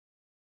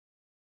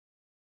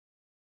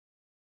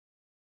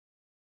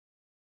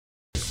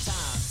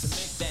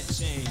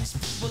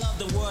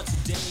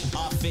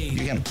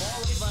Begin.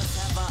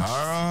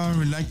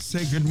 We'd like to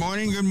say good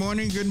morning, good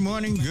morning, good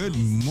morning, good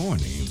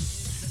morning.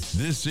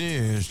 This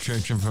is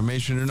Church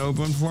Information and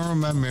Open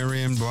Forum. I'm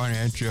Marion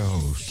Barnett, your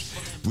host.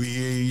 We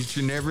each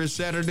and every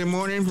Saturday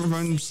morning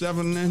from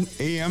 7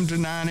 a.m. to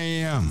 9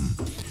 a.m.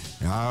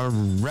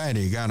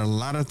 Alrighty, got a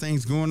lot of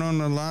things going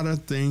on, a lot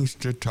of things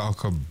to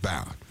talk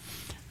about.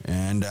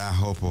 And I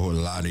hope a whole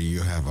lot of you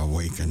have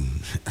awakened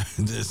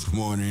this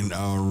morning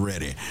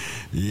already.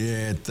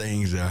 Yeah,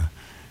 things are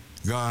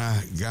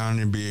going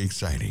to be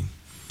exciting.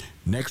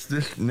 Next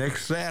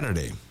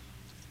Saturday,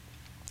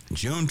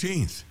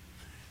 Juneteenth.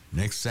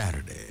 Next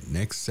Saturday,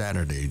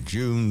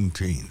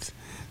 Juneteenth,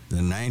 the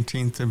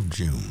 19th of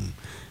June,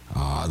 the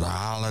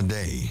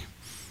holiday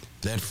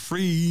that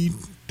freed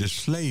the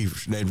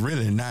slaves, that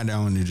really not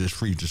only just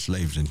freed the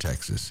slaves in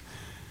Texas,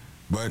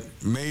 but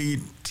made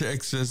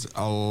Texas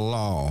a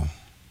law,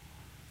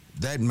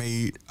 that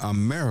made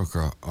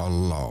America a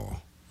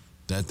law,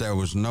 that there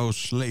was no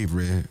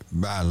slavery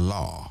by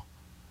law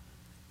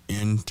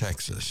in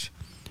Texas.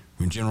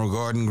 When General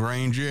Gordon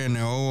Granger and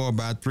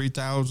about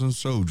 3,000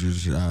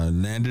 soldiers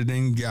landed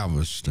in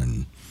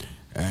Galveston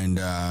and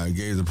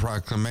gave the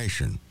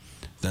proclamation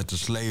that the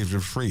slaves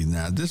were free.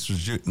 Now, this was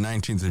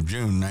 19th of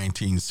June,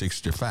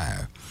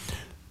 1965.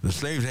 The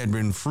slaves had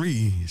been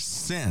free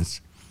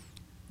since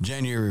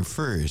January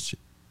 1st.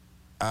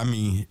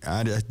 Did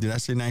I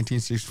say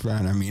 1965?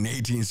 I mean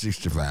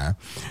 1865.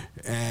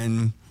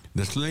 And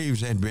the slaves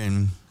had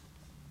been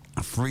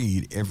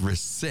freed ever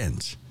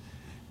since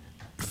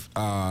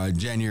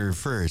January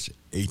 1st,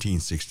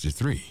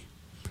 1863,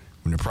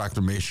 when the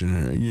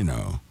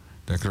proclamation,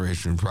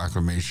 Declaration and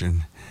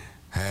Proclamation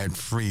had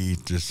freed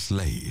the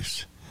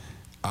slaves.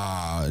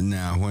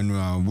 Now,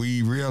 when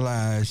we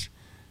realized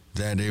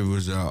that it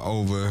was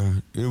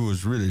it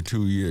was really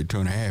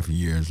 2.5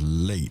 years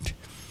late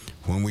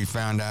when we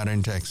found out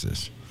in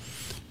Texas.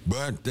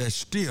 But that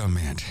still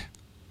meant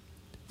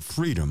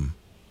freedom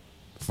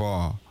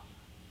for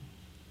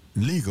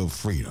legal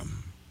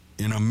freedom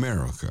in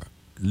America.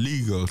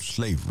 Legal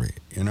slavery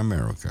in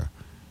America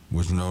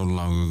was no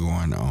longer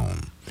going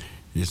on.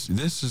 This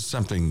is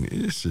something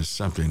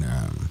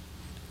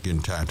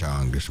getting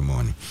tired this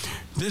morning.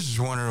 This is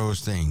one of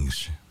those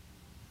things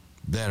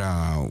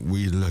that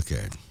we look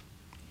at.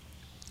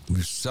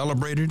 We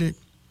celebrated it.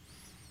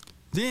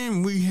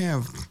 Then we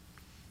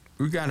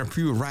got a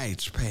few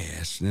rights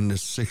passed in the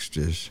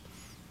 60s.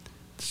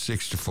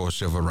 64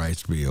 Civil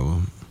Rights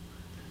Bill.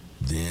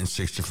 Then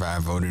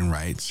 65 voting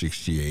rights,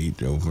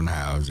 68 open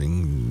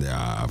housing. There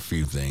are a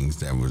few things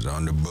that was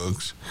on the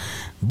books.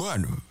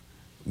 But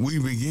we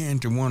began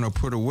to want to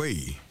put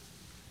away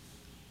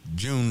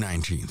June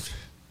 19th.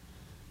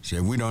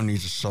 Said we don't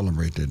need to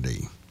celebrate that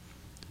day.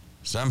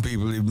 Some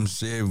people even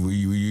said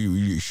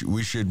we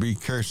should be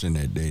cursing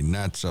that day,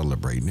 not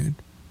celebrating it.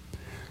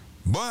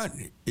 But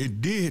it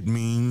did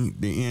mean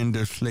the end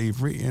of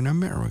slavery in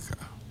America.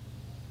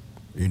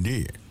 It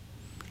did.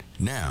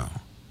 Now,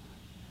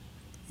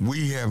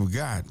 we have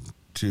got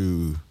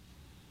to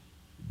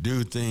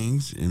do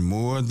things and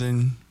more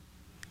than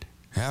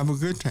have a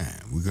good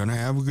time. We're going to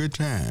have a good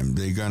time.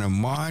 They're going to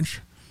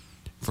march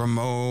from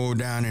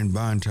down in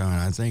Bonton,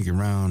 I think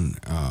around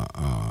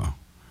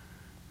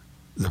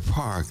the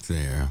park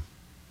there.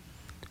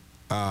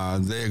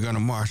 They're going to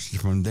march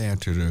from there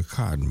to the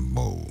Cotton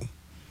Bowl.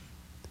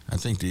 I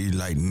think the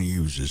Elite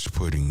News is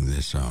putting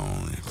this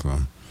on, if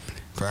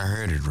I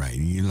heard it right,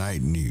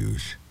 Elite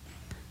News.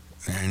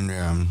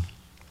 And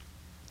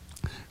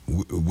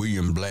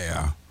William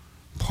Blair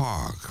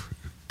Park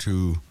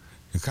to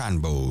the Cotton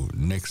Bowl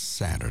next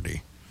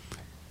Saturday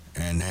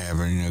and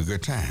having a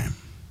good time.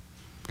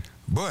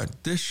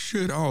 But this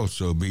should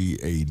also be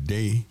a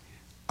day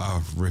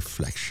of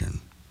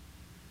reflection.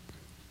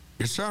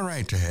 It's all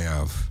right to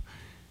have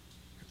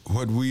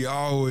what we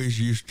always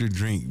used to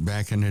drink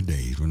back in the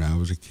days when I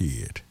was a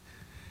kid.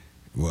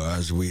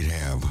 Was we'd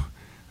have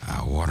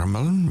our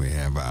watermelon, we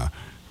have our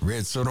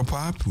red soda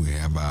pop, we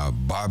have our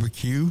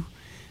barbecue.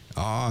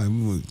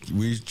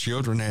 We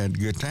children had a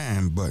good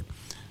time, but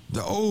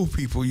the old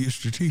people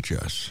used to teach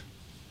us.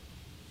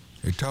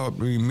 They taught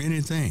me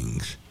many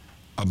things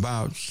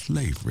about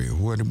slavery,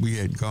 what we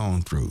had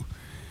gone through.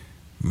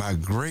 My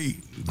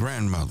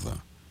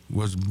great-grandmother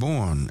was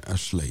born a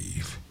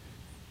slave.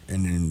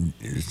 And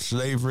in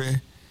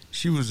slavery,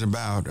 she was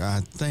about, I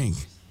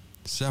think,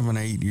 7 or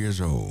 8 years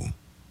old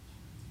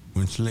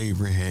when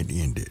slavery had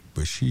ended.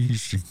 But she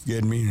used to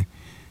get me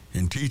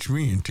and teach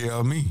me and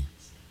tell me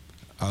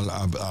a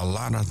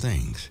lot of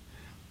things.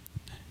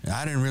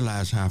 I didn't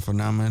realize how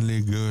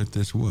phenomenally good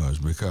this was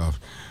because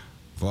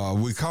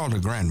we called her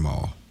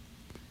grandma,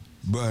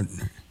 but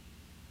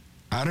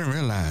I didn't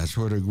realize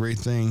what a great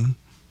thing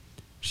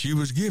she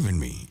was giving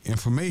me,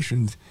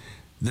 information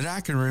that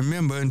I can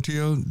remember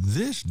until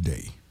this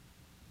day.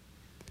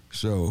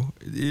 So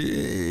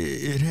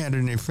it had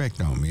an effect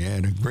on me. It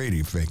had a great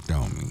effect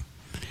on me.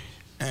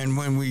 And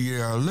when we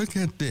look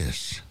at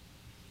this,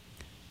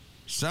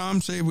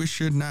 some say we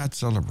should not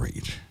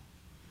celebrate.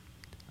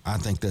 I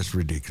think that's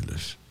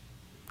ridiculous.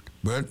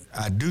 But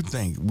I do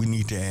think we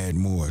need to add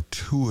more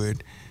to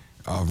it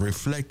of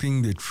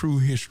reflecting the true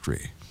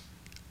history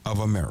of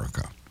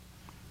America.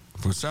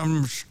 For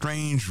some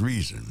strange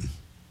reason,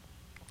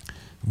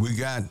 we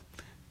got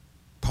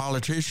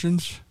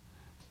politicians,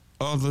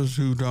 others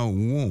who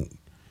don't want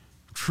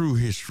true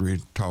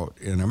history taught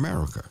in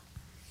America.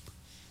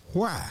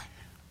 Why?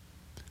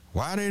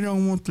 Why they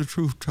don't want the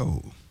truth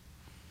told?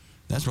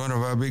 That's one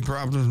of our big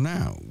problems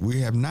now.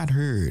 We have not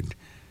heard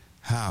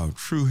how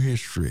true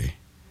history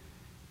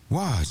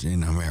was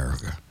in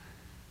America.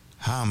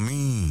 How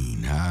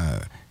mean,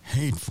 how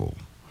hateful.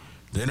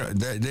 They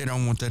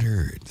don't want that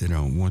heard. They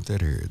don't want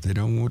that heard. They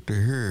don't want to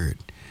heard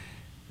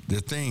the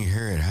thing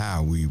heard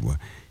how we were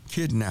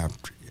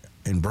kidnapped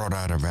and brought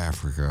out of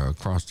Africa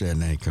across the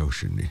Atlantic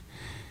Ocean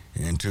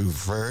into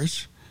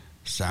first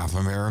South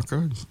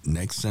America,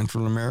 next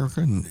Central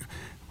America,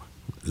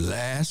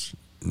 last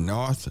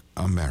North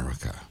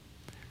America.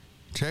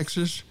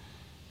 Texas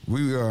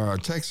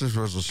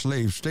was a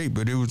slave state,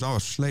 but it was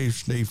all slave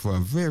state for a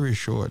very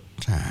short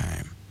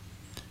time,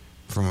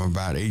 from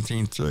about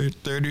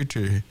 1830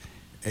 to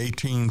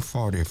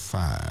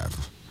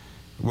 1845.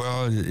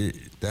 Well,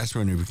 that's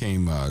when it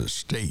became a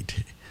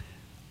state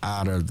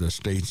out of the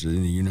states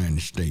in the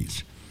United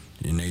States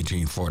in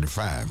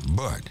 1845.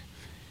 But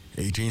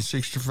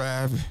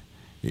 1865,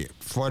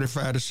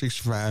 45 to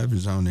 65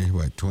 is only,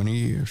 20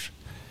 years?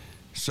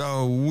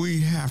 So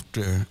we have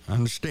to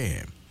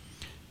understand,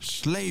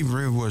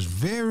 slavery was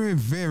very,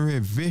 very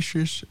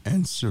vicious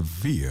and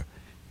severe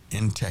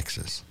in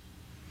Texas,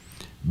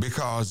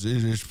 because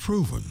it is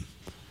proven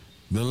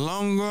the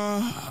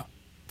longer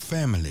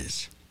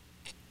families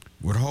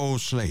would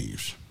hold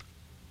slaves,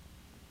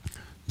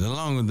 the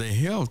longer they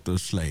held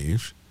those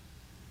slaves,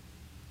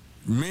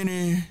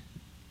 many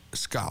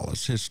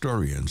scholars,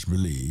 historians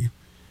believe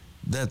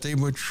that they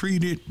were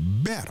treated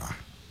better.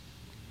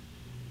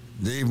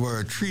 They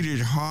were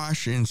treated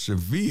harsh and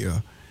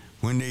severe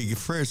when they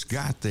first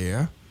got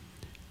there,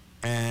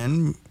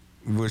 and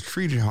was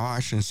treated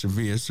harsh and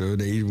severe, so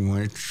they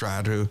wanted to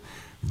try to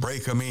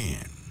break them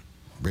in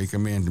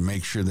to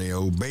make sure they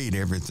obeyed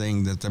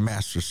everything that the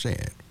master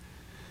said.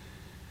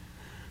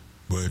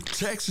 But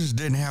Texas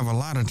didn't have a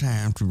lot of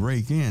time to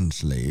break in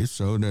slaves,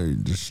 so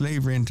the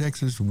slavery in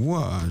Texas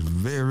was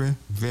very,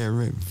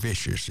 very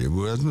vicious. It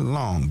wasn't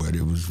long, but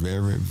it was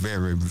very,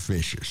 very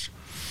vicious.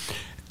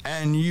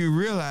 And you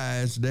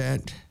realize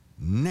that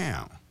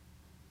now.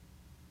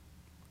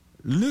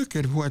 Look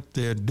at what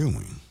they're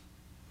doing.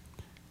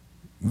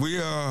 We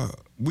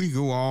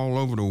go all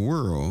over the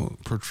world,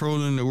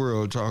 patrolling the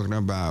world, talking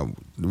about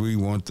we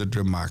want the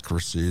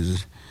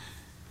democracies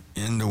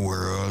in the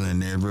world,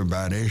 and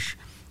everybody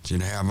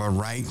should have a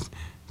right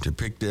to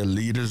pick their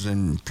leaders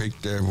and pick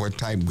what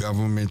type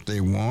government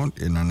they want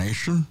in a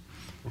nation.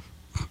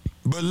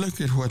 But look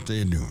at what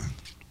they're doing.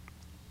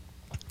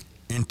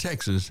 In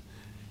Texas,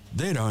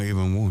 they don't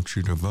even want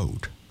you to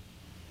vote.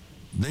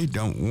 They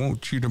don't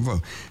want you to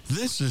vote.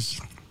 This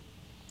is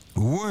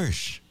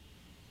worse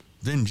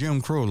than Jim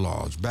Crow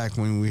laws back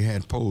when we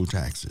had poll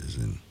taxes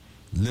and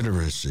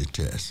literacy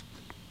tests.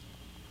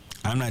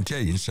 I'm not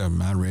telling you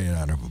something I read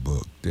out of a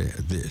book.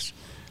 This.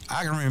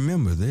 I can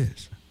remember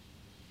this.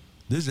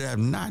 This have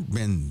not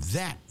been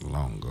that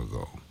long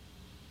ago.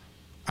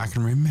 I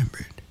can remember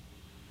it.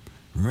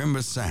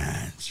 Remember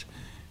signs.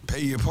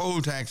 Pay your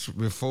poll tax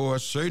before a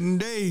certain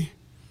day,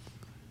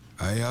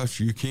 or else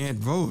you can't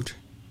vote.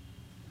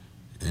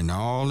 And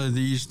all of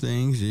these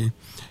things.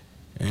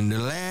 And the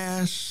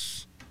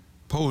last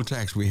poll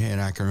tax we had,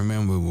 I can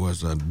remember,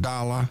 was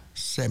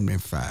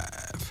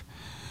 $1.75.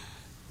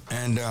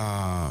 And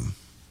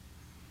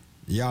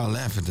y'all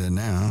laugh at that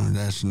now.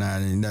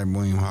 That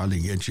won't hardly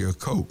get you a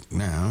Coke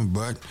now,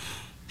 but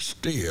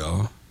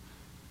still,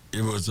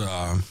 it was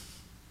a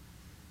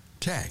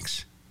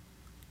tax.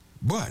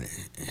 But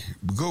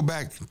go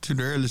back to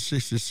the early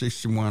 60s,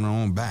 61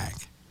 on back.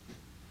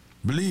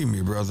 Believe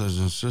me, brothers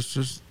and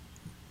sisters,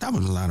 that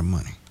was a lot of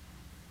money.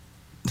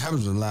 That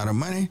was a lot of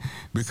money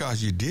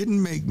because you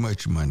didn't make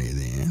much money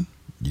then.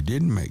 You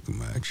didn't make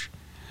much.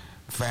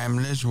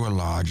 Families were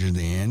larger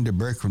then. The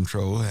birth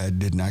control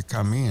did not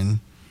come in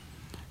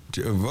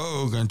to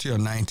vogue until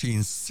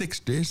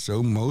 1960,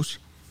 so most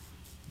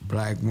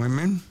black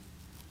women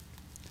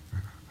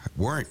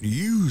weren't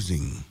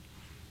using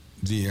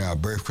the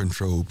birth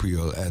control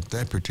pill at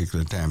that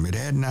particular time. It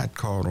had not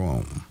caught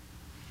on.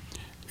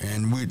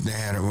 And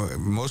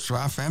most of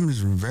our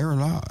families were very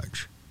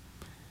large.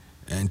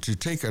 And to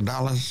take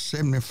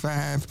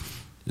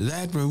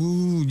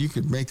 $1.75, you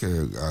could make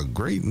a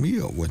great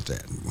meal with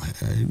that.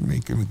 You'd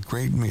make a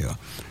great meal.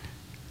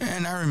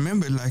 And I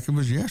remember it like it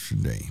was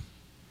yesterday.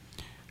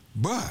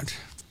 But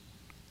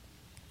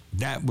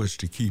that was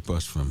to keep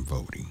us from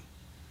voting.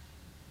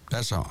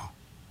 That's all.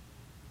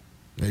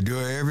 They do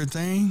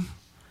everything.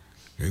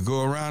 They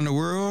go around the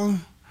world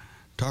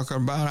talking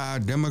about our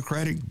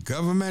democratic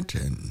government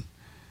and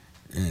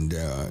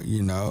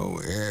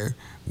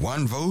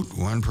one vote,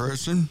 one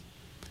person.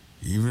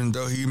 Even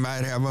though he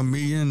might have $1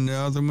 million, the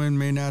other one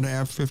may not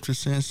have 50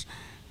 cents,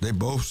 they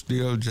both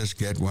still just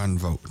get one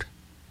vote.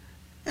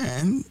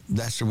 And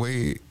that's the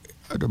way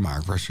a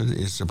democracy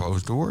is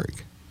supposed to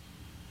work.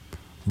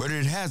 But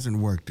it hasn't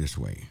worked this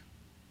way.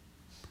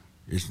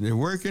 They're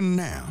working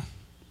now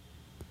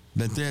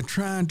that they're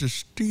trying to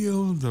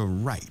steal the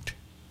right.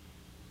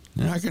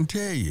 And I can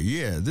tell you,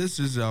 yeah, this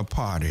is a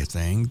party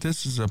thing.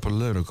 This is a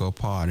political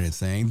party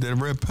thing. The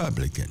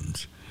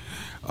Republicans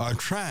are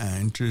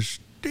trying to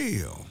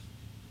steal,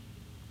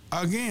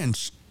 again,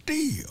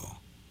 steal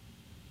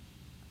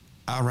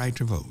our right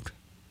to vote.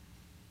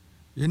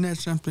 Isn't that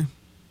something?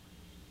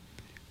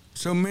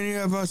 So many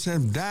of us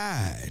have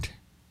died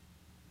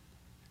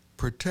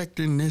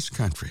protecting this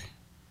country,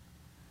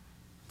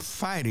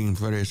 fighting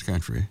for this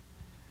country,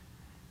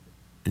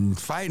 and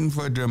fighting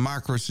for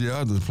democracy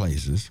other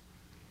places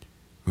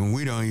when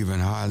we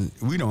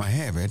don't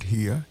have it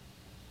here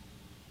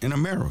in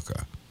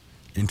America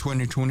in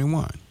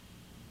 2021.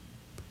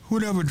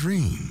 Who'd ever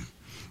dream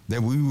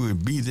that we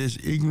would be this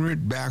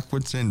ignorant,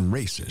 backwards, and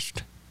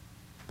racist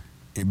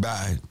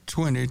by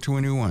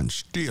 2021,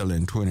 still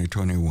in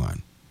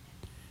 2021?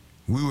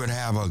 We would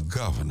have a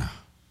governor.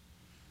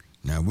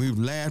 Now, we've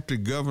laughed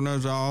at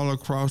governors all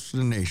across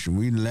the nation.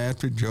 We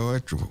laughed at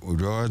George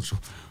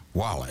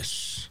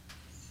Wallace,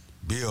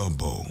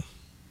 Bilbo,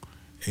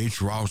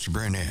 H. Ross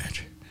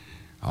Burnett,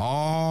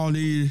 all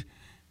these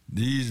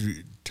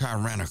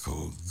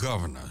tyrannical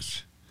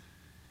governors.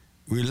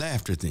 We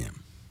laughed at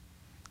them,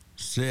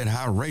 said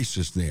how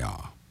racist they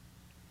are.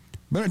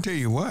 But I tell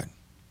you what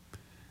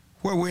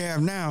we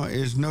have now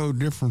is no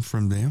different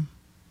from them.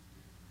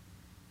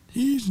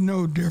 He's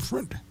no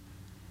different.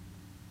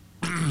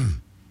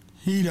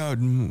 He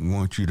doesn't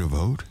want you to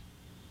vote.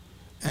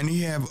 And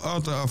he have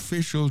other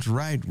officials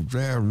right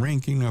there,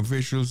 ranking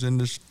officials in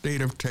the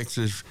state of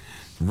Texas,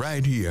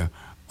 right here,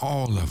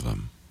 all of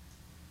them.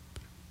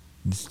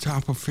 The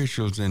top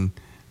officials in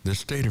the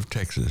state of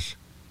Texas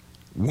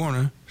want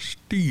to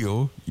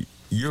steal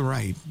your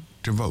right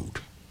to vote.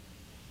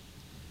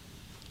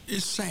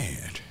 It's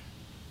sad.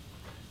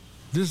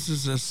 This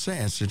is a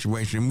sad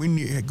situation.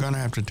 We're going to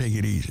have to take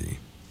it easy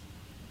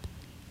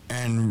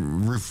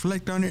and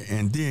reflect on it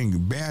and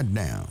then bear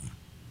down,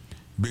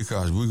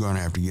 because we're going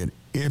to have to get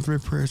every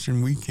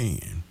person we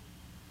can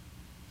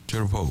to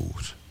the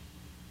polls.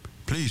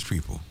 Please,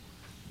 people,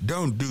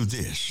 don't do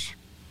this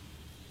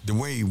the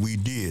way we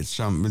did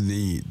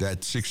that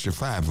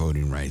 65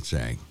 Voting Rights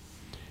Act.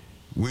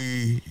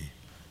 We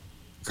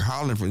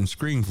hollered and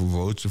screamed for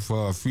votes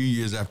for a few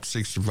years after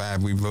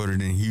 65. We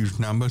voted in huge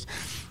numbers.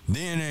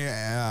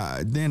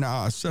 Then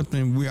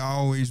something, we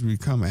always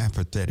become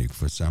apathetic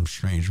for some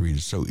strange reason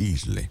so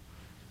easily,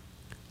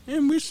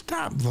 and we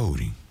stop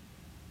voting.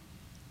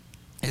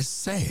 It's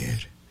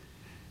sad.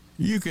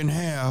 You can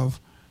have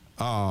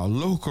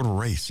local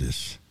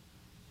races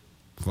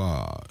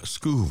for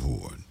school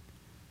board,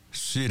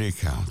 city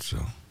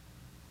council,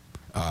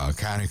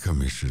 county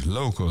commissioners,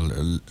 local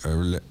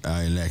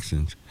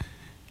elections,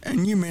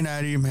 and you may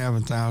not even have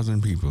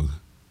 1,000 people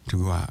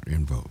to go out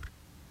and vote.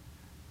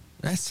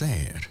 That's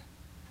sad.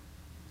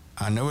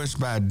 I know it's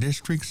by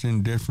districts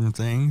and different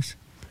things,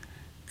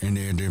 and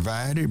they're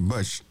divided,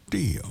 but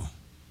still,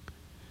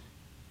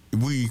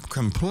 we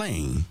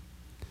complain.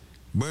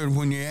 But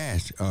when you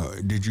ask,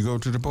 did you go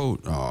to the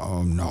vote?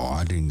 Oh, no,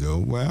 I didn't go.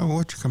 Well,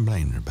 what you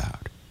complaining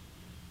about?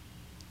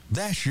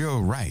 That's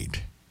your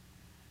right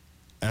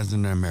as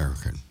an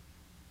American.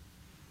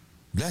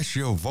 That's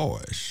your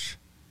voice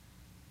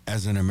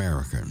as an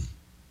American.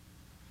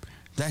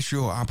 That's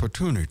your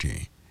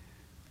opportunity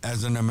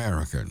as an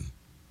American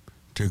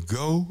to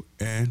go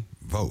and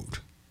vote.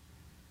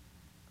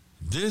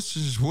 This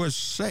is what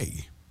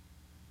say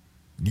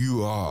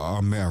you are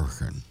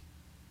American.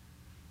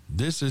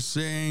 This is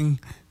saying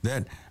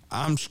that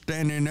I'm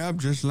standing up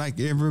just like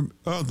every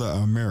other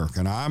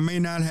American. I may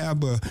not have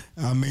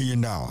 $1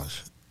 million or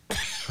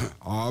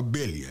 $1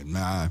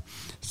 billion.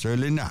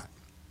 Certainly not.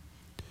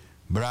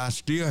 But I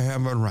still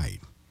have a right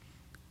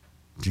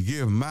to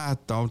give my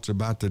thoughts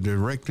about the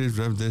directives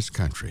of this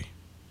country.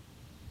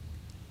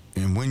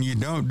 And when you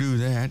don't do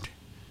that,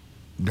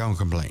 don't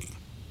complain.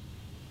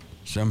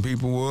 Some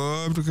people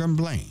love to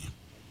complain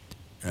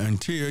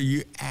until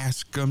you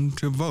ask them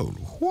to vote.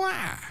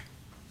 Why?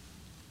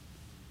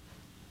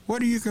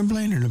 What are you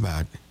complaining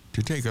about?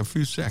 To take a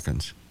few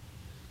seconds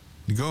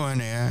to go in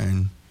there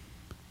and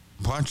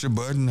punch a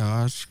button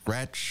or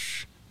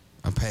scratch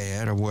a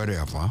pad or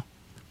whatever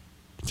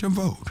to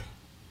vote.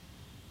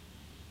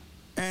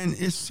 And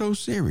it's so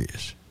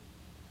serious.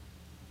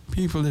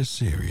 People are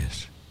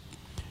serious.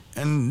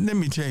 And let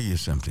me tell you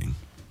something.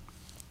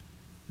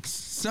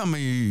 Some of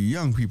you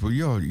young people,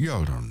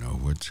 y'all don't know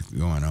what's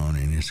going on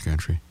in this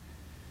country.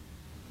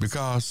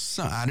 Because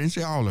I didn't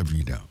say all of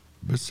you don't,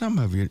 but some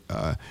of you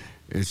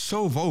is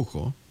so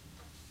vocal,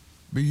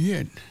 but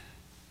yet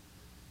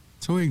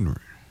so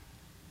ignorant.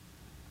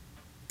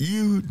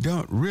 You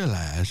don't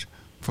realize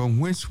from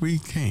whence we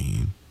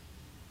came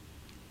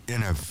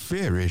in a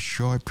very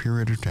short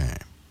period of time.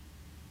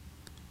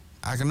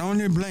 I can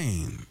only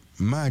blame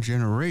my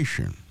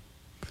generation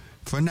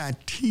for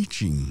not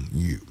teaching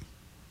you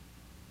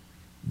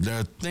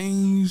the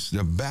things,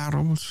 the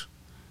battles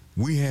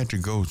we had to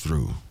go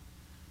through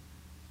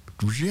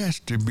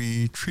just to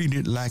be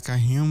treated like a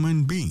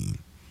human being.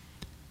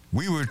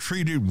 We were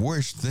treated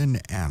worse than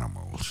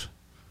animals.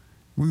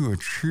 We were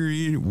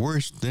treated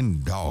worse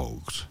than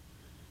dogs.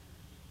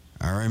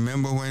 I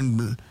remember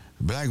when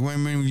black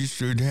women used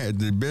to have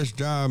the best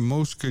job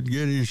most could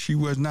get if she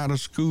was not a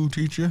school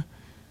teacher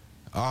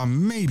or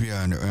maybe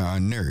a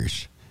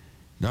nurse.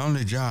 The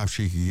only job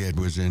she could get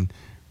was in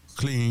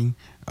cleaning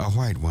a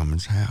white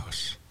woman's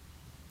house.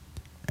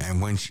 And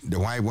when the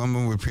white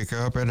woman would pick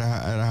her up at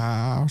her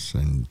house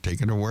and take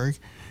her to work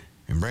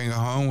and bring her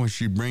home, when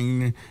she'd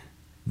bring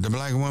the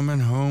black woman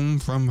home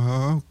from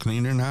her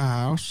cleaning her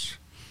house,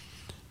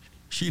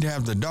 she'd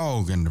have the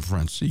dog in the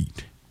front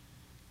seat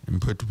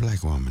and put the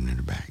black woman in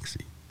the back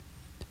seat.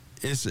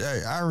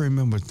 I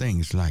remember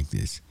things like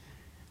this,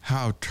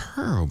 how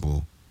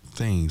terrible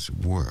things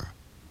were.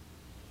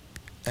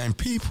 And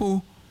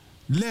people,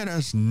 let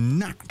us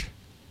not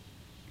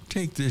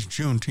take this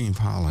Juneteenth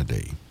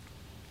holiday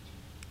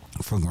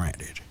for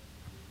granted.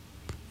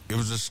 It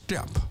was a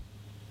step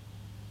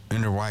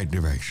in the right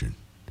direction.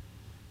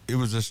 It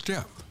was a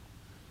step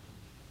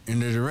in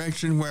the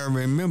direction where I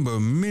remember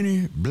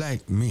many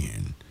black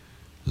men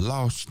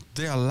lost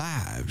their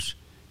lives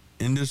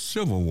in the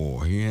Civil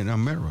War here in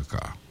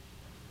America,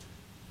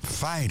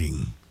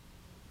 fighting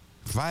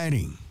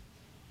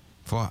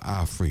for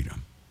our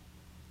freedom.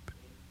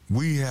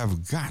 We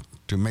have got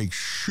to make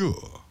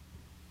sure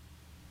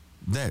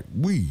that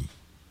we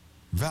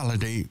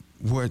validate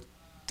what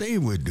they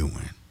were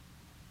doing,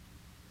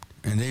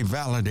 and they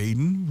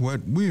validating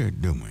what we're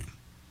doing.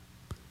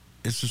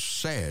 It's a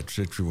sad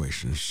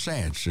situation,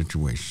 sad.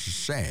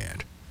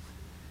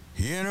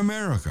 Here in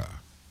America,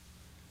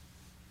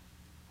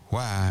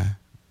 why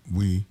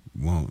we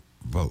won't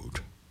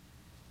vote.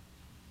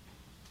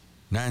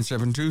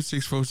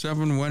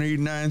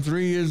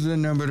 972-647-1893 is the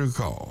number to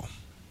call.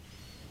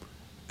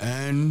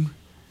 And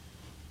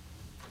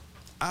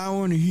I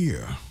want to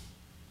hear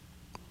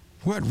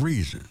what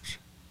reasons.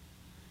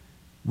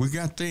 We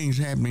got things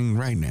happening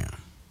right now.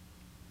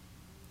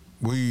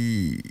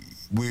 We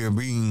are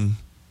being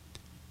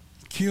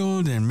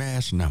killed in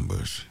mass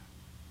numbers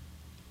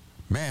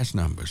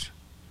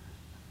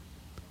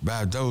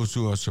by those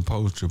who are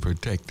supposed to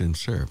protect and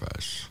serve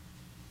us,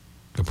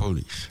 the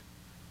police,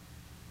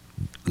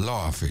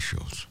 law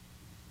officials.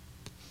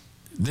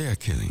 They're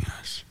killing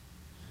us.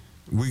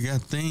 We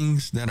got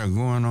things that are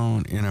going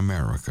on in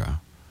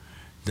America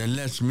that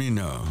lets me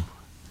know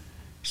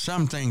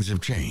some things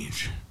have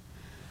changed,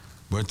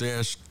 but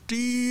there's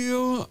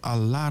still a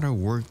lot of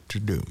work to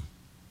do.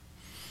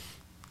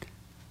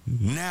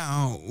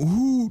 Now,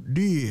 who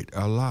did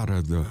a lot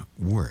of the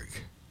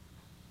work?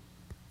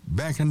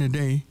 Back in the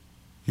day,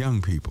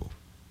 young people.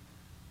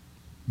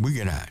 We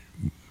got out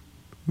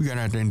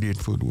there and did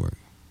footwork.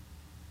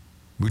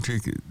 We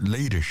took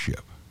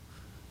leadership.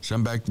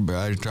 Somebody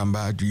talking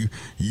about you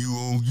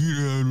won't get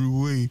out of the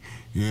way.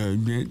 Yeah,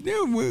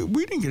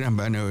 we didn't get out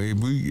of the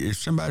way. If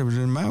somebody was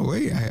in my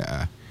way,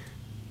 I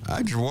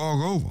just walk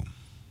over them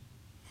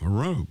or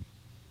run them.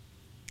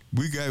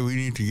 We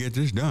need to get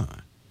this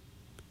done.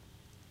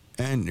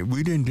 And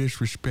we didn't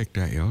disrespect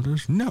our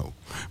elders, no.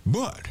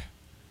 But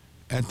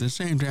at the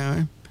same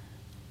time,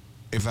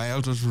 if our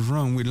elders was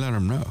wrong, we'd let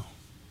them know.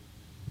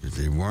 If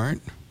they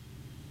weren't,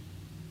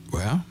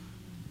 well,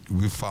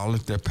 we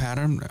followed the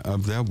pattern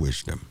of their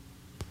wisdom.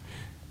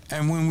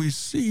 And when we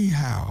see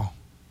how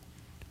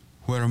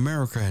what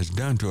America has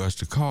done to us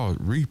to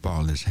reap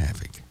all this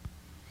havoc,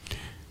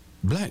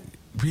 black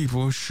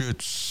people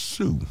should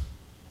sue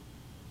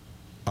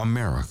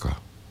America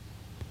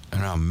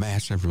in a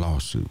massive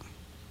lawsuit.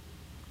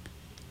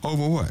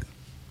 Over what?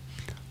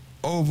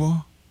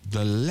 Over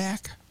the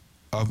lack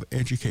of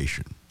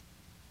education.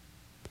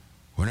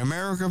 When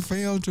America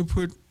failed to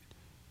put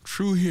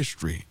true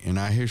history in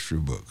our history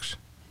books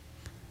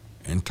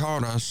and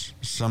taught us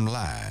some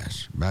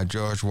lies by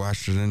George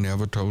Washington,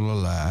 never told a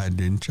lie,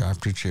 didn't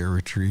chop the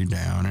cherry tree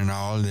down and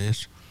all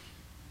this,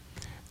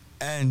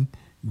 and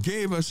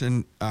gave us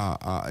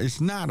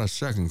it's not a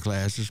second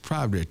class, it's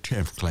probably a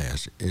 10th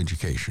class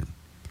education.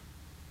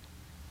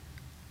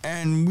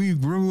 And we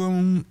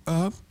grew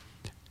up,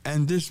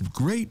 and this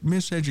great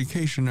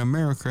miseducation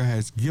America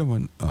has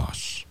given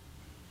us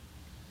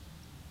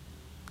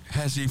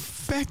has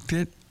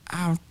affected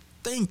our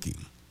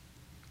thinking.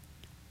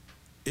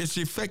 It's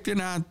affecting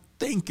our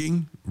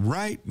thinking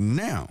right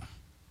now.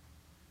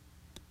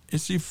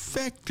 It's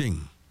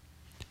affecting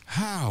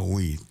how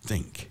we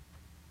think.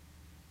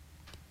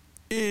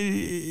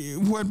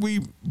 What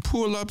we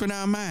pull up in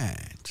our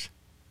minds.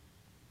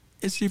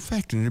 It's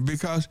affecting it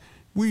because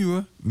we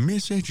were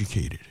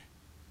miseducated.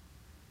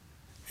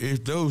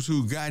 It's those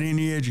who got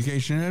any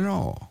education at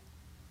all.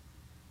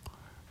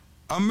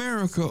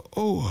 America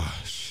owes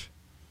us.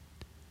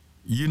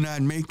 You're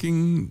not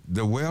making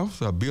the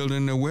wealth or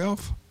building the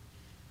wealth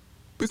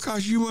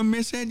because you were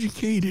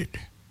miseducated.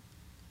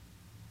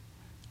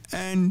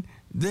 And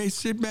they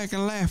sit back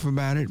and laugh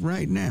about it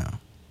right now.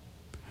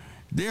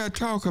 They'll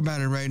talk about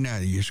it right now.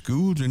 Your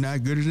schools are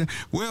not good as that.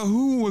 Well,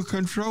 who was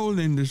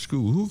controlling the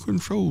school? Who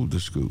controlled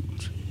the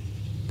schools?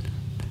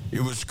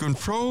 It was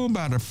controlled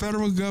by the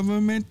federal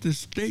government, the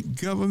state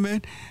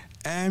government,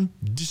 and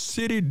the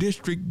city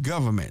district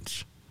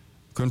governments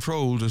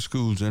controlled the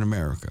schools in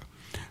America.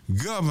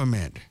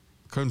 Government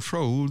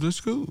controlled the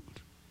schools.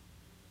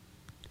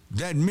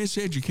 That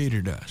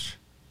miseducated us.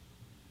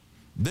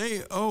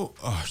 They owe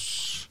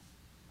us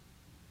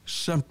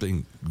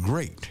something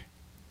great.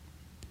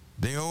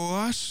 They owe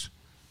us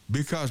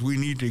because we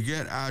need to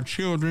get our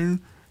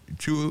children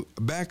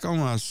back on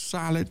a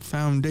solid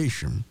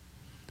foundation.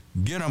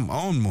 Get them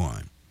on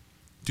one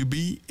to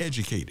be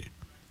educated.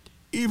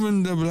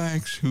 Even the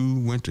blacks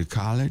who went to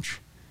college,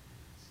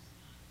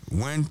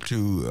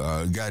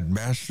 got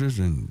masters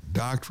and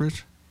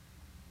doctorates,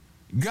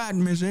 got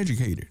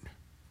miseducated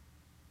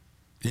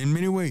in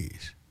many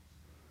ways.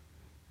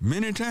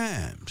 Many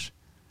times,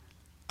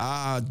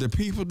 the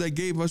people that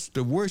gave us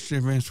the worst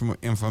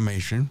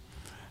information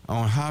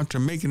on how to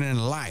make it in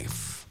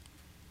life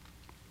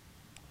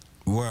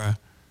were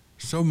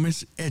so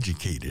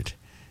miseducated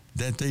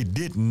that they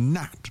did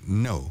not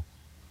know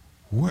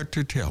what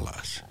to tell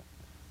us.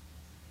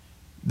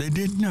 They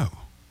didn't know.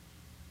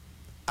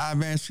 I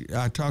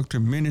talked to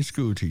many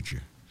school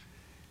teachers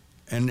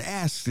and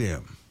asked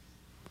them,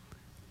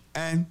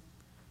 and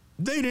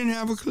they didn't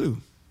have a clue.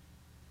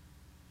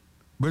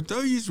 But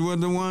those were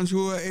the ones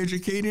who were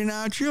educating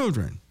our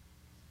children.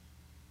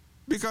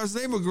 Because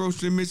they were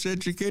grossly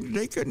miseducated,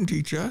 they couldn't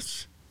teach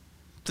us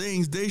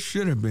things we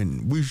should have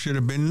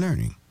been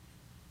learning.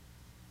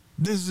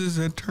 This is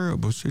a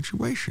terrible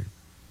situation.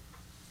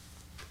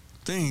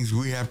 Things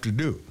we have to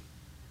do.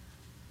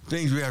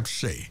 Things we have to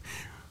say.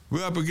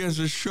 We're up against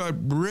a short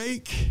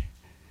break.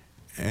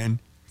 And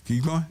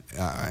keep going.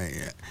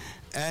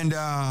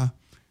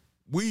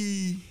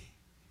 We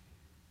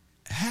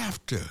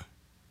have to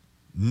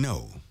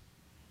know.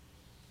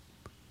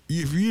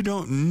 If you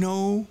don't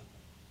know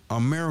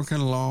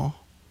American law,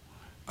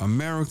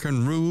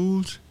 American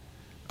rules,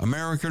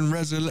 American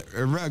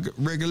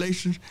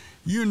regulations,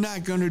 you're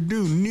not going to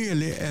do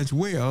nearly as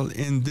well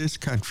in this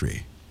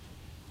country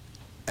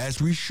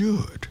as we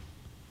should.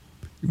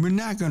 We're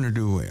not going to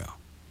do well.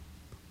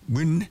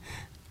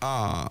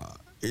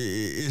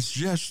 It's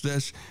just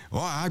that,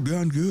 I've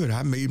done good.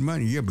 I made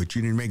money. Yeah, but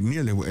you didn't make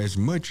nearly as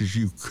much as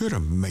you could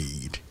have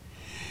made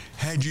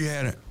had you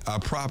had a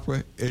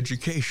proper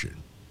education.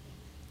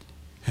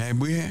 Had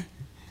we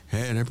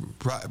had a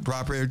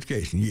proper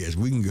education? Yes,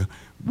 we can go.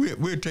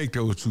 We'll take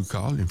those two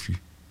calls if you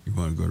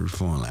want to go to the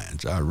phone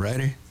lines. All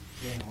righty?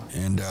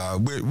 And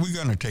we're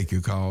going to take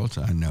your calls.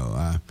 I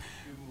know.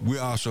 We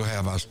also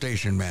have our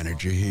station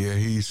manager here.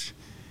 He's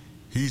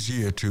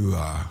here to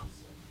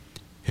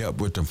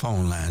help with the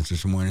phone lines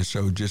this morning.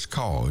 So just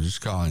call,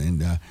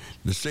 and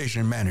the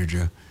station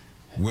manager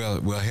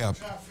will help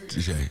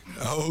to say.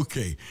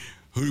 Okay,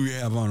 who do we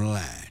have on the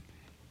line?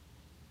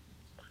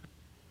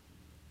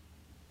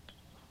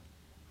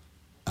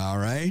 All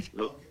right.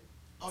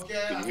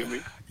 Okay. Can you hear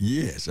me?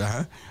 Yes.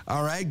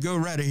 All right. Go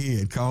right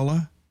ahead,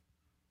 caller.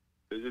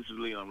 This is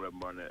Leon, Reverend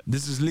Barnett.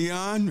 This is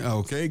Leon.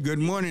 Okay. Good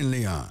morning,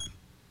 Leon.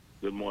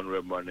 Good morning,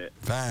 Reverend Barnett.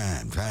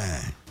 Fine.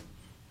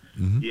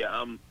 Mm-hmm.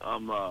 Yeah,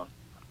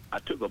 I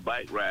took a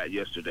bike ride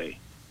yesterday,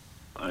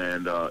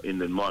 and in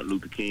the Martin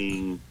Luther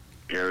King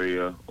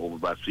area over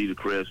by Cedar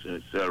Crest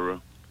and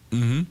etc.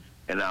 Mm-hmm.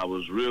 And I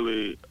was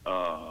really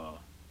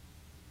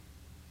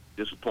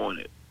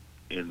disappointed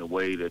in the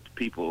way that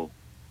people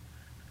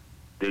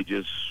in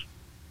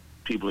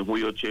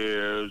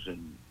wheelchairs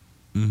and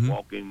mm-hmm.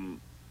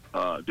 walking.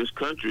 This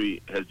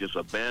country has just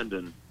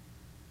abandoned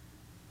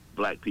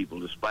black people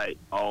despite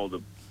all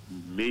the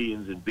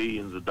millions and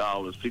billions of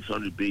dollars,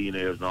 600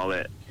 billionaires and all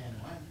that.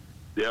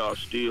 There are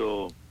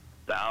still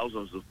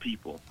thousands of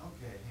people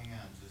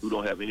who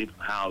don't have any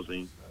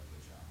housing.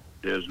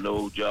 There's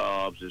no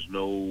jobs. There's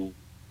no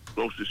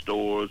grocery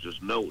stores. There's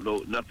no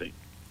nothing.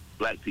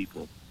 Black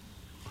people.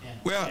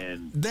 Well,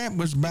 that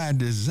was by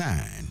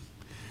design.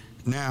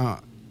 Now,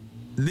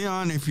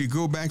 Leon, if you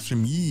go back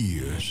some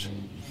years,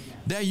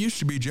 there used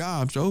to be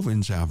jobs over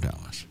in South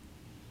Dallas.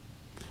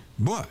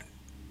 But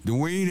the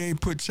way they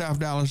put South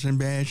Dallas in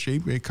bad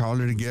shape, they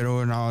called it a ghetto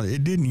and all,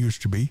 it didn't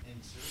used to be.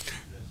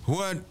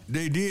 What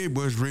they did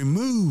was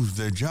remove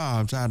the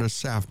jobs out of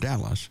South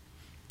Dallas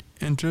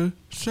into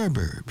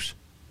suburbs.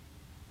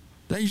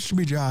 There used to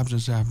be jobs in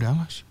South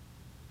Dallas.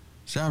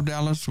 South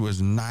Dallas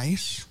was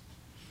nice.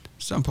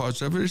 Some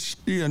parts of it is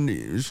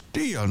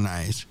still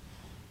nice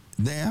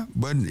there,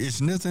 but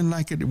it's nothing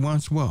like it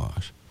once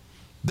was.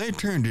 They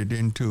turned it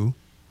into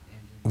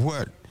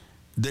what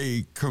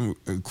they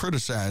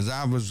criticized.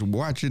 I was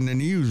watching the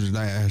news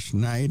last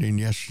night and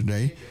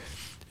yesterday,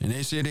 and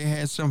they said they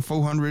had some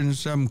 400 and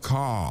some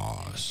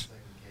cars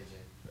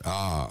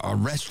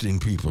arresting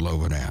people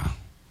over there,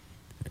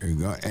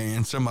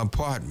 and some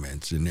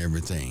apartments and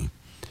everything.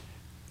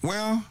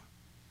 Well,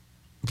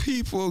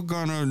 people are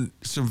gonna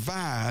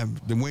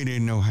survive the way they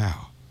know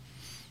how.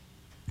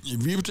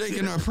 If you've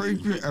taken a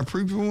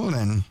people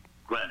and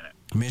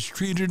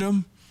mistreated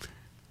them,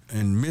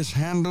 and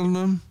mishandle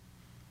them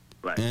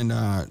Right. and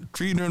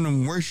treat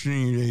them worse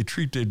than they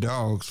treat their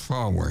dogs,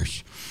 far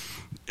worse.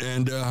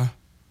 And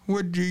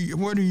what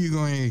are you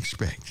going to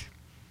expect?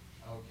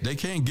 They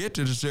can't get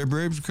to the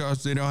suburbs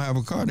because they don't have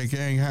a car. They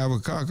can't have a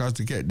car because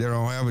they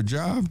don't have a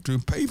job to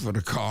pay for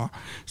the car.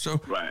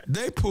 So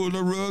they pull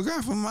the rug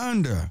out from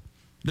under.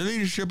 The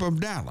leadership of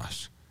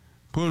Dallas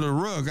pulled the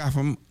rug out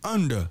from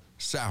under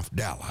South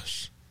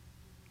Dallas.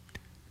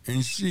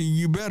 And see,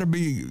 you better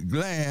be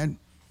glad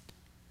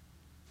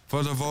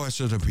for the voice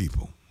of the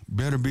people.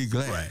 Better be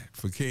glad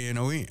for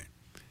KNON.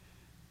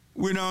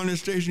 We're on the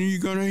station, you're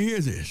going to hear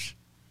this.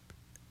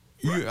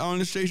 You're on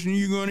the station,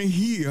 you're going to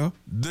hear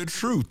the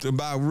truth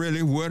about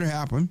really what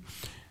happened.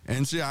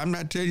 And see, I'm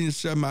not telling you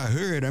something I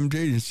heard. I'm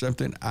telling you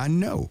something I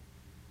know.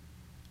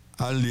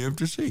 I live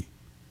to see.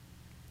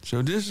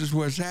 So this is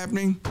what's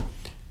happening.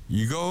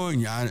 You go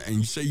and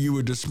you say you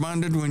were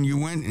despondent when you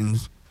went and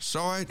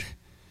saw it.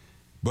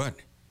 But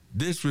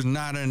this was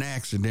not an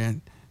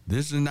accident.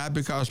 This is not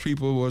because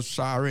people were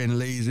sorry and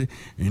lazy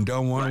and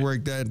don't want to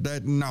work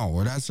that.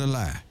 No, that's a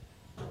lie.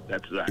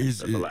 That's right.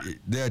 That's a lie.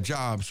 Their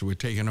jobs were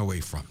taken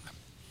away from them.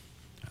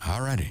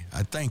 All righty.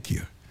 I thank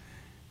you.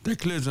 That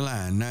clears the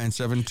line.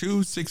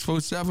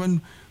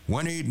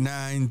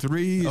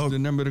 972-647-1893 is the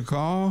number to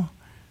call.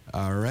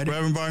 All righty.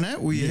 Reverend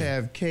Barnett, we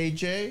have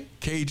KJ.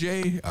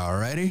 KJ, all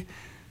righty.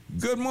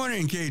 Good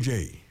morning,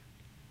 KJ.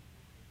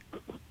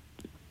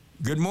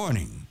 Good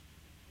morning.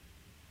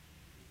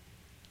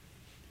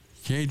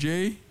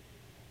 KJ?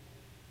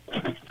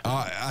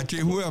 I tell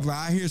you, whoever,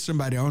 I hear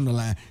somebody on the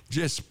line,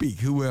 just speak,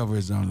 whoever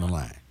is on the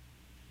line.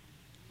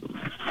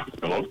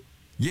 Hello?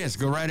 Yes,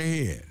 go right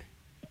ahead.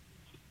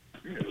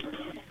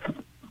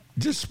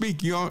 Just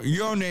speak.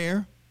 You're on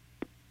air.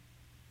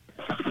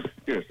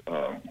 Yes.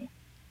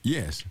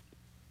 Yes.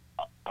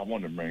 I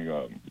want to bring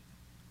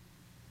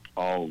all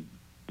what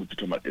you're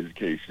talking about,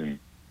 education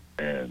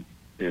and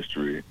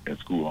history and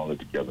school, all that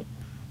together.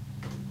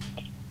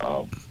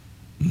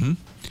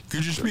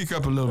 Could you speak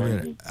up a little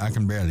bit? I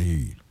can barely hear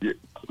you. Yeah.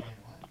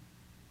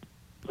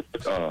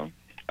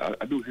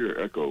 I do hear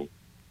echo.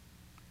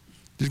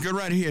 Just go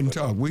right ahead and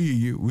talk. We hear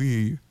you. We hear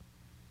you.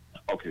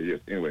 Okay,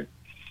 yes. Anyway,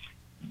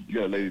 you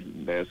got a lady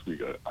last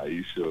week,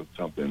 Aisha,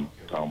 something,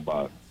 talking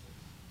about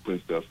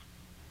putting stuff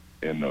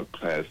in the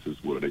classes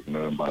where they can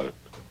learn about,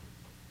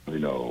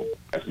 African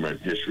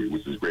American history,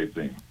 which is a great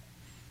thing.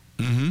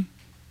 Mm-hmm.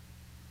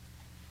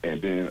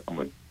 And then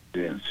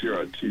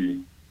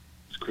CRT,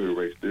 critical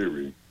race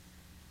theory,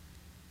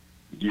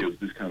 gives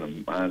this kind of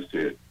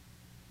mindset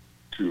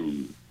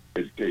to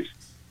education.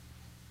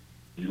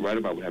 You write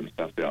about what happened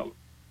in South Dallas.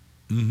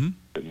 Mm-hmm.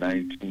 The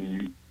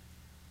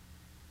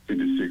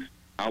 1956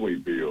 highway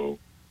bill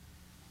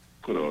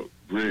put a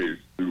bridge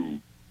through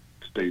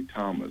State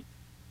Thomas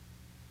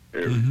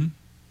area,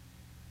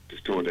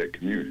 destroyed that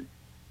community.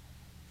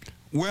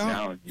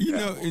 Well,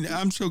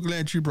 I'm so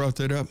glad you brought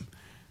that up.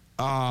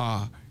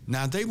 Now,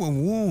 they were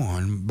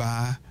warned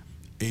by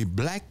a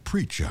black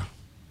preacher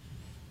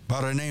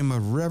by the name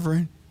of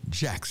Reverend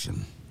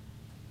Jackson.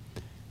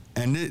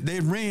 And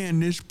they ran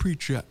this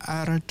preacher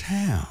out of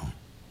town.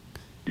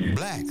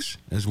 Blacks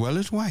as well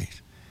as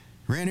whites.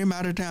 Ran him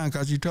out of town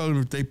because he told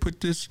them if they put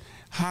this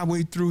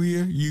highway through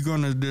here, you're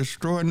going to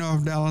destroy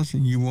North Dallas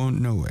and you won't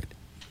know it.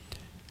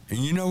 And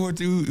you know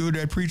who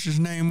that preacher's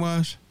name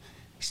was?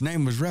 His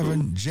name was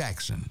Reverend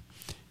Jackson.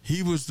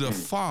 He was the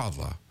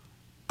father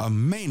of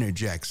Maynard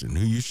Jackson,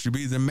 who used to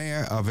be the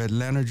mayor of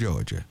Atlanta,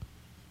 Georgia.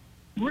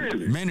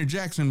 Really? Maynard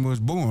Jackson was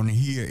born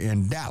here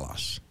in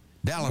Dallas.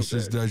 Dallas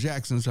is the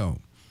Jackson's home.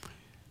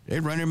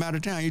 They run him out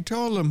of town. He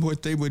told them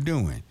what they were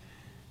doing.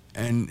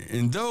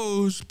 And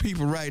those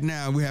people right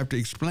now, we have to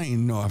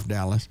explain North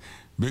Dallas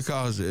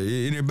because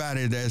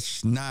anybody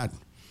that's not,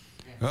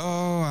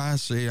 I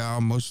say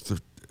almost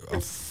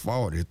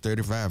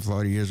 35,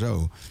 40 years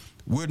old,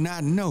 would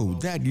not know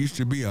that used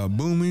to be a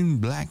booming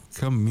black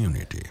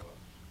community,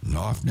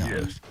 North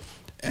Dallas.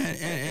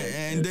 Yes.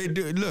 And they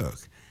do, look,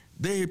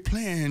 they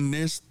playing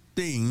this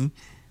thing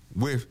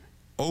with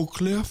Oak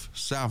Cliff,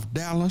 South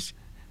Dallas.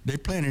 They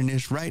planning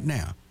this right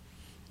now.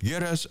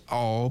 Get us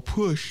all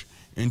pushed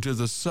into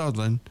the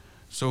southern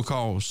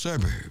so-called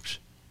suburbs.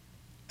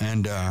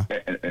 And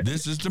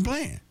this is the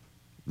plan.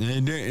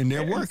 And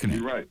they're working it.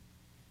 You're right.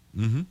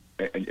 Mm-hmm.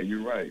 And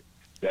you're right.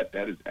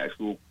 That is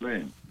actual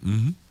plan.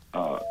 Mm-hmm.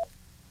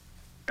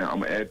 And I'm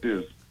going to add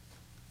this.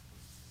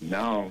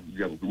 Now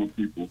you have a group of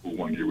people who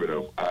want to get rid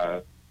of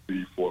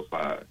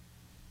I-345,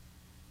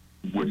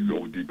 which is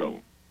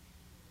overdeveloped.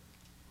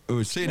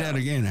 Oh, say that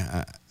again.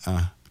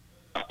 The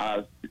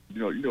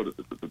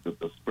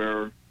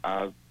spur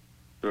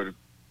I-30,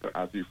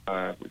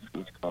 I-35, what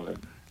you call it?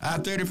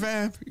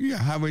 I-35? Yeah,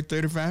 Highway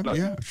 35? No.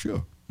 Yeah,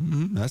 sure.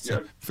 Mm-hmm. That's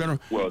a federal.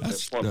 Well,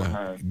 that's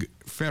behind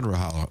federal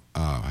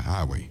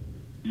highway.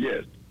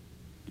 Yes,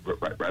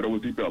 right over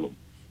developed.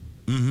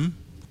 Mm-hmm.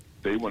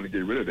 They want to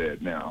get rid of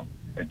that now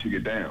and take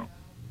it down,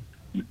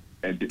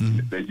 and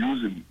they're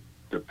using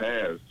the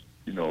past.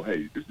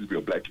 Hey, this is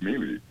a black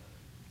community.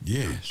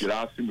 Yes. Get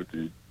our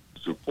sympathy,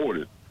 support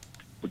it,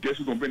 But guess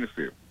who's going to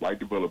benefit? White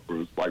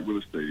developers, white real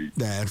estate.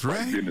 That's white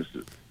right.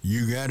 businesses.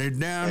 You got it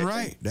down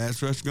right.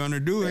 That's what's going to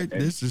do it.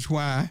 This is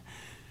why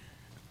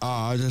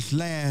this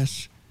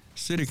last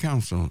city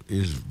council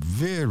is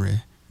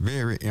very,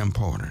 very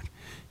important.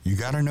 You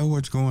got to know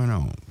what's going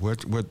on,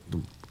 what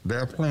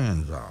their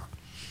plans are.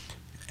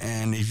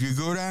 And if you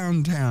go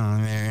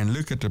downtown there and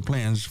look at the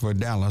plans for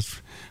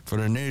Dallas for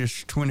the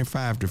next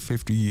 25 to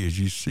 50 years,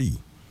 you see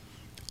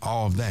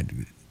all of that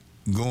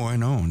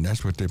going on.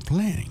 That's what they're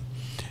planning.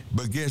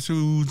 But guess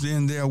who's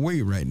in their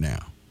way right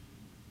now?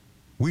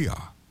 We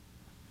are.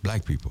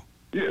 Black people.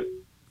 Yeah.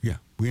 Yeah,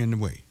 we're in the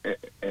way.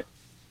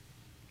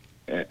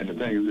 And the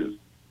thing is this,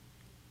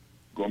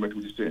 going back to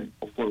what you said,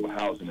 affordable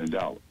housing in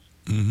Dallas.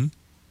 Mm-hmm.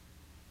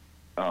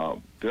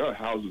 There are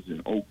houses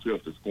in Oak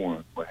Cliff that's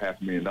going for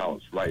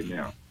 $500,000 right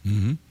now.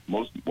 Mm-hmm.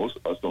 Most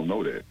of us don't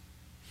know that.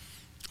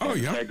 Oh,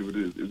 and yeah. The fact of it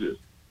is this.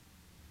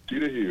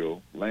 Cedar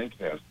Hill,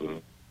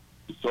 Lancaster,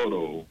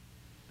 DeSoto,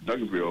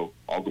 Duncanville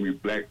are going to be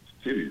black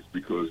cities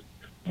because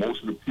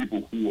most of the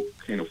people who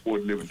can't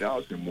afford to live in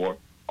Dallas anymore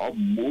are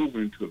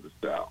moving to the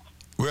South.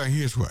 Well,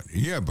 here's what.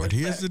 Yeah, but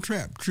here's the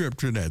trip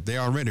to that. They're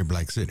already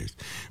black cities.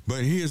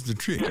 But here's the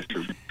trick. That's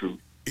true.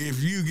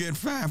 If you get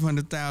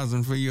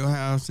 $500,000 for your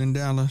house in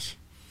Dallas,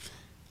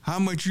 how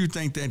much you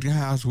think that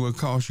house will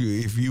cost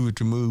you if you were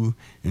to move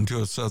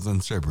into a southern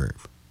suburb?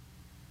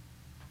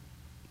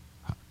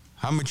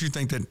 How much you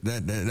think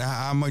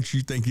how much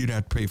you think you'd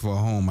have to pay for a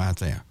home out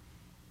there?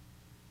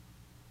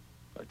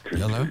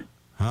 Hello?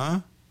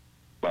 Huh?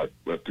 About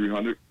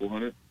 300,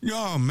 400?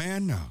 No,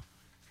 man, no.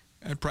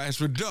 That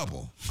price would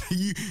double.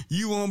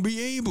 You won't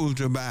be able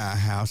to buy a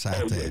house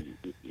out there.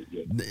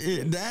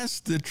 That's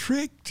the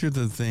trick to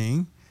the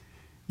thing.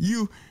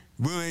 You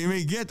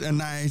may get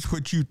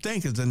what you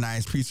think is a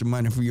nice piece of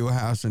money for your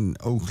house in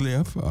Oak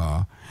Cliff,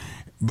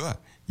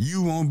 but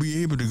you won't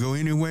be able to go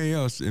anywhere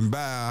else and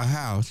buy a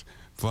house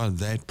for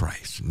that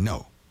price.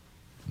 No.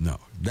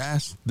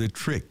 That's the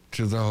trick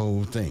to the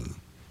whole thing.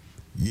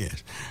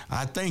 Yes.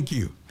 I thank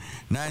you.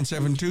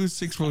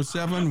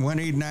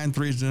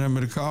 972-647-1893 is the number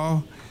to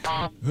call.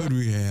 Who do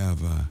we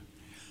have?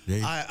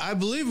 I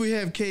believe we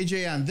have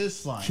KJ on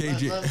this line.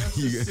 KJ. Let's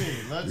just see.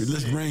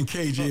 Let's bring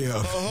KJ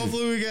up.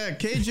 Hopefully we got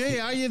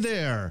KJ. Are you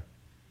there?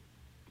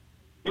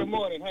 Good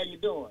morning. How you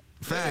doing?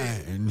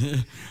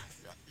 Fine.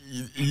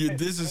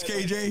 This is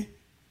KJ?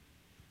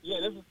 Yeah,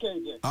 this is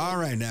KJ. All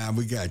right, now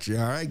we got you.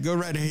 All right, go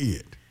right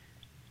ahead.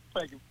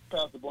 Thank you,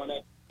 Pastor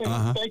Barnett.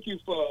 Uh-huh. Thank you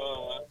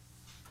for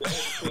the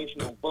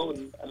education on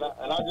voting. And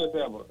I just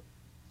have a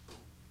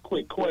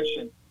quick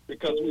question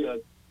because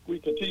we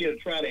continue to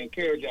try to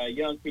encourage our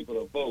young people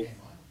to vote.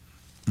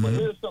 But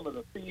here's some of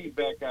the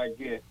feedback I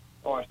get,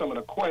 or some of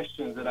the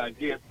questions that I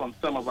get from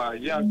some of our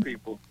young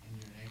people.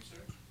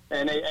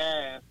 And they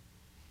ask,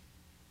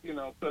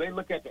 so they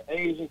look at the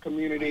Asian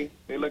community,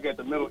 they look at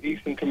the Middle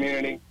Eastern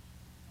community,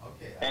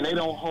 and they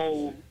don't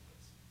hold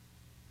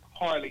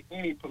hardly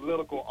any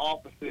political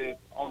offices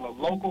on the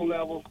local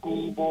level,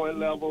 school board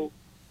level,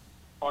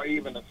 or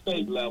even the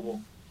state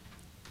level.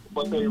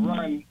 But they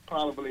run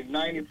probably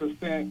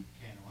 90%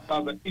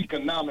 of the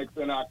economics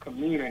in our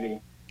community.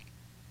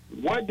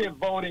 What did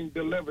voting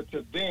deliver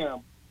to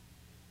them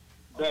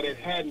that it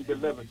hadn't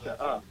delivered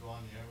to us?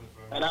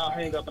 And I'll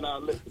hang up and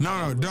I'll listen.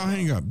 No, don't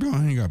hang up. Don't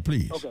hang up,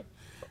 please. Okay.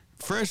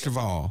 First of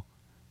all,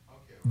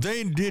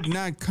 they did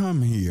not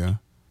come here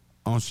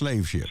on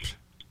slave ships.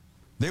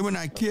 They were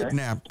not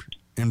kidnapped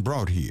and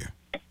brought here.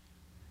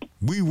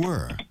 We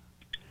were.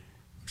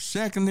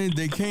 Secondly,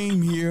 they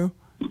came here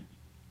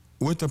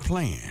with a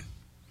plan.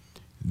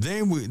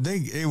 They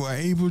were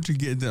able to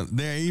get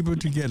they're able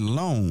to get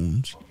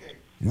loans.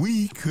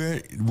 We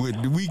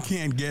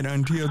can't get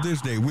until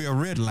this day. We are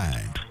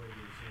redlined.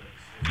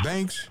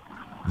 Banks,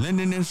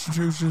 lending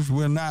institutions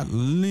will not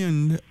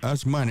lend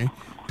us money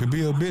to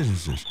build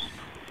businesses.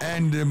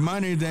 And the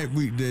money that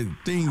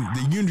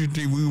the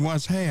unity we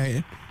once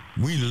had,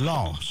 we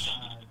lost.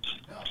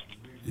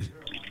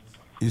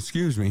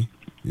 Excuse me,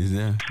 is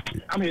there?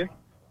 I'm here.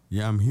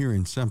 Yeah, I'm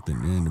hearing something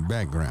in the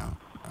background.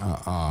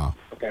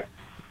 Okay.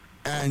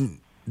 And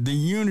the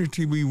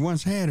unity we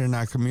once had in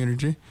our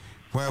community,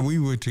 where we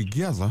were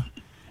together,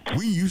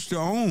 we used to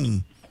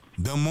own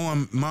the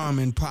mom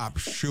and pop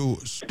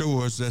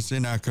stores that's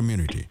in our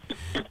community.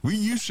 We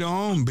used to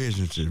own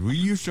businesses. We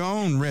used to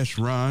own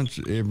restaurants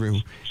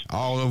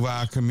all over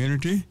our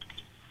community.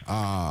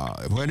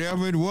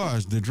 Whatever it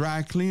was, the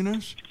dry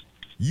cleaners,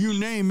 you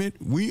name it,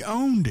 we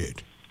owned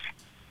it.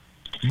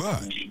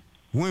 But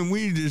when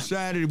we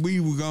decided we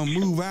were going to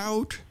move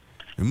out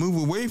and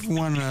move away from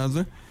one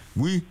another,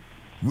 we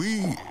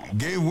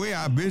gave away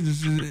our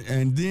businesses,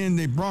 and then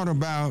they brought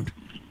about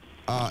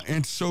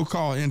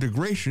so-called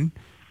integration.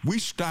 We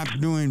stopped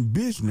doing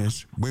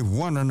business with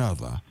one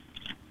another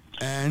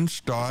and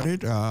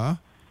started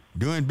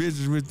doing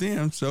business with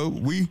them. So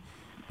we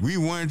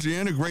wanted to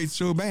integrate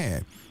so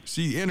bad.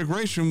 See,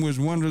 integration was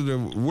one of the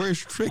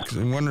worst tricks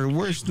and one of the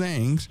worst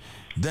things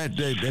that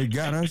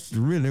got us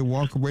to really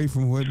walk away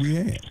from what we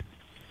had.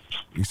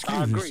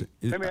 Excuse me.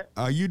 agree.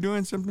 Are you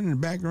doing something in the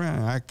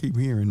background? I keep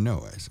hearing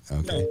noise.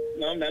 Okay.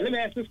 No, I'm not. Let me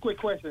ask this quick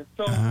question.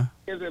 So,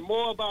 is it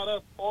more about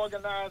us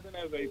organizing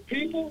as a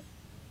people?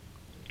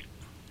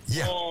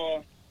 Yeah.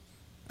 Or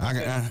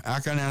I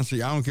can answer.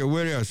 I don't care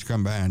what else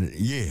come behind it.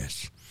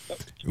 Yes.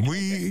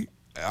 We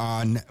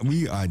are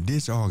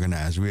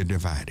disorganized. We're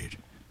divided.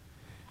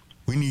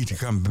 We need to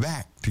come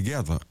back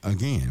together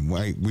again,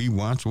 like we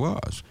once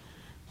was.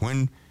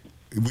 When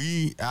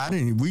we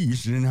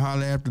used to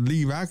hardly have to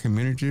leave our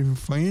community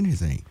for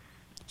anything.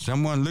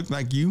 Someone looked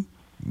like you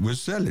would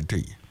sell it to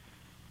you.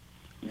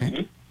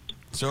 Okay?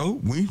 So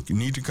we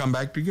need to come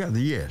back together.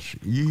 Yes,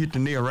 you hit the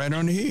nail right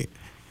on the head.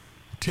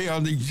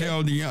 Tell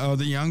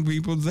the young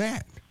people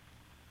that.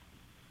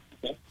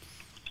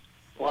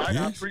 Well, I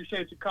Yes.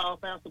 appreciate your call,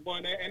 Pastor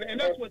Boynette. And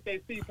that's what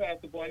they see,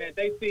 Pastor Boynette.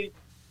 They see,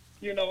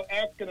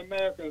 African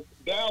Americans.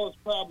 Dallas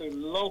probably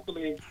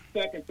locally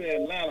second to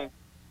Atlanta,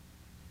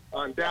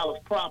 and Dallas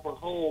proper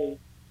hold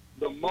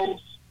the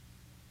most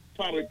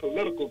probably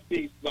political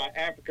seats by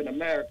African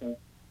Americans.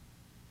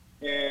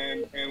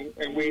 And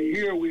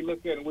we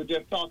look at it, we're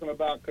just talking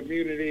about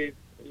communities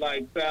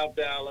like South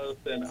Dallas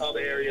and other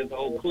areas,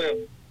 Oak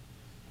Cliff.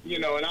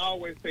 And I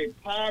always say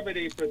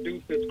poverty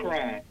produces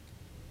crime.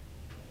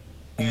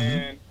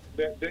 And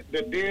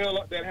the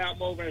deal that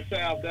happened over in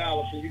South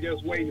Dallas, and you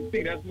just wait and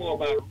see, that's more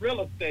about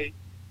real estate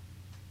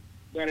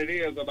than it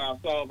is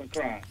about solving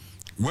crime.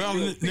 Well,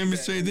 let me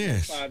say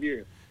this. 5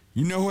 years.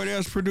 You know what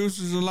else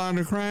produces a lot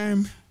of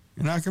crime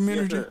in our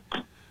community? Yes,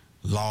 sir.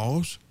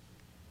 Laws.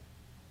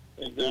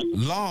 Exactly.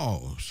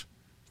 Laws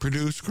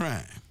produce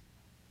crime.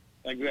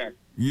 Exactly.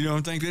 You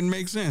don't think that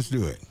makes sense,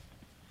 do it?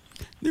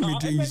 Let me No,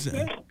 tell it you makes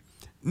something. sense.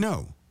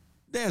 No,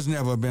 there's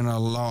never been a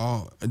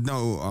law,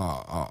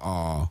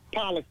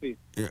 Policy.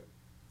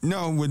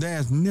 well,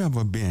 there's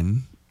never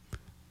been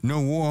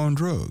no war on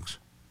drugs.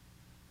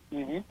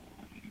 Mm-hmm.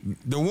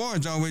 The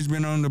war's always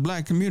been on the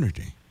black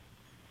community.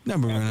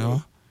 Never been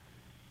no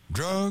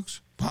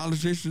drugs,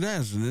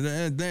 politicians.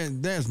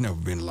 There's never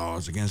been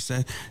laws against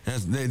that.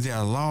 There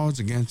are laws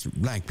against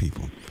black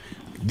people.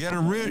 Get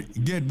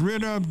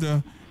rid of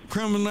the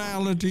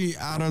criminality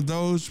out of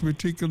those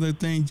particular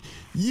things.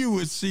 You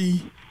would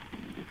see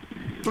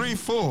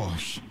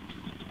 3/4,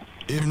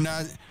 if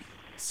not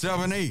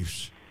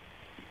 7/8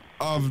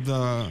 of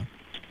the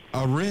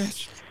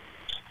arrests.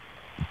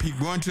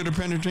 People going to the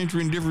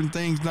penitentiary and different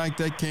things like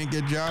that can't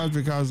get jobs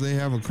because they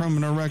have a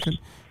criminal record.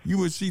 You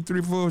would see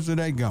 3/4 of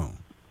that gone.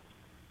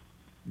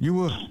 You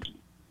would.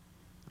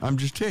 I'm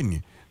just telling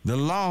you. The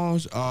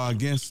laws are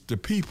against the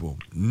people,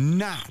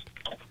 not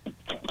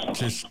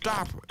to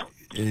stop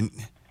it.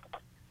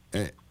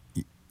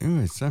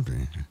 It's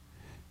something.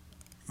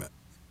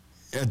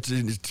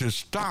 To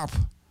stop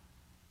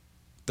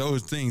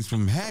those things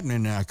from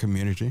happening in our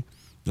community,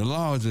 the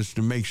laws is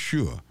to make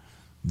sure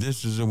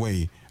this is a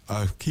way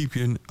of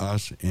keeping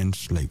us in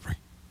slavery.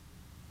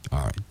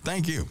 All right.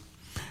 Thank you.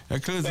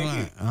 That clears the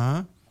line.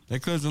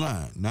 That clears the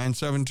line.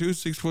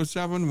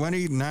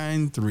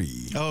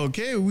 972-647-1893.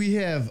 Okay, we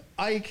have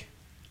Ike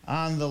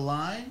on the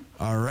line.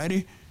 All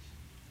righty.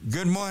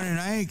 Good morning,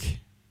 Ike.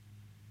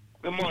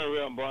 Good morning,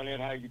 Reverend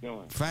Barnett. How you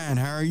doing? Fine.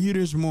 How are you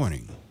this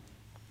morning?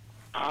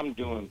 I'm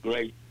doing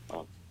great.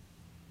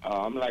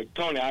 I'm like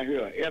Tony. I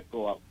hear an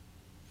echo up,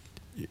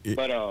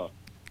 but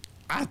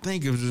I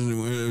think it was.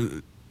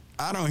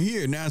 I don't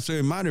hear it now, so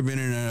it might have been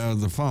in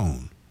the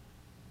phone.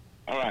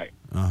 all right.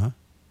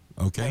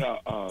 Okay.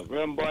 But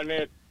Reverend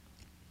Barnett,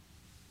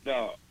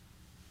 when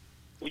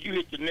you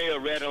hit the nail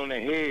right on the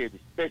head,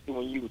 especially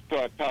when you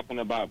start talking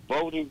about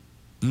voting,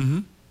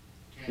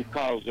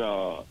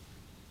 because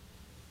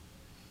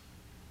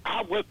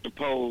I work the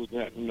polls,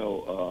 and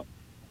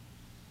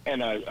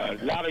a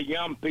lot of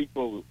young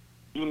people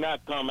do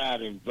not come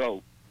out and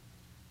vote.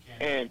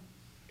 And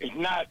it's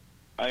not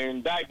an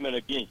indictment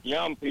against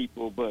young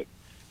people, but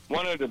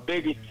one of the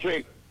biggest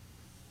tricks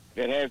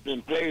that has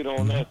been played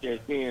on us as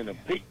being a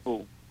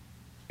people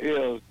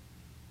is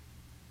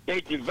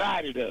they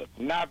divided us,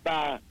 not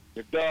by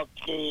the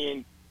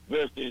dark-skinned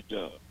versus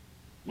the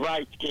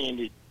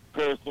bright-skinned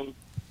person.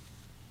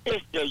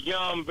 It's the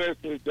young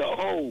versus the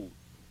old.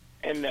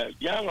 And the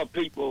younger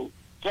people,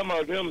 some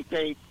of them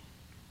think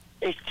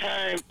it's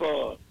time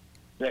for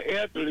the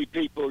elderly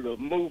people to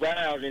move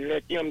out and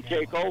let them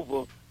take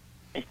over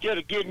instead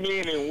of getting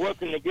in and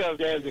working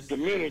together as a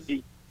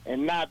community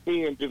and not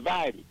being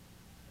divided.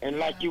 And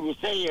like you were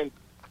saying,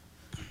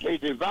 they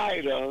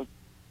divide us.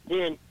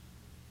 Then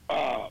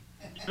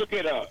look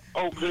at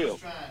Oak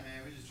Cliff.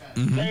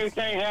 Same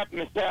thing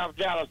happened in South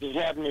Dallas is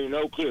happening in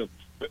Oak Cliff.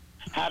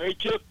 How they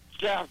took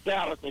South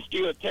Dallas and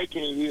still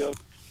taking it here.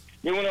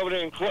 They went over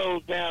there and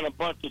closed down a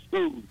bunch of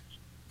schools.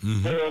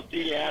 Pearl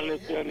City,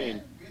 Allison,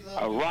 and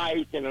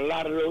Rice, and a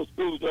lot of those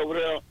schools over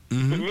there,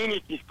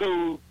 community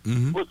schools,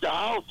 which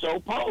are also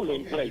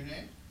polling places.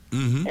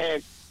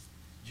 And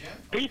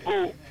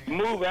people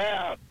move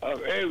out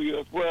of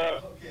areas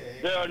where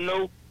there are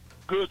no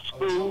good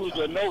schools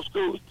or no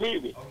schools,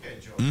 period.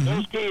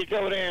 Those kids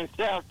over there in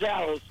South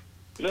Dallas,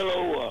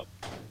 little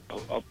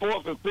a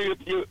fourth and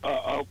fifth year,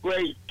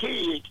 grade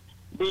kids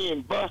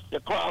being bused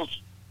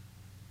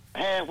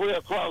halfway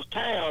across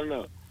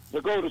town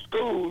to go to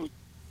school.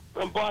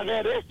 And boy,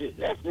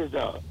 that's just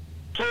a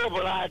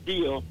terrible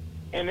idea.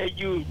 And they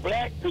use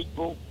black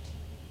people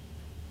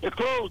to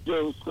close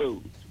those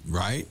schools.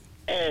 Right.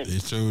 And they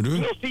so do.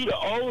 You don't see the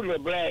older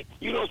blacks.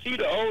 You don't see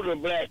the older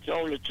blacks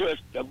on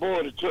the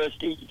board of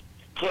trustees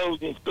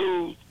closing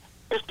schools.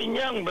 It's the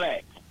young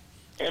blacks,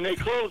 and they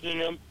closing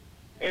them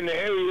in the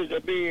areas that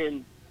are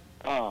being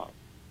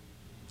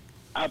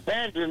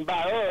abandoned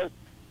by us.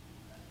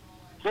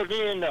 So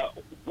then the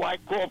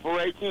white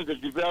corporations, the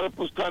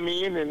developers come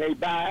in and they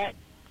buy it.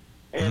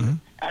 And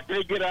after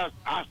they get us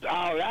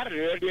all out of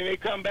there, then they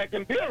come back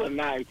and build a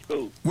nice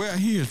school. Well,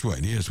 here's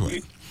what.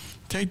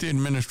 Take the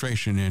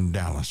administration in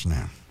Dallas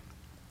now.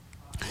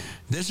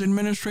 This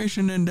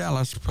administration in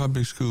Dallas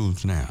public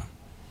schools now,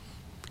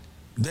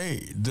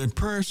 the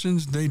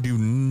persons they do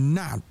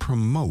not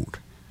promote,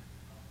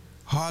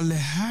 hardly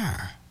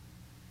hire.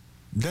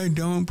 They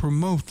don't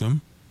promote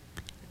them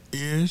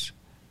is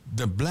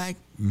the black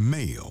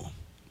male.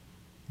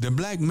 The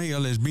black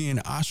male is being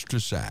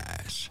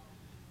ostracized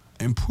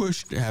and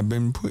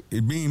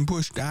being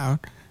pushed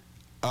out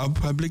of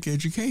public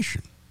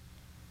education.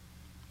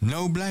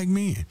 No black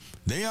men.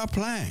 They are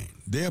applying.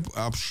 They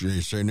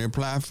say they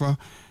apply for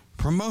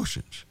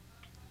promotions.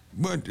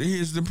 But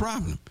here's the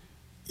problem.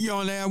 You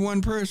only have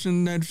one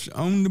person that's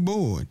on the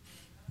board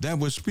that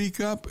will speak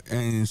up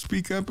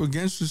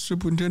against the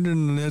superintendent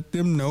and let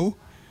them know,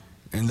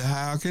 and the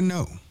hierarchy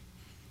know,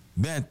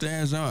 that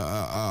there's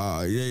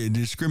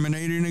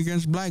discriminating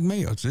against black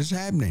males. It's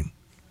happening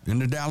in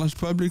the Dallas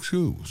public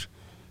schools.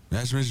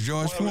 That's Miss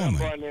Joyce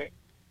Foreman.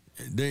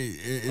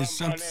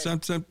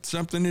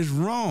 Something is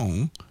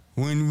wrong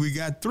when we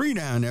got 3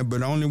 down there,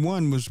 but only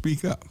one will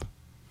speak up.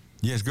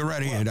 Yes, go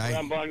right ahead.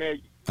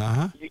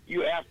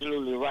 You're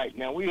absolutely right.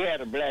 Now, we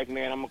had a black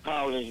man. I'm going to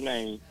call his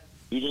name.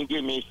 He didn't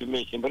give me his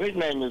submission, but his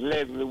name is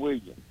Leslie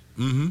Williams.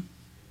 Mm-hmm.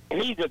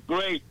 And he's a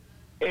great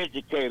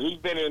educator. He's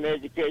been in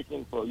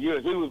education for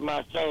years. He was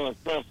my son's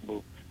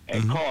principal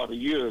at Carter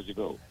years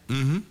ago.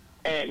 Mm-hmm.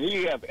 And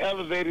he have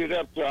elevated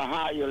up to a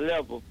higher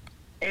level.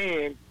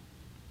 And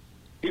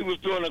he was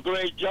doing a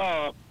great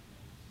job.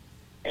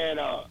 And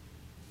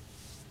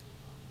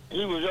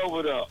he was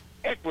over the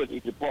equity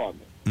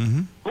department.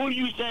 Mm-hmm. Who do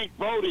you think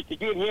voted to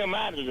get him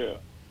out of there?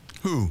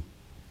 Who?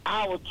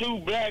 Our 2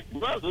 black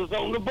brothers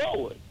on the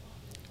board.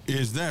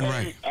 Is that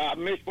right?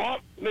 Miss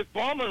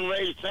Foreman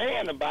raised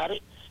hand about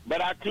it, but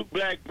our 2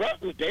 black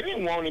brothers, they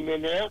didn't want him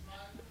in there.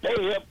 They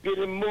helped get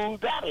him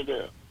moved out of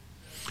there.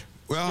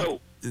 Well,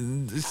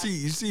 you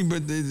see,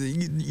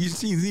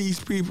 these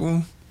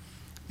people,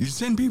 you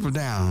send people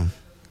down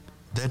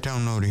that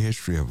don't know the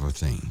history of a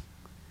thing,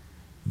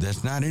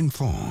 that's not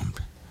informed.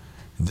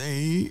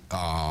 They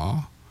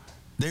will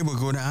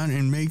go down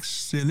and make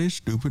silly,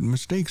 stupid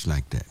mistakes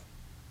like that.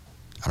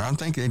 I don't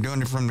think they're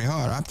doing it from the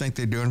heart. I think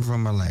they're doing it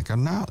from a lack of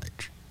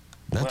knowledge.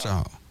 That's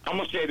all. I'm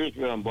going to say this,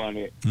 Reverend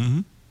Barnett.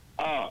 Mm-hmm.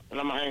 And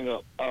I'm going to hang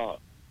up.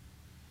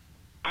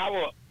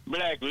 Our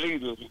black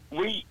leaders,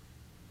 they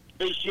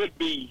should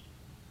be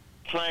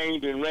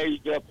trained and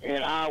raised up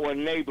in our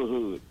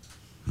neighborhood.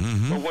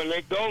 Mm-hmm. But when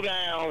they go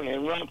down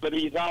and run for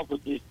these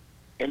offices,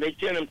 and they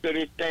send them to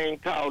this thing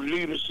called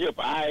Leadership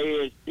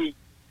ISD,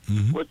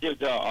 which is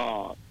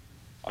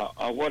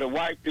what the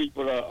white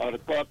people or the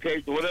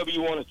Caucasian, whatever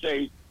you want to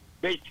say,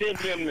 they send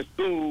them to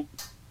school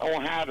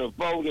on how to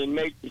vote and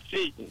make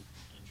decisions.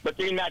 But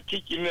they're not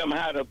teaching them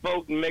how to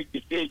vote and make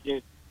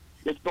decisions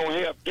that's going to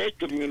help their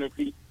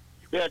community.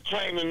 They're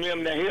training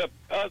them to help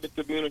other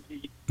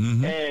communities.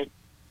 Mm-hmm. And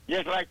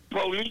just like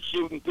police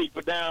shooting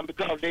people down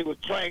because they were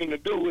trained to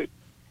do it,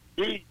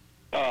 these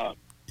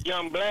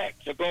young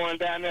blacks are going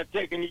down there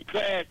taking these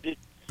classes,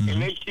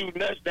 and they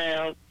shooting us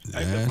down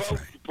at the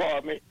vote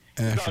department.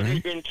 Because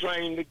they've been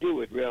trained to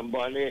do it, Reverend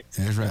Barnett.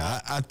 That's right.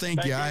 I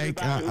thank you. I've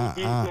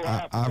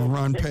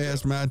run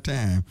past my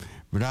time,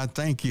 but I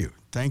thank you.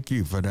 Thank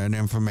you for that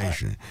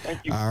information.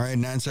 Thank you. All right,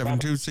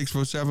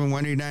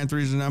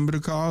 972-647-1893 is the number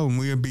to call, and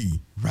we'll be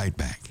right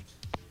back.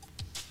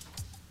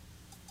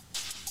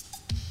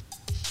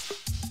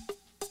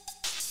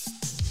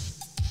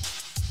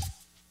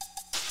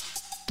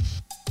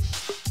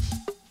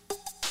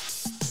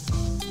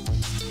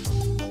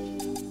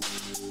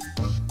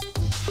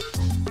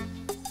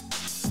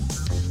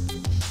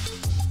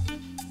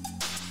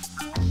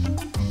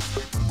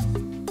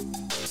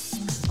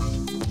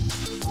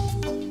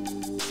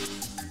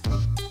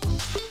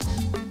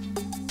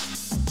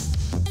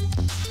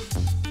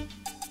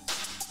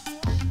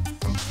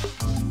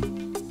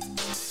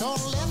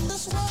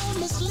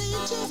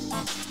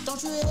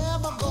 Don't you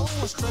ever go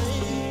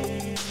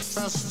astray.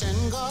 Trust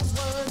in God's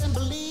word and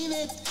believe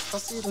it,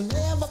 'cause it'll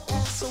never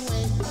pass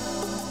away.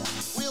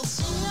 We'll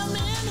see him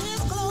in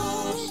his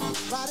glory,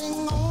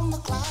 riding on the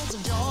clouds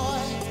of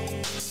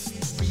joy,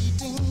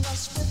 greeting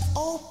us with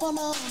open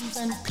arms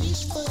and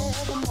peace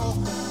forevermore.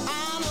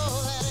 I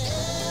know that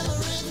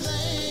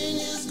everything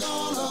is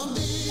gonna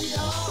be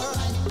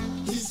alright.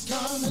 He's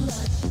coming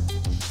back.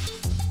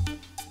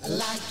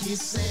 he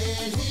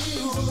said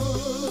he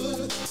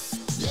would.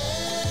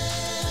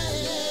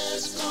 Yeah,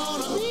 it's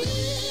gonna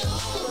be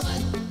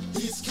alright.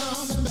 He's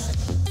coming back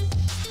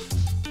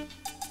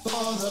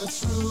for the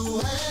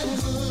true and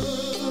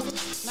good.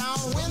 Now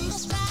when the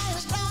sky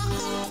is dark,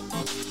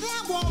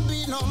 there won't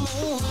be no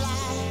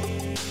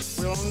moonlight.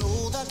 We'll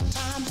know that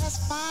time has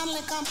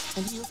finally come,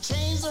 and he'll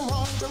change the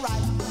wrong to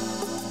right.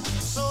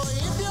 So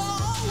if you're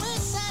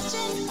always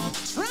searching,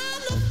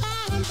 trying to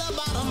find the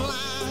bottom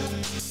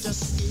line,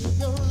 just give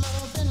your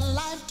love and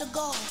life to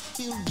God.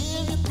 He'll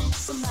give you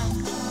peace of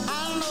mind.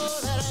 I know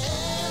that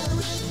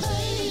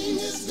everything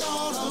is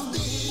gonna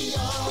be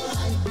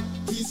alright.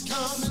 He's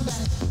coming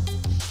back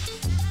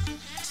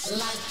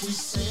like he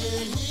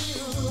said he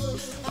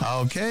would.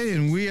 Okay,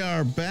 and we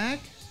are back.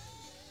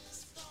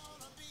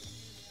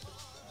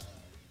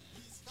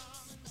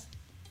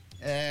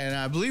 And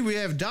I believe we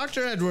have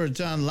Dr.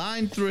 Edwards on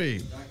line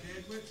 3.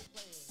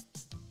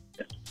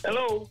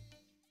 Hello.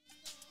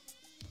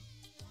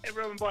 Hey,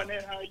 Reverend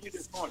Barnett, how are you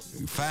this morning?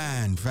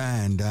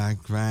 Fine,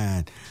 Doc,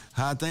 fine.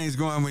 How things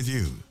going with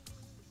you?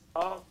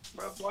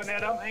 Reverend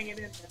Barnett, I'm hanging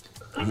in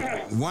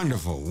there.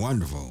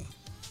 Wonderful.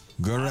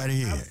 Go right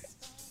ahead.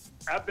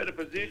 I've been a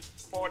physician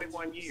for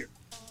 41 years.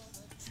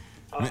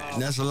 Man,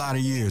 that's a lot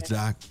of years,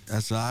 Doc.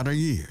 That's a lot of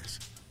years.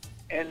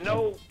 And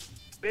no,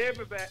 very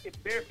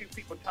few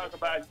people talk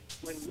about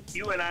when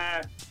you and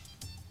I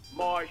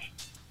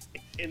marched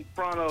in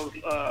front of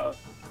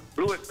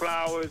Blewett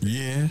Flowers.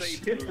 Yes. Say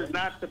this is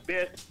not the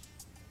best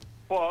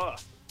for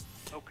us.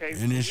 Okay.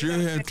 And it sure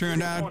has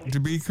turned out to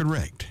be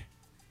correct.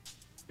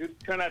 It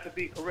turned out to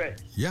be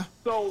correct. Yeah.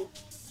 So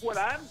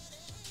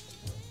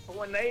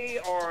when they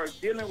are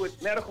dealing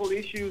with medical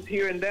issues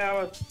here in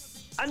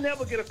Dallas, I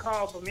never get a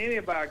call from any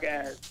of our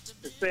guys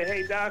to say,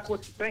 hey, Doc,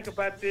 what you think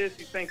about this?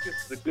 You think this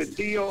is a good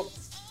deal?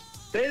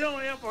 They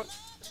don't ever.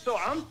 So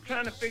I'm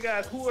trying to figure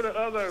out who are the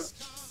other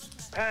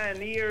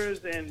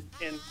pioneers and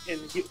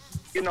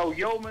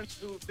yeomen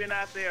who've been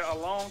out there a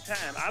long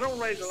time. I don't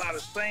raise a lot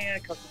of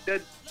sand because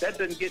that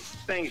doesn't get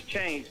things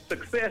changed.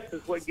 Success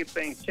is what gets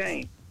things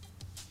changed.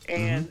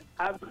 And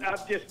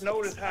I've just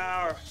noticed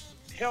how our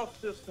health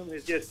system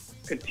has just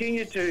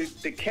continued to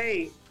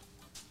decay,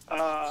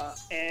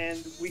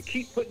 and we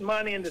keep putting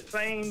money in the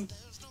same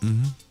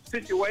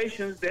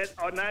situations that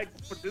are not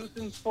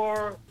producing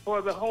for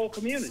the whole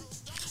community.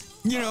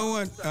 You know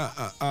what?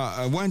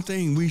 One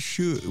thing we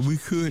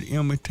could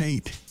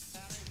imitate.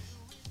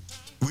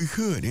 We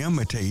could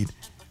imitate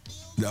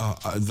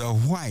the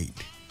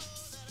white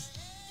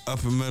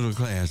upper middle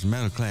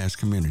class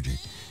community.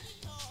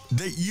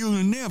 That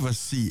you'll never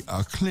see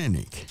a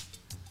clinic,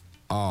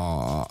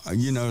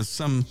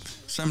 some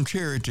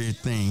charity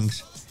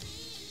things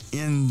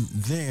in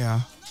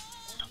their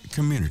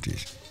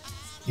communities.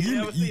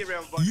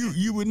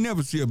 You would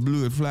never see a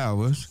Blewett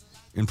Flowers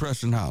in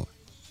Preston Hollow.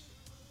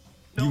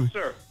 No,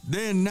 sir.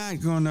 They're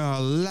not going to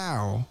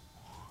allow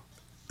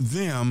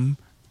them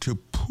to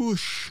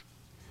push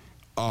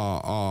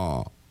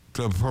the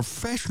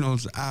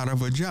professionals out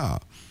of a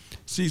job.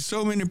 See,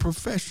 so many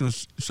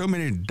professionals, so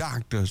many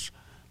doctors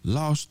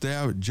lost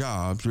their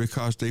jobs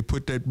because they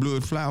put that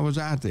Blewett Flowers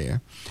out there.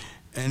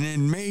 And it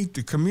made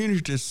the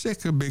community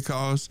sicker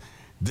because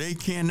they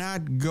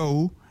cannot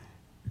go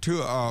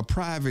to a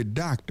private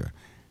doctor.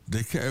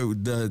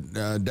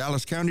 The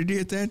Dallas County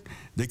did that.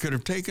 They could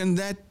have taken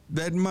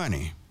that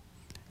money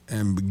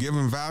and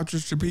given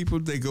vouchers to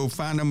people. They go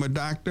find them a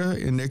doctor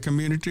in their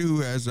community who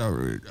has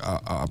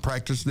a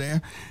practice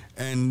there,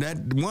 and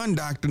that one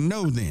doctor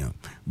knows them.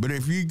 But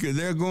if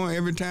they're going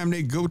every time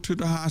they go to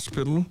the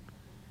hospital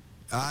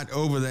out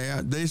over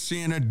there, they're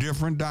seeing a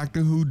different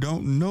doctor who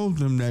don't know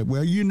them that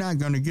well. You're not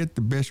going to get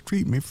the best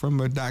treatment from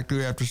a doctor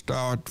who have to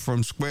start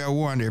from square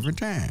one every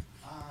time.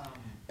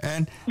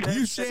 And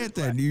you said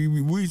that.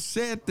 We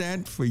said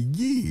that for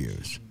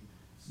years.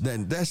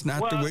 That's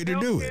not the way to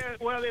do it.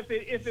 Well, if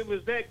it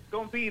was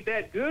going to be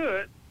that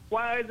good,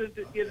 why isn't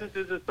it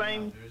the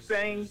same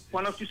thing?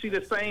 Why don't you see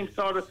the same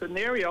sort of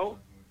scenario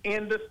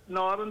in the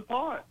northern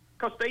part?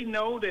 Because they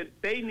know that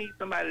they need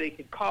somebody they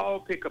can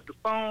call, pick up the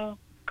phone,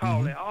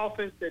 call their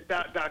office, the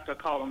doctor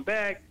call them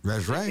back.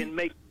 That's right. And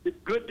make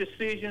good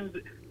decisions,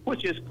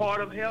 which is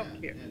part of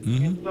healthcare.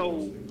 And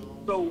so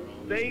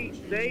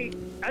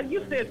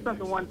you said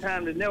something one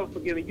time to never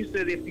forget it. You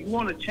said if you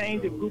want to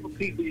change a group of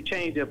people, you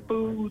change their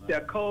food,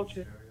 their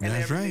culture, and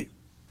that's everything.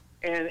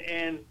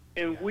 Right.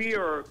 And we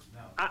are.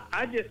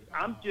 I'm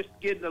just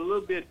getting a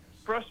little bit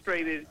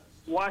frustrated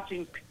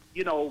watching,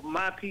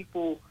 my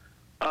people,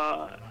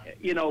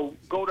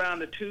 go down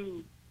the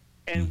tube,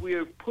 and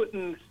we're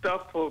putting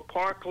stuff for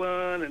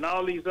Parkland and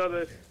all these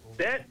other.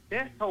 That's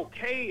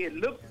okay. It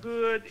looks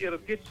good. It'll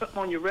get something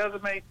on your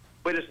resume,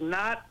 but it's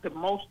not the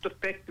most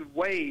effective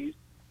ways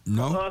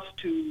for us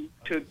to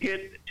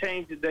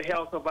change the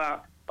health of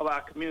our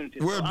community.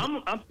 So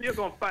I'm still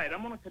going to fight.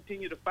 I'm going to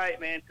continue to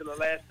fight, man, till the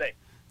last day.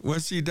 Well,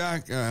 see,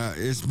 Doc,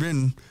 it's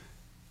been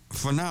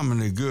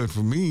phenomenally good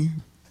for me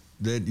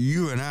that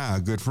you and I are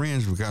good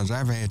friends because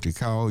I've had to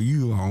call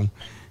you on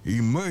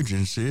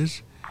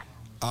emergencies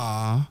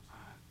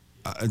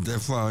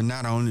Therefore,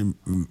 not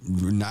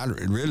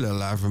really a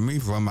lot for me,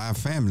 for my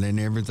family and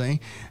everything.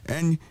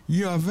 And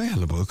you're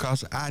available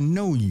because I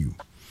know you.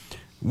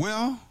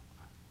 Well,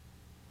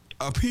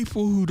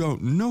 people who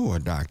don't know a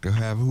doctor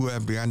who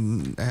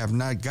have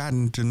not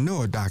gotten to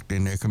know a doctor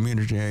in their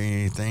community or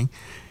anything,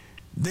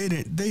 they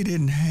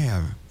didn't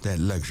have that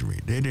luxury.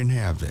 They didn't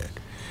have that.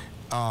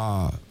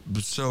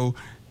 So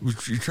we're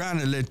trying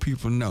to let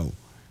people know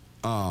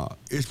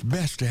it's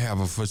best to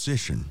have a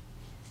physician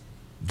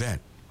that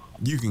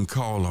you can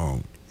call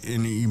on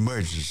in the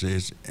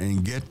emergencies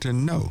and get to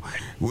know.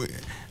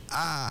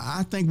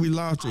 I think we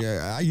lost.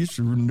 I used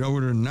to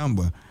know the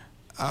number.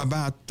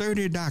 About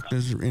 30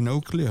 doctors in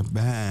Oak Cliff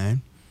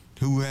behind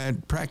who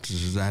had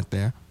practices out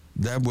there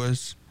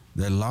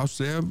that lost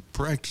their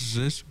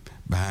practices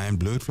behind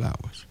blood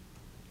flowers.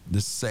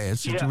 The sad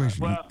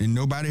situation. Yeah, well, and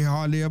nobody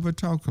hardly ever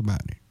talk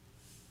about it.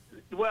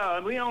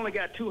 Well, we only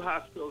got 2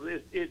 hospitals.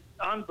 It's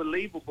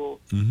unbelievable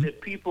Mm-hmm.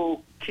 that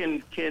people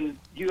can.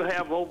 You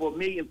have over 1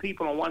 million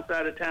people on one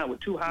side of town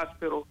with 2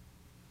 hospitals,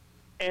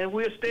 and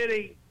we're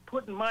steady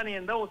putting money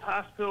in those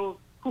hospitals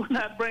who are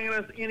not bringing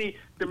us any.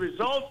 The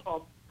results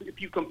are, if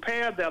you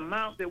compare the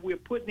amount that we're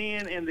putting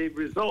in and the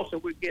results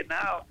that we're getting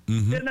out,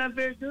 Mm-hmm. they're not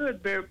very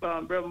good,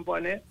 Reverend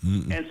Barnett.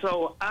 Mm-mm. And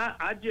so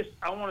I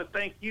want to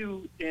thank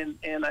you and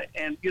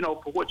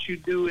for what you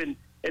do. And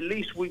at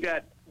least we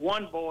got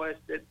one voice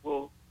that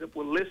will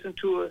listen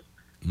to us.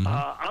 Mm-hmm.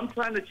 I'm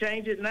trying to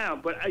change it now,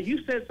 but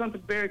you said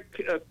something very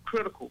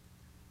critical.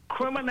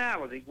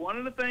 Criminality. One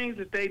of the things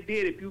that they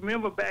did, if you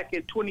remember back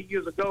in 20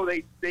 years ago,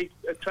 they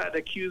tried to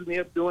accuse me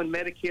of doing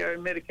Medicare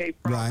and Medicaid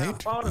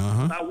fraud.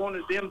 Right. I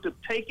wanted them to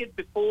take it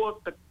before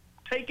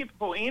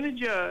any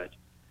judge.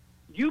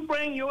 You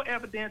bring your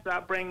evidence, I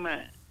bring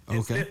mine.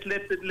 Okay.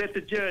 Let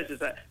the judge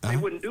decide. They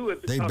wouldn't do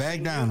it. They because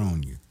back down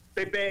on you.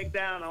 They backed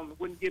down on me,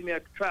 wouldn't give me a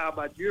trial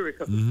by jury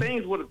because Mm-hmm.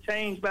 things would have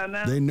changed by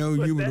now. They know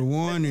But you were the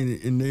one,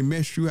 and they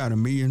messed you out of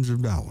millions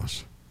of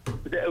dollars.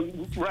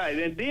 Right,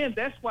 and then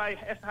that's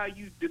how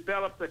you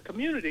develop the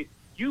community.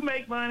 You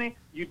make money,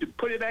 you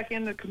put it back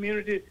in the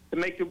community to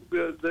make the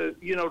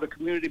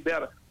community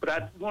better. But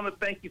I want to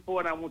thank you for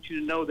it. I want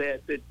you to know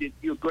that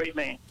you're a great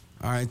man.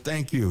 All right,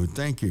 thank you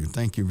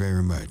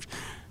very much.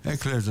 That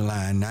clears the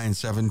line,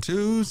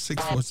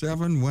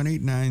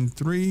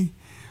 972-647-1893.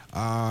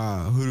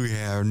 Who do we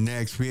have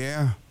next,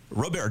 Pierre?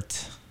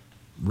 Robert.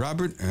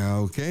 Robert,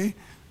 okay.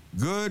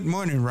 Good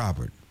morning,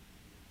 Robert.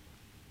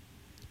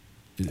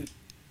 Good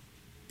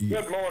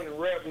morning,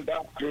 Reverend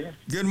Doctor.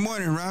 Good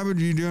morning, Robert.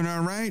 You doing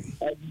all right?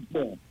 How you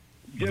doing?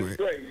 Just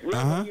great.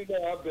 Uh-huh. You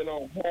know, I've been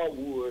on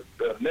Hardwood.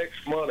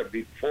 Next month it'll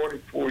be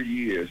 44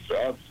 years, so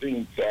I've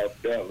seen South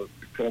Dallas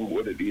become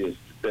what it is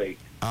today.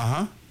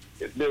 Uh-huh.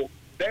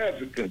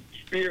 There's a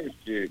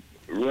conspiracy,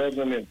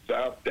 Reverend, in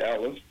South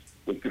Dallas.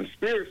 The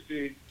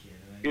conspiracy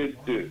is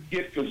to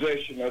get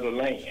possession of the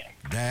land.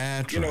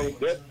 That's You know,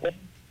 right.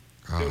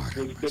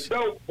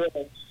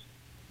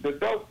 the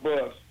dope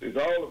bust is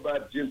all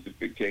about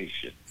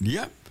gentrification.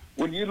 Yep.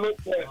 When you look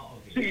at,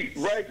 see,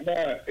 right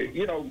now,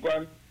 you know,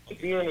 by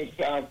being in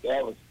South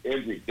Dallas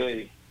every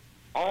day,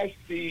 I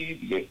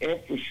see the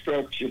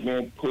infrastructure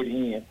being put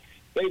in.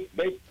 They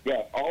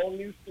got all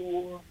new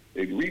sewer.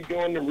 They're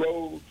redoing the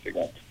roads. They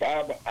got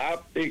fiber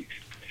optics.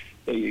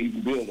 They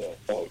even built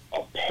a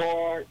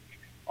park.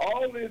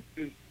 All this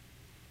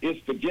is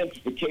for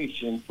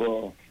gentrification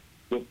for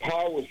the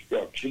power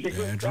structure. Because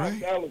That's South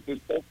right. Dallas is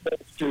so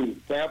close to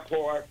South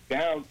Park,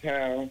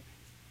 downtown.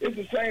 It's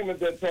the same as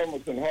that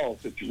Thomas and Hall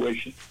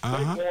situation.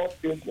 Uh-huh. They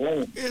want this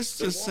land. It's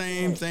the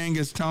same thing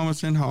as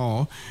Thomas and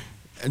Hall.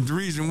 And the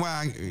reason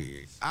why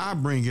I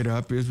bring it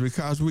up is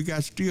because we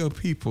got still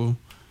people,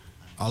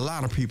 a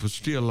lot of people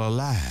still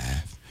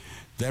alive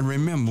that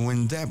remember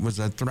when that was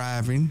a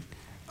thriving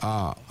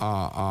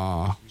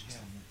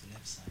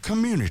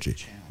community.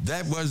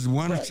 That was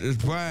once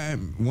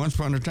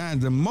upon a time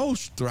the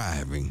most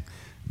thriving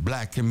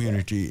black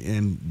community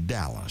in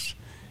Dallas.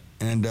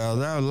 And there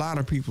are a lot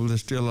of people that are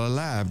still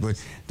alive,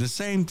 but the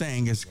same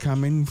thing is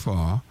coming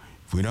for,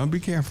 if we don't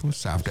be careful,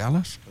 South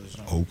Dallas,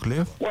 Oak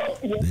Cliff.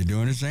 They're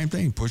doing the same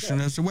thing,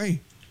 pushing us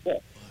away.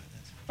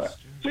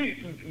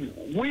 See,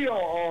 we are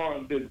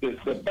on the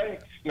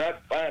banks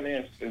not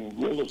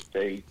financing real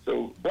estate,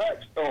 so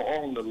blacks don't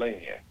own the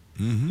land.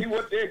 Mm-hmm. See,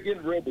 what they're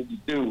getting ready to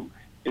do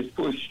is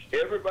push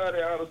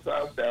everybody out of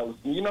South Dallas.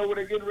 And you know where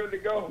they're getting ready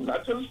to go?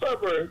 Not to the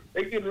suburbs.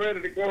 They're getting ready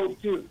to go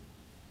to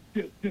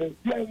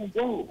Pleasant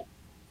Grove.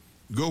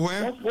 Go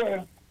where? That's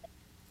where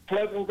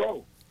Pleasant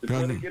Grove. That's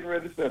where they're getting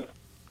ready to settle.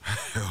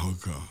 Oh,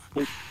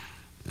 God.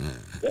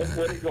 That's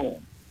where they're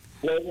going.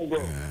 Pleasant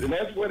Grove. And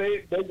that's where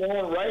they're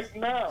going right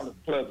now to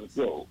Pleasant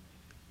Grove.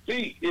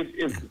 See,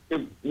 if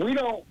we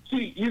don't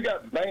see, you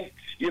got banks,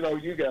 you know,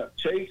 you got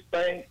Chase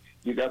Bank,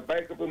 you got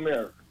Bank of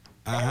America.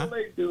 Uh-huh. All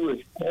they do is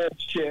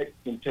cash checks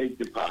and take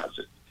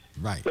deposits.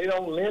 Right. They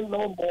don't lend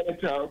no money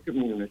to our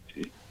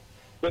community,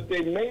 but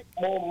they make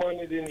more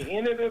money than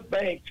any of the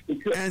banks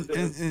because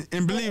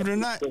And believe it or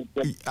not,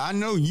 I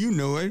know you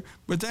know it,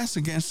 but that's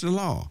against the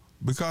law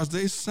because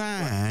they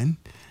signed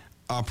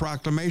a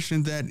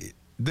proclamation that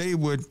they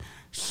would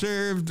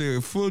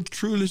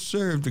truly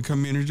serve the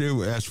community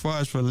as far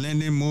as for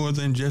lending more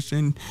than just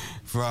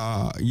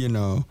for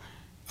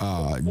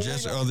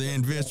just other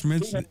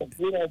investments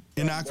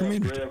in our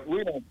community.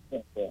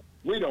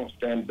 We don't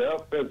stand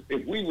up.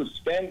 If we would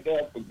stand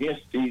up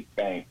against these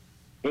banks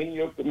in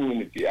your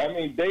community, I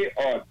mean, they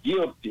are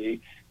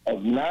guilty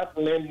of not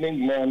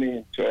lending money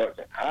and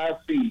charging high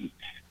fees.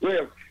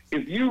 Well,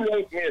 if you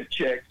wrote me a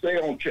check, say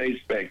on Chase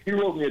Bank,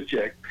 you wrote me a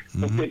check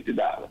for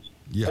 $50.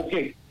 Yeah.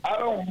 Okay, I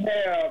don't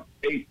have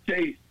a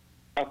Chase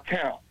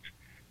account.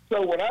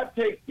 So when I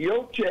take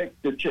your check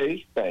to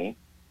Chase Bank,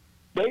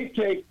 they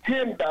take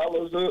 $10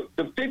 of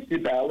the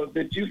 $50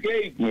 that you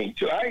gave me.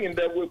 So I end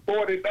up with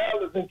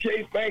 $40, and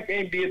Chase Bank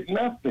ain't did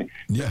nothing.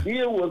 Yeah. The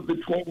deal was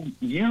between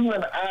you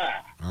and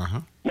I.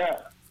 Uh-huh. Now,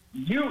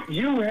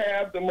 you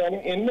have the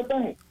money in the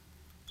bank.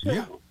 So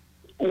Yeah.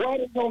 why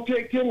they gonna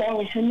take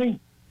 $10 from me?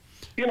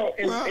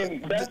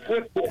 And that's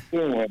what they're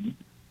doing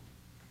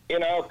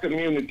in our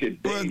community.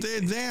 Well,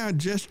 they're there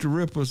just to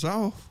rip us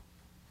off.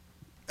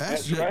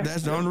 That's right.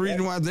 That's the only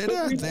reason why they're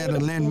not there to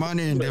lend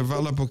money and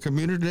develop a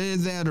community. They're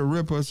there to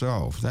rip us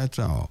off. That's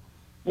all.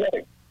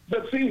 Right.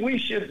 But see, we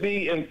should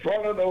be in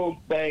front of those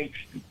banks,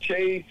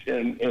 Chase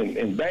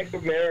and Bank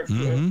of America.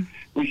 Mm-hmm.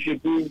 We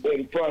should be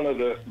in front of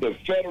the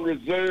Federal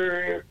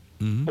Reserve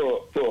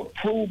for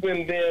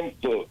approving them,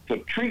 for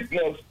treating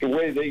us the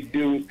way they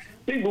do.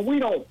 See, but we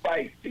don't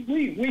fight. See,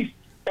 we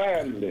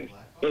spineless.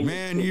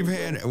 Man, you've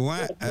had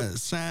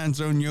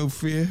signs on your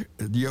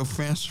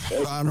fence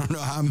for I don't know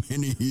how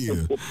many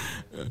years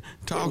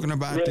talking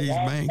about these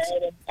banks.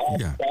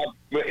 Yeah.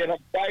 And I'm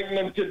fighting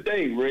them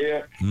today,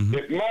 Red.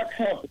 If my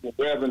company,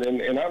 Reverend,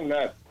 and I'm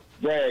not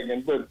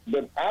bragging, but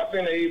I've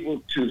been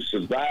able to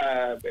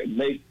survive and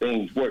make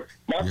things work.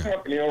 My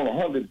company owns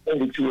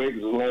 132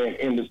 acres of land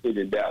in the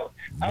city of Dallas.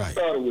 I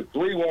started with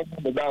three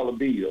 $100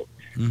 bills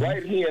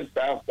right here in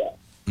South Dallas.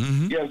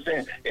 You know what I'm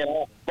saying? And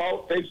I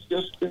fought their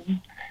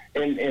system,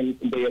 and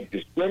they have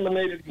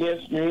discriminated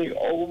against me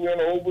over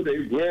and over. They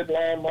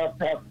redlined my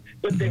property.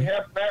 But they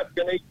have not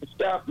been able to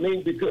stop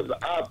me because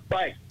I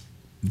fight.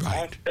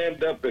 I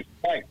stand up and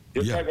fight.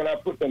 Just like when I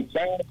put them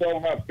signs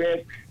on my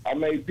fence, I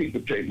made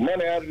people take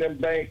money out of them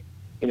banks.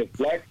 And if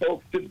black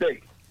folks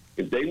today,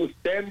 if they would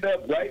stand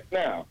up right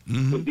now,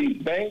 with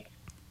these banks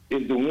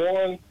is the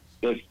one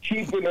that's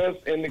keeping us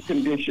in the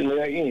condition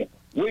they're in.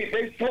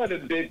 They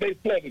flooded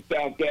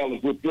South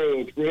Dallas with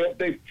drugs, Fred.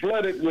 They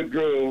flooded it with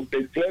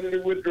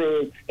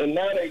drugs, and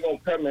now they're going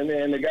to come in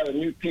there and they got a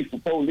new chief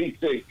of police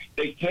say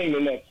they came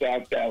in that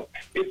South Dallas.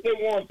 If they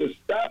wanted to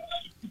stop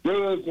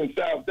drugs in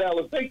South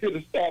Dallas, they could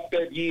have stopped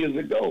that years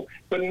ago.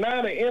 But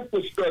now the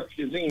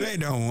infrastructure's in. They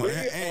don't.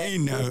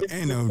 Ain't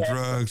no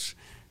drugs.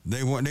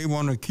 They want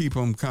to keep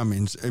them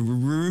coming.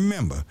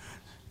 Remember,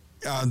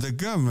 the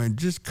government,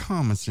 just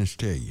common sense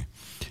tell you,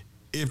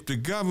 if the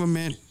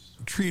government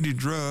treated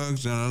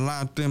drugs and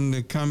allowed them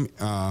to come,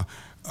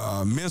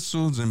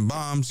 missiles and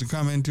bombs to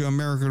come into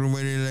America the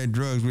way they let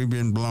drugs, we've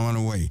been blown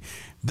away.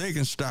 They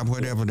can stop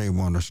whatever they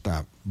want to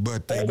stop,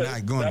 but they're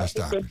not going to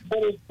stop it.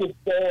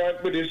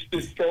 But it's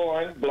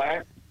destroying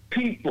black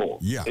people.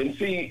 Yeah. And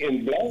see,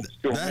 in black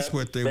schools, that's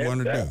what they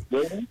want to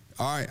do.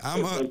 All right,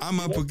 I'm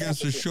up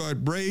against a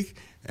short break,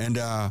 and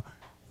I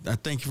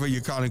thank you for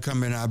your call and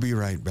coming. I'll be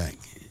right back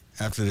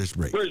after this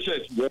break.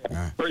 Appreciate you, bro.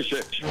 Right.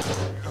 Appreciate you.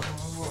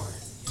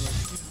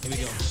 Here we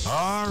go.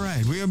 All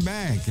right, we are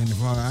back and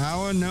for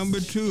hour number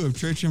 2 of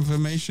Church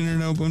Information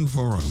and Open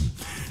Forum.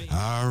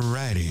 All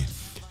righty.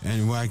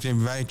 And we'd like to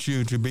invite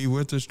you to be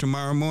with us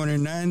tomorrow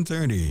morning,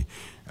 9:30.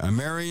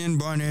 Marion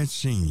Barnett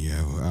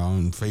Sr.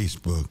 on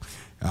Facebook,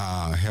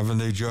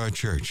 Heavenly Joy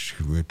Church.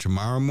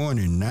 Tomorrow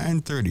morning,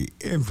 9:30.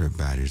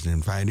 Everybody's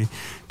invited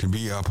to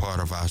be a part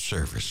of our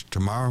service.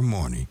 Tomorrow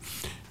morning,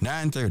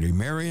 9:30.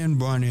 Marion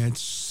Barnett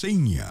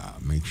Sr.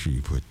 Make sure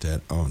you put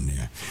that on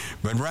there.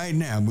 But right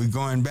now, we're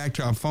going back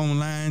to our phone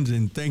lines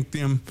and thank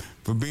them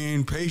for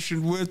being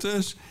patient with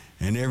us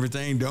and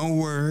everything. Don't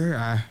worry.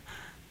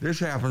 This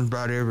happens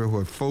about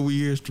every, 4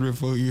 years, 3 or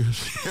 4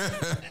 years?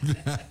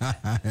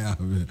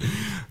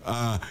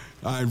 All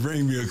right,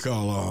 bring me a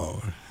call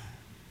on.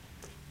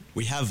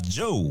 We have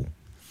Joe.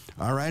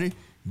 All righty.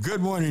 Good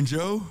morning,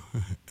 Joe.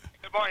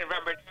 Good morning,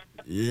 Reverend.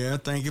 Yeah,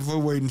 thank you for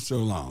waiting so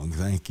long.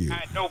 Thank you.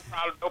 No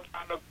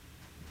problem.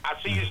 I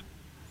see you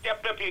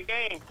stepped up your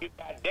game. You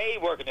got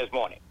Dave working this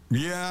morning.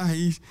 Yeah,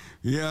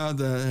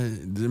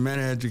 the man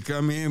had to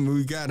come in.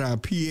 We got our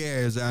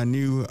Pierre as our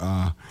new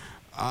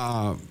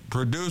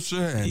producer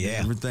and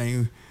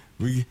everything.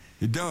 We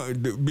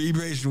don't be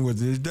patient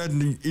with it.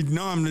 It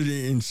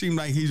normally seems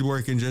like he's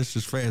working just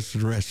as fast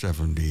as the rest of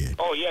them did.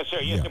 Oh yes, sir.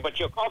 Yes, sir. But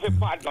your coffee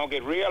pot gonna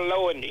get real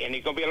low, and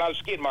there's gonna be a lot of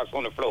skid marks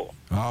on the floor.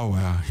 Oh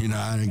well, you know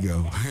how to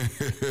go.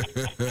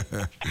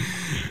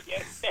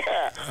 Yes,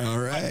 sir. All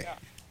right.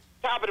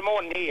 Top of the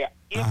morning here.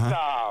 It's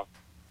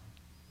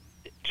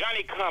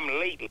Johnny come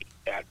lately.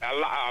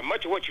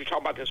 Much of what you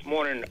talked about this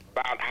morning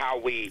about how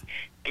we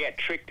get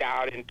tricked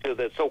out into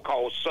the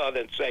so-called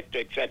Southern sector,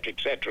 et cetera, et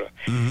cetera.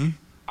 Mm-hmm.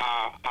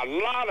 A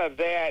lot of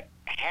that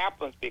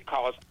happens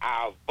because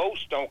our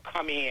votes don't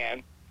come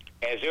in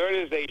as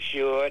early as they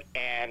should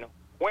and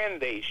when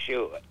they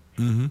should.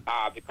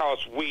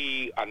 Because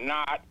we are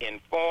not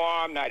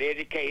informed, not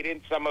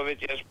educated. Some of it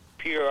just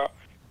pure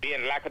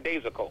being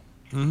lackadaisical.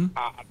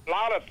 A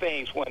lot of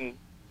things, when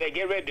they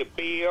get ready to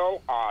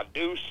build or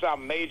do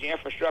some major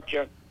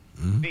infrastructure,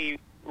 the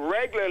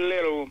regular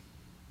little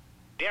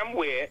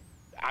dimwit,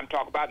 I'm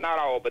talking about not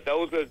all, but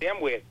those little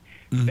dimwits,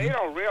 they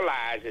don't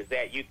realize is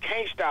that you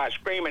can't start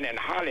screaming and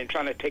hollering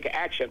trying to take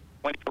action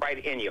when it's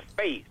right in your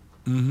face.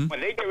 When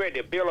they get ready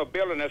to build a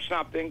building or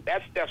something,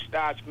 that stuff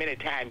starts many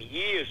times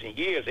years and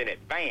years in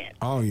advance.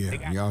 Oh, yeah. They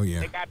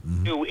got to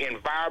do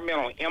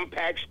environmental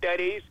impact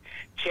studies,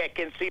 check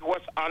and see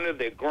what's under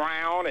the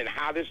ground and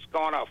how this is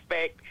going to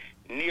affect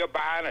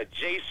nearby and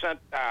adjacent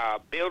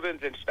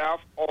buildings and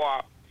stuff,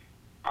 or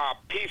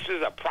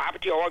pieces of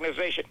property or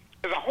organization.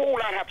 There's a whole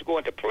lot have to go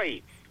into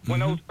play. When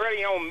those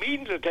early on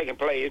meetings are taking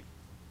place,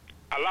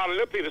 a lot of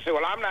little people say,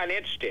 well, I'm not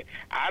interested.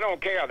 I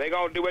don't care. They're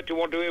going to do what they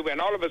want to do.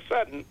 And all of a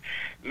sudden,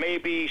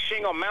 maybe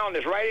Shingle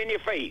Mountain is right in your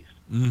face,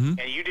 and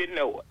you didn't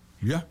know it.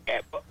 Yeah.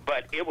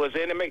 But it was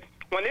in the mix.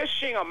 When this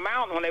Shingle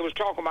Mountain, when they was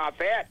talking about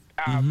that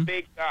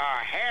big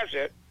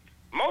hazard,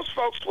 most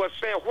folks were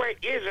saying, where is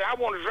it? I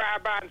want to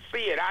drive by and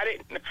see it. I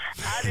didn't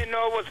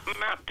know it was a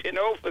mountain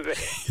over there.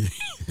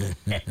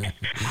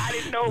 I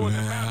didn't know it was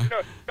a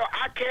mountain. So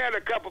I carried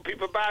a couple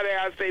people by there.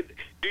 I said,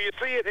 do you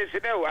see it? They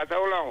said, no. I said,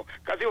 hold on.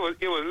 Because it was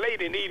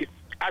late in the evening.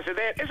 I said,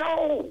 it's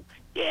old.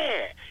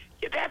 Yeah,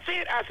 that's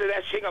it. I said,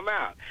 that's Shingle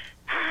Mountain.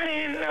 I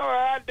didn't know.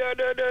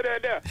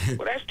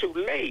 Well, that's too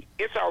late.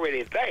 It's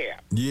already there.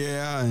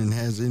 Yeah, and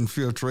has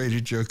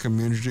infiltrated your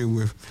community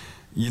with,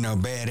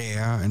 bad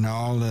air and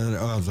all that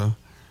other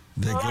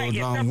that goes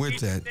along with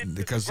that.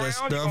 Because that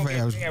stuff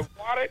has...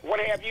 water, what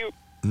have you.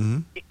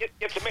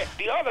 It's a mess.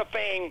 The other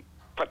thing,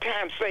 for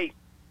time's sake,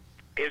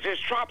 is this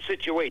Trump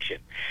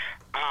situation.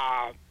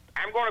 I'm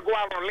going to go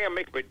out on a limb,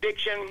 make a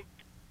prediction,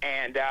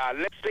 and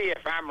let's see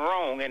if I'm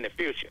wrong in the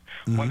future.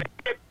 When they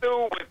get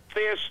through with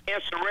this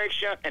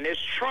insurrection and this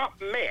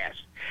Trump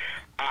mess,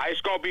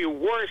 it's going to be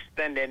worse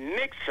than the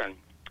Nixon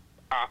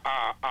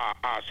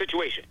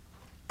situation.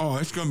 Oh,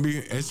 it's gonna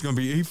be.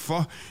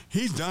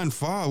 He's done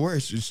far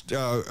worse.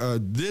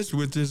 This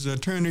with this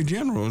attorney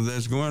general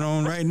that's going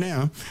on right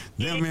now.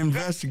 Them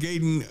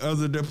investigating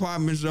other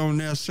departments on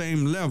their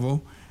same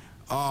level.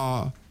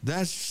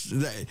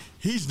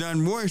 He's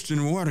done worse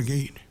than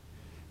Watergate.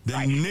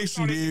 Than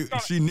Nixon did.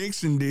 See,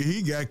 Nixon did.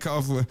 He got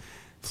caught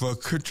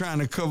for trying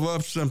to cover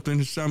up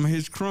something some of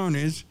his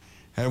cronies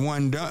had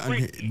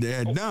done. They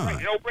had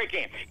done. No break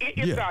in.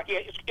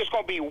 It's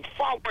going to be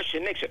far worse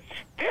than Nixon.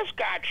 This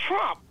guy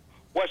Trump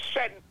was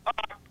setting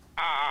up,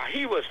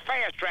 he was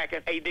fast-tracking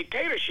a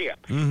dictatorship,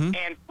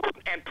 and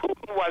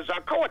Putin was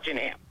coaching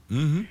him.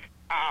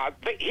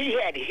 He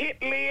had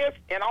hit list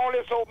and all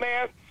this old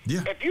mess.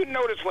 Yeah. If you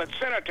notice when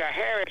Senator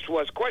Harris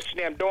was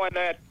questioning him during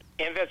that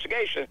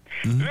investigation,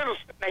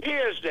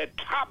 here's the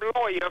top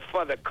lawyer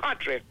for the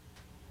country.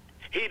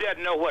 He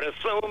doesn't know what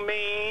assume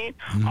mean.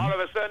 All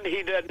of a sudden,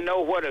 he doesn't know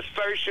what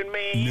assertion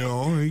means.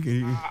 No,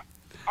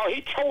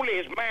 he totally,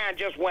 his mind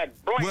just went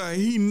blank. Well,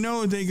 he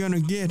knows they're going to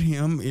get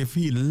him if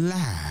he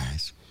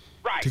lies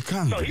to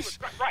Congress.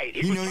 So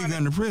he knows he's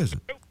going to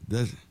prison.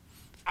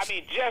 I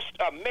mean, just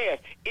a mess.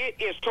 It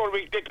is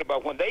totally ridiculous.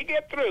 But when they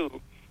get through,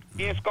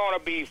 it's going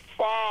to be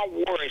far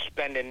worse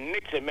than the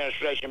Nixon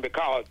administration,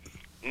 because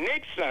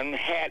Nixon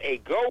had a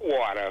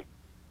go-water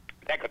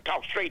that could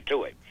talk straight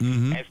to it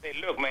and say,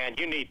 look, man,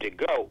 you need to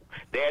go.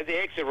 There's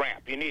the exit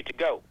ramp. You need to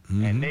go.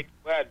 And Nick,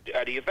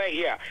 do you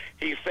think,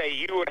 he say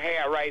you would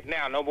have right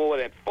now no more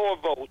than 4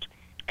 votes,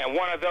 and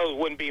one of those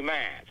wouldn't be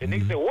mine. And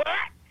Nick said, what?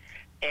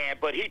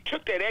 But he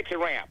took that exit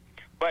ramp.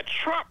 But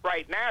Trump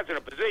right now is in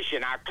a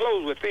position, I'll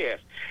close with this,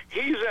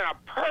 he's in a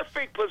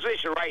perfect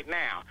position right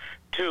now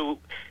to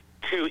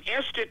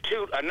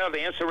institute another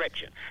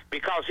insurrection,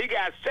 because he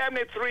got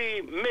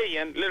 73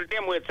 million little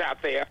dimwits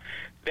out there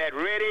that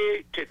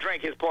ready to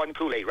drink his poison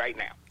Kool-Aid right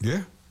now.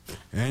 Yeah,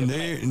 and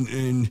they're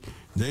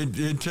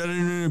telling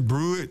him to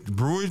brew it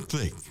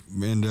thick,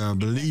 and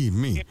believe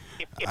me.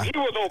 If he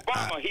was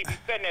Obama, he'd be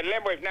sitting in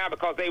Limerick now,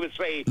 because they would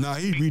say... No,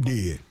 he'd be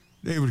dead.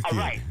 They would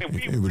kill him.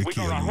 They would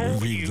kill him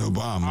if he was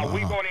Obama.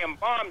 We're going to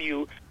embalm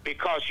you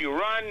because you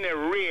run the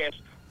risk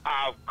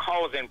of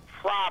causing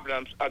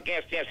problems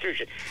against the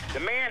institution. The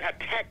man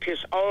attacked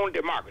his own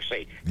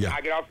democracy. Yeah.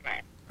 I get off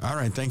that. All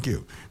right, thank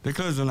you. The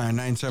closing line,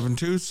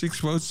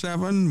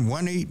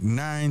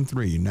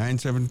 972-647-1893.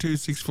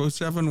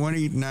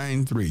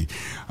 972-647-1893.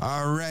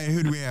 All right,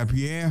 who do we have,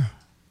 Pierre?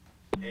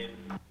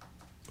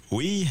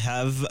 We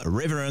have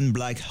Reverend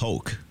Black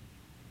Hawk.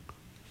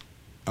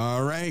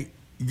 All right,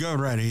 go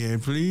right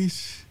ahead,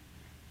 please.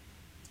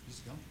 He's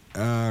gone.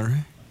 All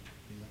right.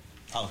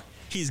 Oh,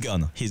 he's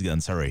gone.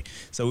 Sorry.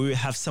 So we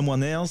have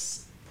someone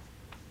else.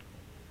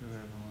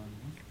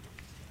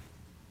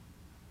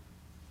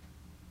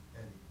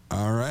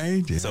 All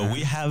right. So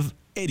we have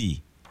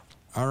Eddie.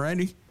 All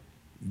righty.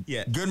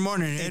 Yeah. Good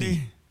morning,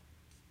 Eddie.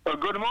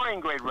 Good morning,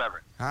 Great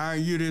Reverend. How are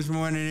you this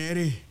morning,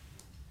 Eddie?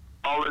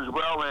 All is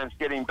well, and it's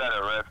getting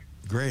better, Rev.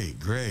 Great.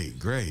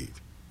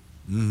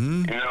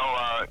 You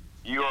know,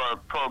 your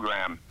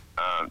program,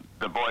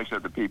 The Voice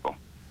of the People.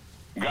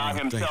 God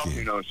himself,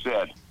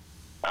 said,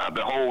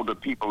 behold, the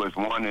people is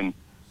one, and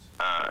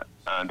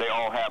they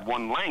all have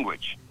one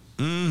language.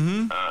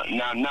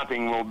 Now,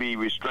 nothing will be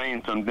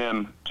restrained from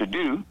them to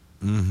do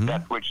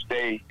that which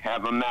they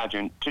have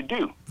imagined to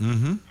do.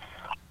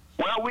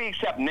 Well, we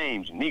accept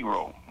names,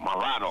 Negro,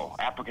 mulatto,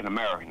 African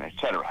American,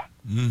 etc.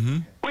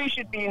 We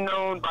should be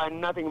known by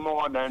nothing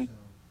more than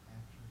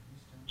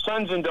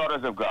sons and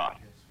daughters of God.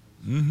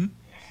 And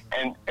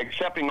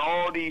accepting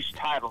all these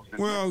titles.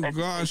 Well,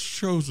 God's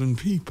chosen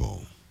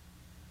people.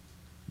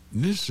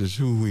 This is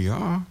who we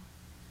are.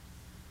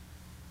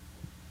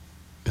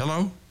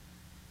 Hello?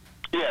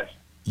 Yes.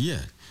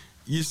 Yeah.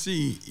 You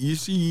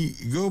see,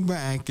 go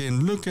back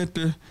and look at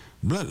the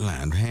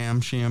bloodline,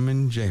 Ham, Shem,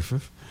 and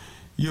Japheth.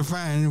 You'll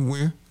find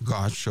we're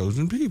God's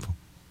chosen people.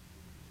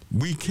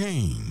 We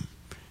came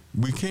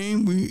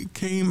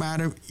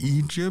out of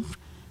Egypt,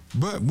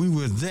 but we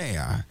were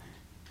there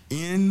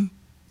in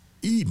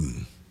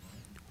Eden.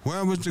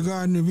 Where was the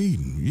Garden of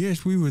Eden?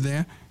 Yes, we were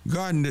there.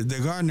 The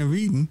Garden of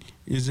Eden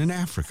is in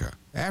Africa.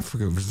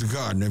 Africa was the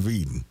Garden of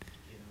Eden.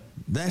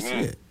 That's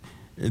it.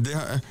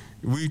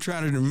 We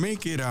try to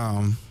make it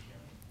a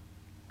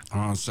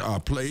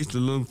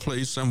little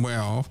place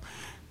somewhere off.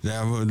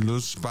 There was a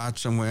little spot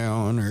somewhere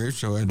on Earth,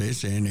 so they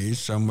saying there's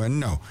somewhere.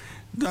 No,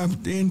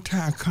 the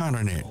entire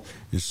continent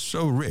is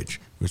so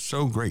rich, it's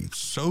so great,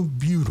 so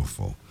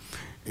beautiful.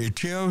 It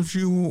tells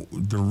you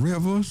the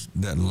rivers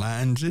that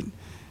lines it,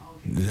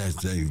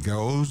 that it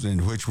goes,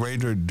 and which way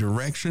the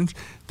directions.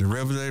 The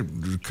river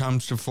that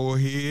comes to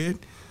Forehead,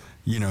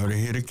 the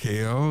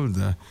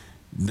Hidekel,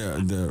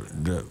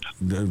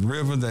 the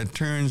river that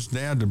turns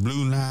there, the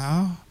Blue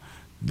Nile,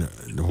 the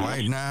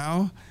White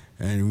Nile.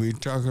 And we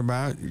talk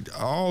about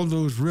all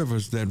those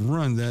rivers that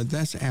run there.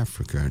 That's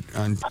Africa.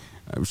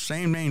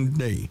 Same name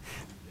today.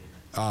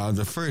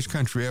 The first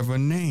country ever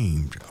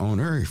named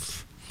on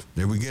earth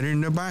that we get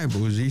in the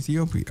Bible is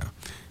Ethiopia.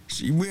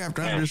 See, we have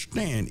to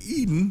understand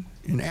Eden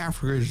and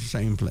Africa is the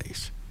same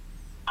place.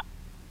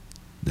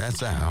 That's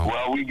how.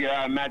 Well, we get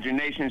our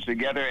imaginations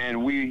together,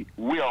 and we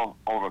will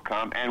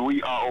overcome, and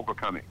we are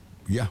overcoming.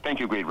 Yeah. Thank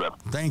you, great Rep.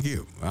 Thank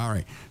you. All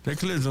right. That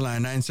clears the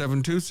line,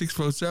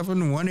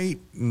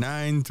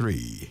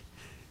 972-647-1893.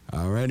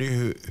 All righty.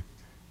 Who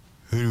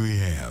do we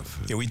have?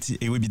 It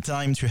would be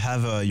time to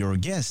have your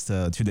guest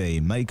today,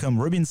 Malcolm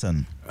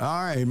Robinson.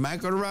 All right,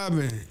 Malcolm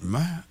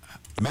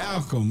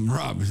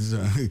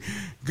Robinson.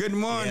 Good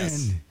morning.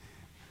 Yes.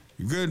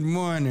 Good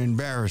morning,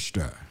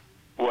 barrister.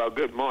 Well,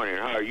 good morning.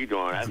 How are you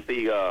doing? I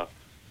see you're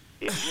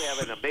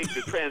having a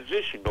major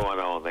transition going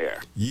on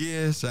there.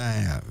 Yes, I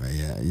have.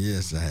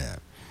 Yes, I have.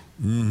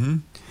 Mm-hmm.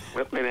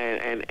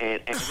 And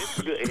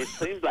it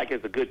seems like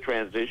it's a good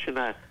transition.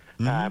 I'm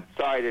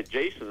sorry that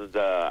Jason,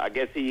 I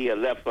guess he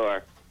left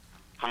for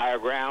higher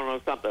ground or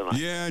something like that.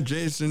 Yeah,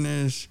 Jason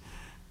is...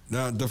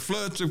 The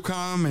floods have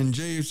come, and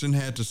Jason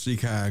had to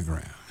seek higher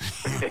ground.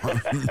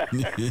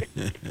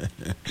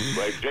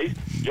 But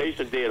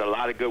Jason did a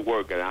lot of good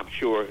work, and I'm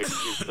sure his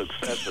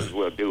successors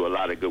will do a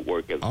lot of good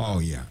work as well. Oh,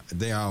 yeah.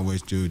 They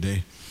always do.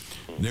 They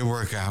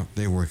work out.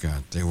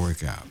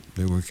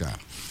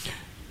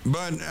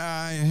 But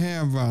I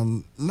have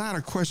a lot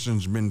of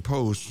questions been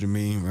posed to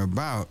me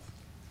about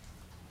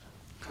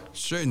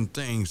certain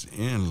things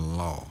in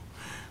law.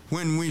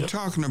 When we're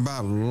talking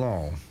about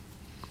law,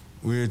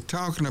 we're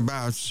talking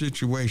about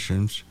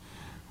situations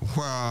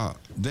where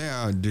there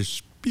are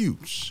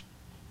disputes,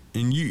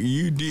 and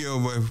you deal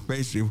with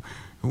basically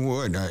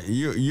what?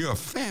 You're a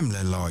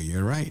family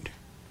lawyer, right?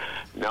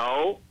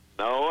 No,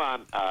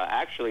 I'm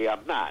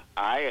not.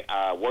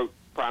 I work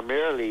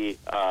primarily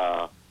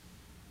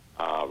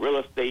real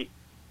estate,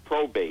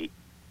 probate,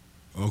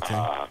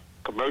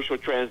 commercial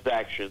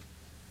transactions,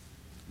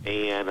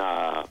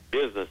 and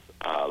business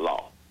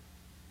law.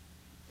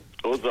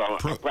 Those are our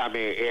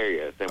primary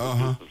areas, and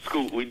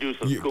we do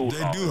some school.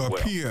 They do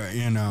appear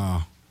in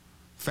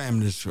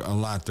families a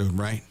lot, though,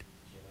 right?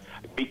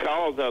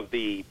 Because of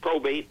the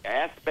probate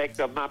aspect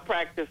of my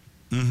practice,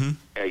 you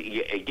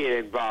get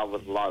involved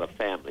with a lot of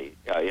family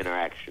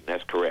interaction.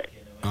 That's correct.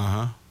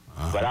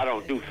 But I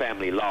don't do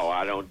family law.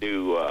 I don't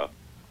do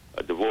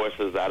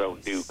divorces. I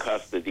don't do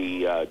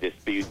custody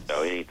disputes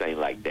or anything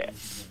like that.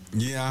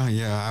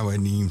 Yeah, I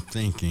wasn't even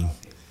thinking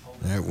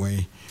that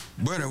way.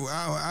 But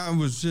I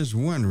was just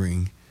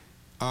wondering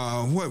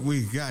what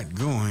we got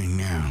going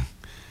now.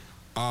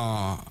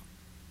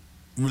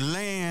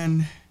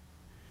 Land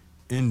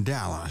in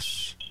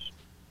Dallas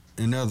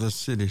and other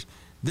cities,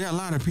 there are a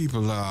lot of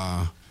people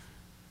are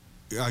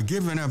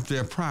giving up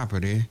their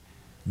property.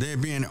 They're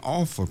being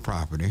offered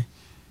property.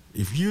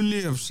 If you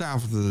live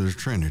south of the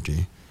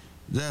Trinity,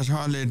 there's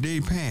hardly a day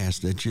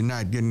past that you're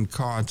not getting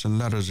cards and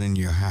letters in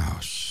your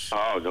house.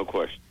 Oh, no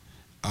question.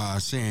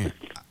 Saying,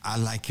 I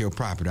like your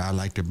property. I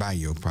like to buy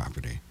your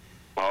property.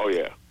 Oh,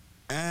 yeah.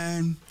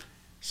 And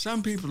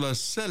some people are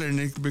selling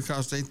it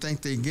because they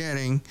think they're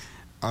getting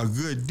a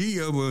good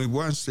deal, but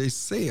once they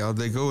sell,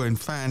 they go and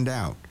find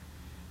out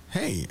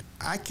hey,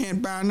 I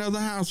can't buy another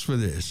house for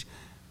this.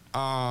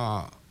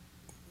 What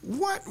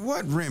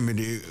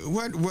remedy?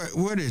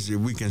 What is it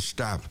we can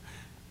stop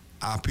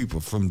our people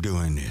from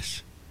doing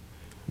this?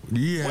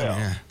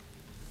 Well,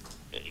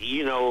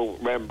 you know,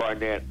 Reverend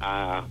Barnett,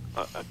 a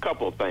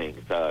couple of things.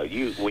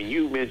 When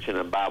you mentioned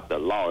about the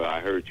law, I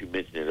heard you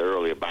mention it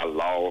earlier about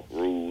law,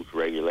 rules,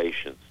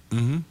 regulations,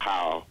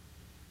 how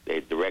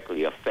they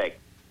directly affect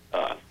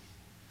us,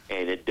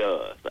 and it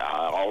does.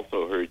 I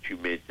also heard you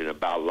mention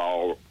about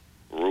law,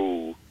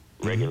 rules,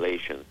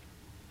 regulations,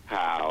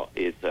 how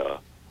it's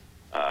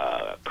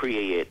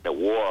created the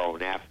war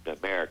on African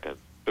Americans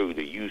through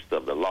the use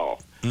of the law,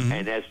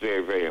 and that's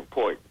very, very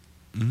important.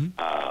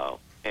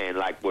 And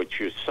like what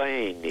you're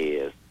saying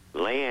is,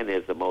 land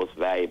is the most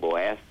valuable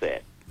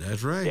asset.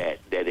 That's right.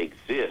 That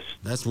exists.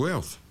 That's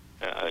wealth.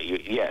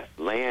 Yes,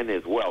 land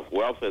is wealth.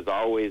 Wealth is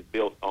always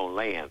built on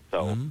land.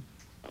 So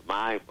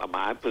my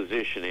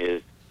position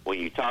is, when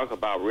you talk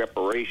about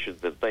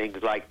reparations and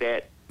things like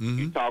that,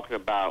 you're talking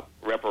about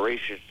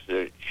reparations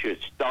that should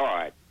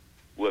start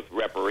with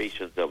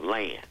reparations of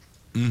land.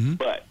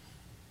 But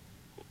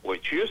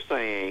what you're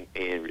saying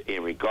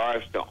in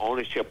regards to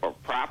ownership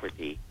of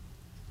property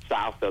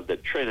south of the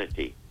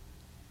Trinity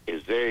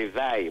is very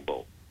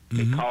valuable.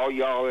 They call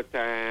you all the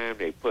time.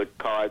 They put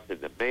cards in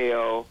the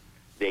mail.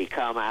 They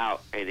come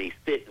out and they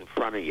sit in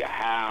front of your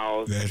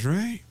house. That's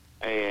right.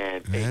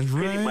 And they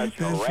pretty much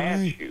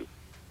harass you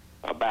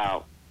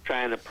about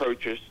trying to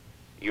purchase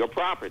your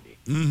property.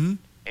 And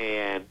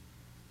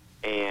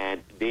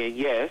then,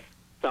 yes,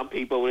 some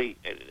people,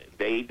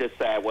 they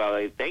decide, well,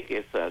 they think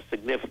it's a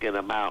significant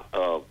amount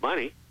of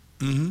money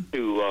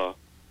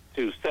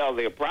to sell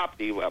their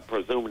property,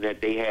 presuming that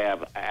they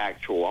have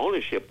actual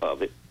ownership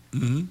of it.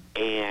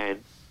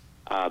 And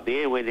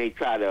then when they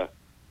try to,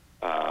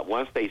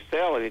 once they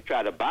sell it and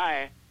try to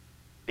buy it,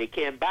 they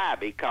can't buy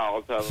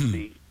because of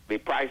they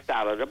priced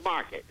out of the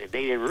market. And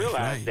they didn't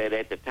realize that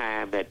at the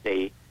time that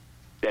they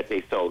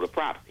sold the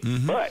property.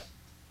 But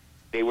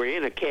they were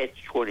in a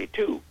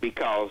catch-22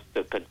 because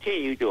to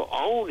continue to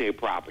own their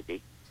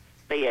property,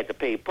 they had to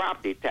pay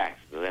property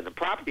taxes. And the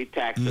property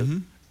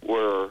taxes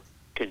were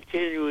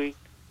continuing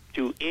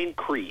to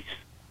increase,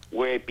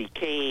 where it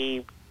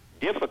became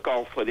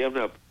difficult for them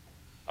to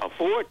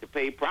afford to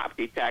pay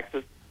property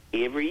taxes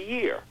every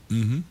year.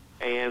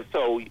 And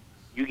so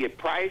you get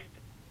priced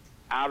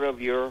out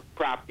of your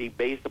property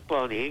based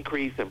upon the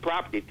increase in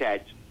property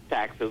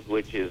taxes,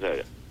 which is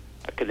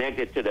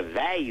connected to the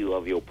value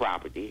of your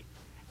property.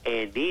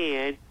 And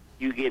then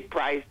you get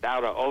priced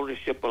out of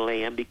ownership of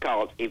land,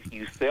 because if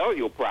you sell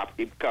your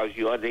property because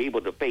you're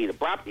unable to pay the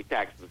property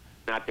taxes,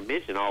 not to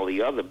mention all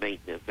the other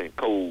maintenance and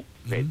codes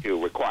that you're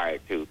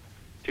required to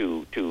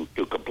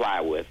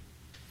comply with,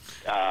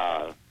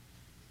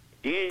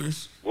 then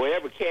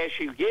whatever cash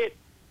you get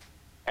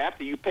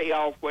after you pay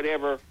off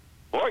whatever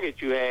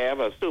mortgage you have,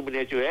 assuming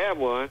that you have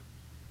one,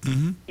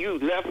 you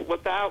left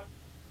without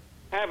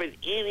having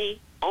any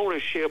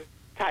ownership,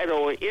 title,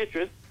 or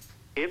interest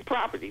in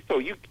property. So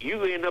you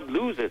end up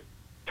losing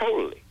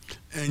totally.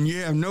 And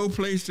you have no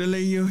place to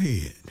lay your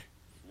head.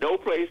 No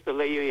place to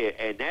lay your head.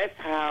 And that's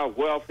how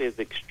wealth is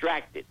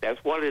extracted.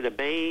 That's one of the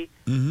main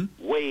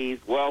ways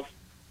wealth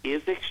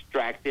is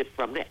extracted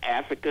from the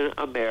African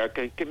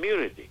American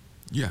community.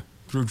 Yeah,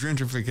 through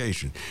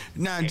gentrification.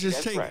 Now,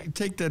 just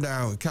take that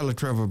out,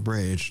 Calatrava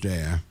Bridge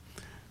there,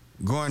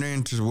 going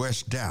into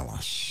West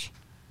Dallas.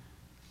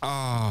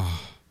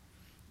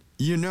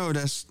 You know,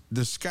 that's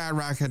the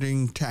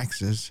skyrocketing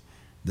taxes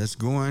that's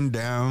going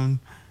down.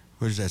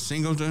 What is that,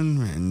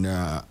 Singleton and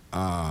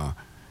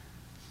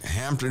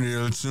Hampton?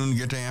 It'll soon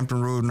get to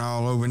Hampton Road and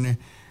all over there.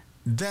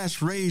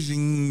 That's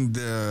raising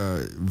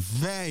the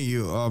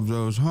value of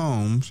those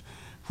homes,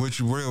 which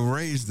will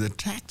raise the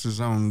taxes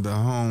on the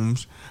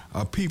homes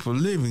of people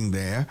living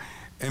there.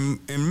 And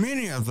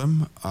many of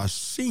them are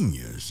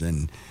seniors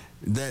and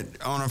that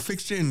on a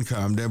fixed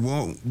income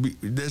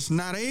that's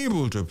not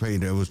able to pay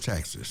those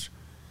taxes.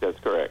 That's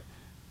correct.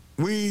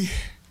 What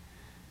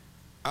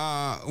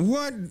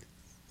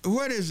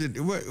is it?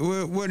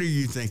 What do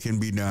you think can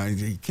be done?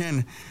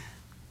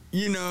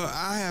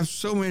 I have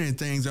so many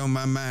things on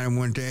my mind I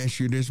wanted to ask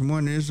you this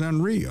morning. It's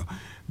unreal.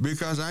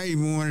 Because I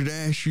even wanted to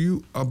ask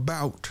you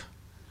about,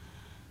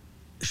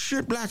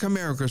 should Black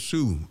America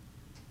sue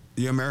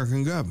the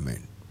American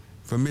government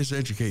for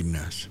miseducating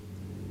us?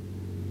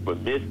 For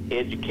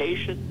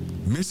miseducation?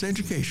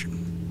 Miseducation.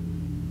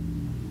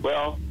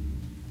 Well,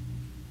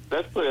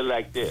 let's put it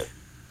like this.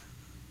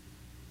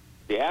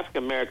 The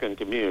African American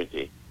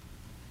community,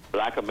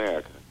 Black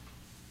America,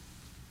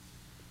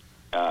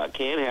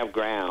 can have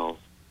grounds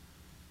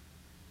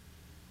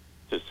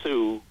to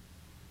sue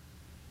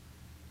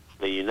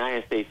the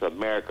United States of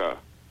America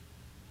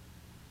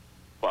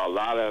for a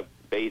lot of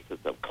basis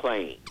of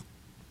claim.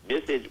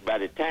 By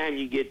the time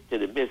you get to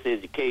the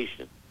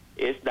miseducation,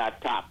 it's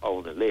not top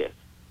on the list.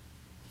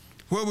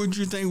 What would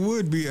you think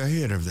would be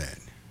ahead of that?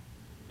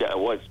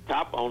 What's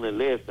top on the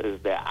list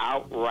is the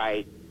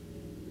outright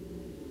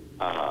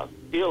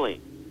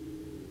stealing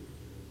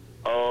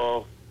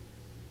of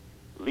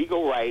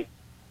legal rights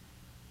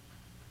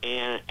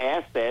and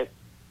assets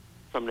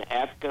from the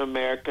African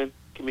American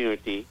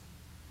community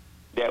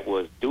that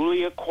was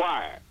duly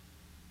acquired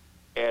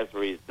as a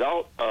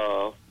result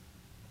of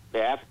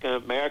the African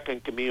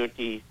American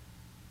community's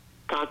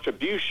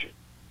contribution,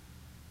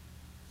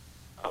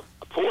 a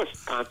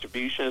forced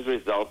contribution as a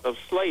result of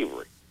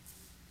slavery.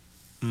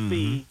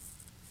 See,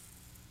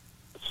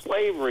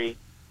 slavery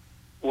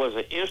was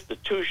an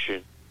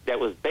institution that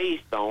was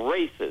based on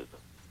racism.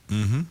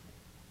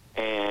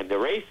 And the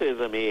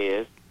racism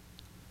is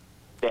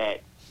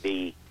that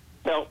they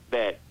felt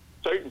that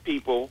certain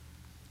people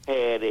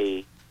had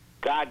a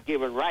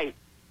God-given right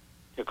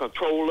to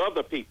control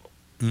other people.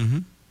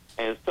 And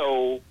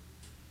so,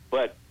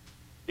 but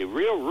the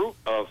real root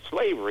of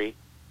slavery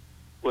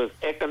was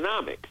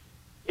economics.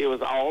 It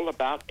was all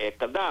about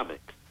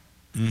economics.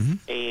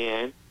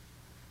 And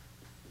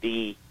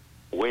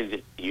when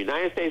the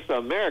United States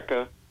of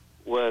America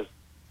was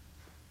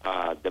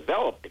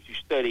developed, if you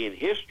study in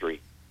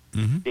history,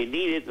 they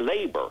needed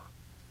labor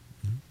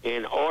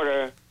in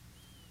order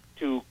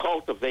to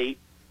cultivate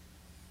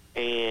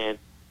and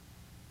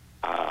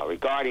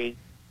regarding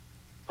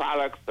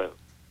products of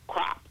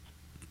crops.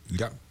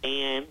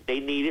 And they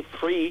needed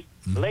free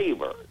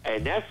labor.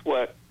 And that's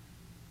what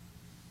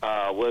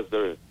was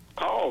the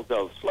cause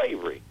of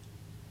slavery.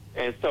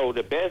 And so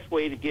the best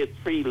way to get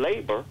free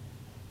labor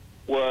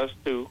was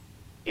to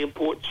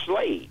import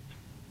slaves.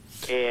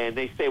 And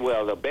they say,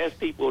 well, the best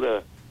people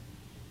to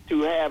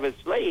have as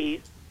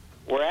slaves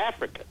were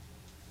Africans.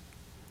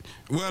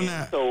 Well, and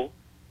now, so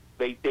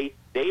they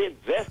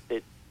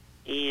invested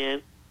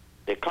in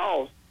the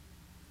cost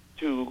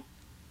to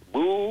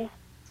move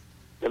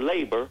the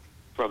labor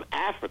from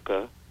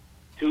Africa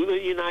to the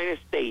United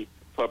States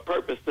for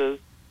purposes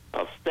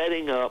of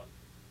setting up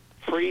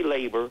free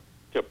labor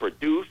to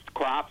produce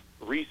crops,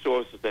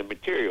 resources, and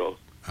materials,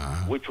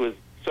 which was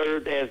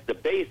served as the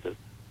basis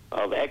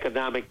of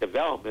economic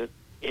development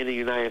in the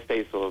United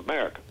States of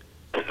America.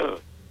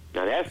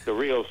 Now, that's the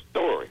real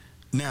story.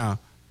 Now,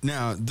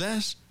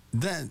 that's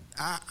that.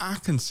 I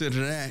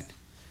consider that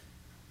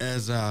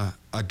as a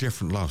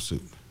different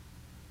lawsuit.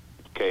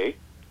 Okay.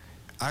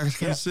 I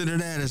consider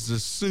that as the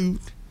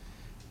suit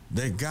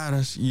that got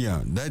us,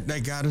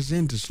 that got us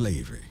into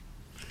slavery.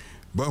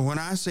 But when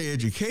I say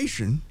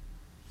education,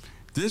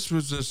 this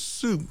was a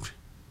suit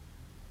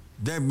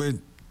that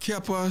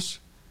kept us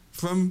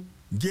from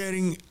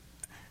getting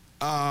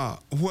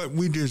what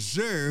we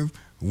deserved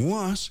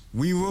once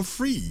we were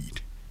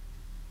freed.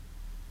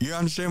 You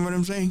understand what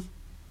I'm saying?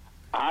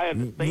 I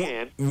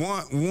understand.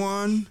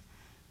 One,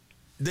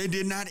 they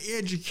did not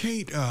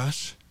educate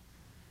us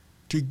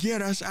to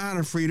get us out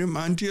of freedom.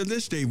 Until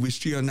this day, we're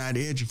still not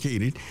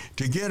educated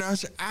to get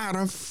us out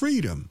of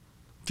freedom,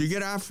 to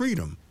get our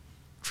freedom,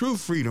 true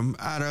freedom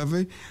out of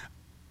it,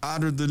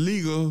 out of the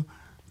legal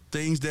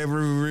things that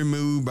were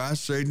removed by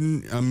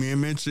certain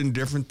amendments and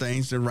different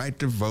things, the right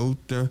to vote,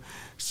 the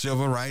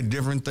civil right,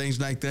 different things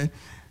like that.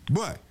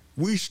 But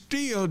we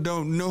still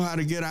don't know how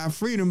to get our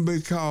freedom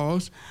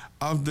because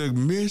of the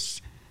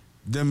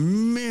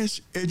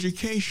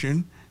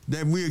miseducation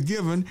that we are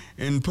given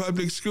in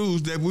public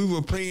schools that we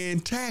were paying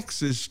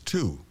taxes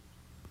to.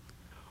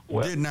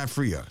 Did not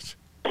free us.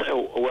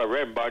 Well,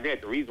 Reverend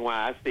Barnett, the reason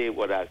why I said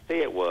what I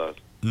said was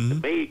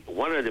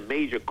one of the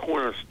major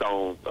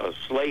cornerstones of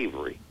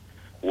slavery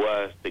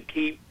was to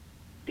keep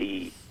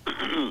the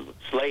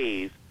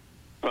slaves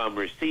from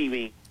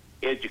receiving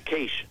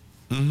education.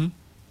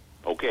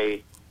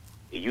 Okay?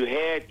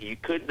 You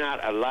could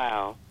not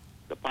allow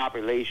the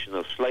population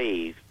of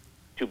slaves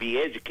to be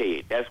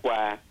educated. That's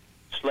why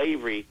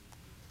slavery,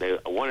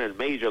 one of the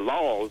major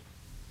laws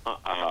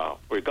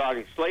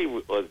regarding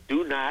slavery was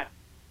do not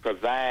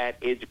provide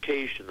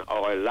education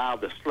or allow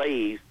the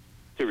slaves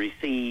to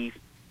receive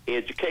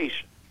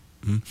education.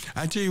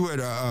 I tell you what,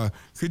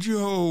 could you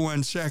hold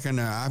 1 second?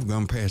 I'm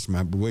going to pass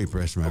my break.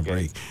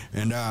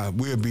 And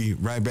we'll be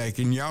right back.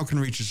 And y'all can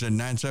reach us at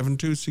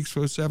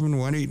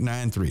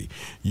 972-647-1893.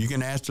 You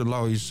can ask the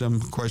lawyers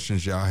some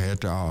questions y'all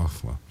had to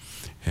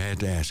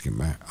ask him.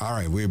 All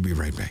right, we'll be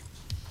right back.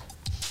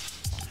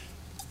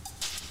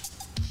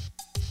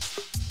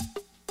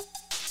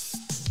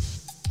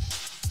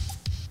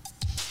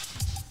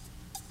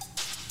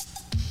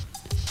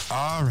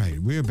 All right,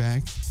 we're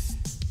back.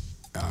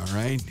 All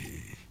right.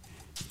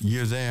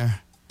 You're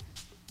there.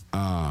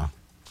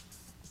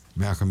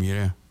 Malcolm, you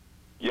there?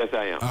 Yes,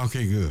 I am.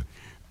 Okay, good.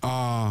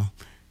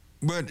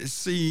 But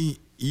see,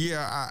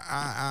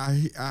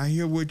 I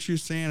hear what you're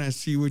saying. I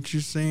see what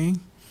you're saying.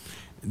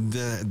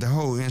 The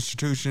whole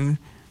institution,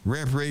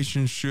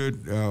 reparations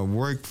should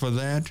work for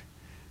that.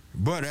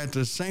 But at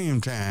the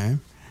same time,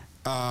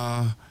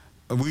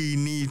 we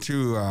need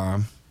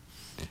to,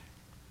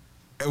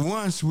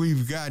 once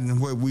we've gotten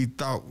what we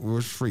thought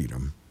was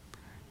freedom,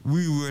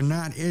 we were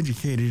not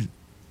educated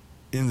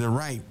in the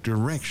right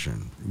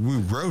direction. We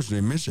were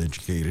grossly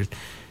miseducated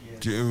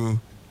to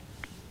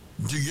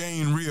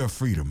gain real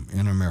freedom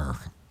in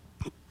America.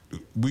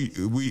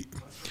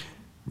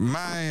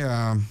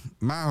 My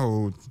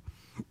whole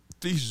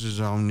thesis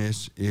on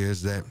this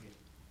is that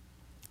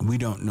we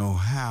don't know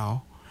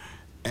how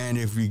And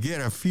if you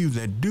get a few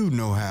that do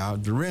know how,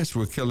 the rest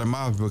will kill them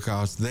off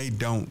because they're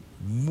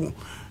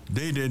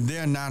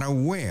not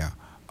aware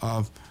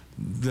of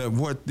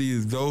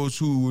those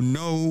who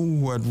know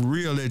what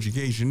real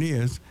education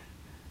is.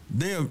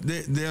 They'll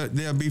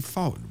be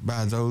fought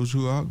by those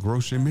who are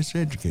grossly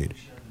miseducated.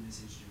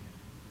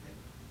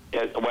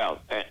 Yeah, well,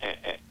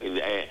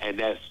 and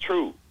that's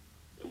true.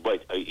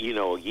 But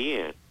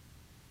again,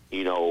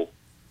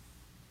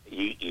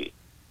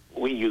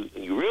 when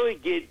you really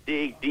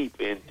dig deep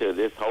into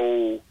this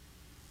whole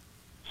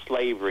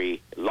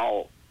slavery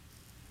law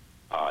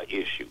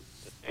issue.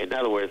 In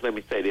other words, let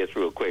me say this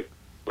real quick,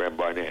 Reverend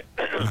Barnett.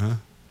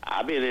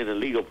 I've been in the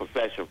legal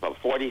profession for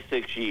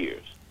 46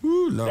 years.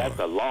 Ooh, Lord. That's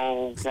a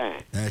long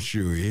time. That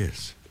sure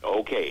is.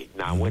 Okay,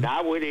 now when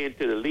I went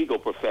into the legal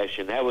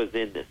profession, that was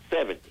in the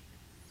 70s.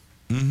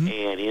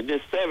 And in the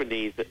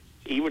 70s,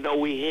 even though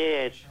we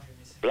had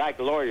black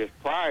lawyers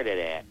prior to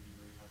that,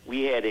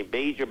 we had a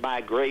major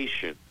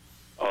migration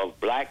of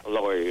black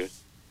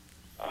lawyers,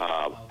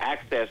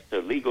 access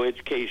to legal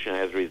education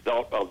as a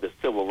result of the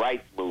civil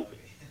rights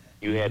movement.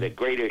 You had a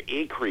greater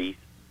increase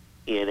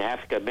in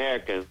African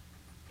Americans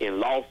in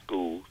law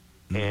schools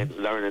and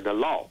learning the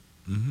law.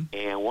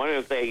 And one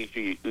of the things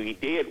we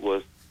did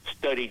was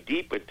study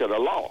deep into the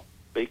law,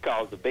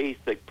 because the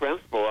basic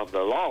principle of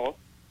the law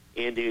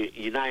in the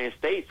United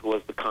States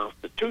was the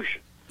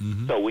Constitution.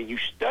 So when you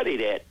study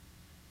that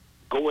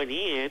going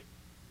in,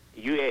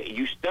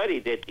 you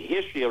studied that the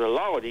history of the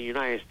law in the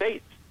United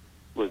States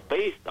was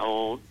based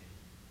on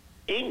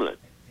England.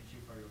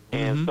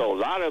 And so a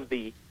lot of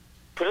the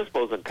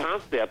principles and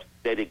concepts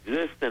that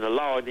exist in the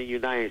law in the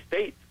United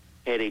States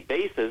had a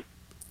basis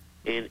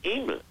in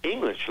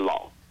English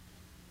law.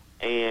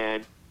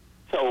 And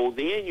so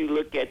then you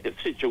look at the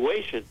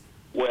situation,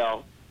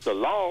 well, the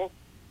law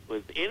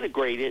was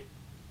integrated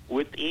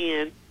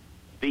within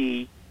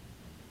the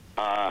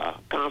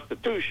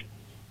Constitution.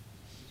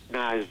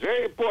 Now, it's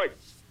very important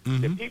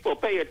that people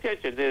pay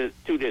attention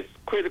to this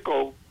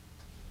critical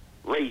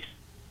race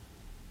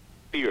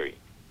theory.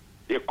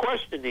 The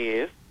question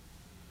is,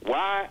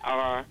 why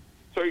are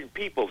certain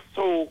people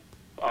so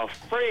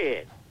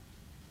afraid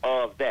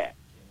of that?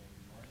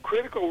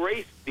 Critical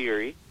race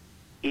theory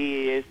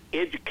is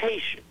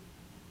education.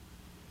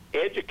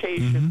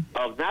 Education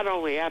of not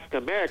only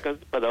African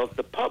Americans, but of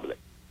the public.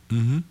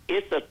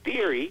 It's a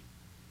theory,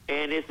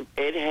 and it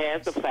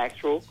has a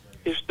factual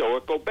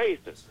historical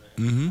basis.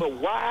 But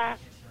why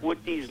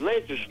would these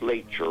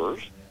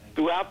legislatures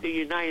throughout the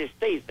United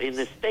States, in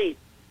the state,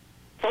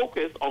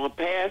 focus on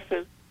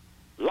passing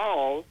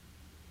laws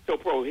to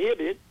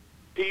prohibit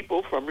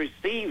people from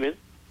receiving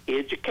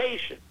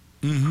education?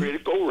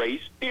 Critical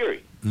race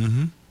theory.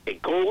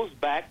 It goes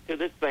back to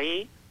the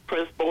same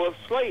principle of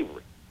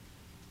slavery,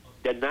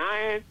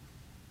 denying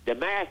the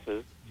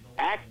masses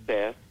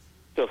access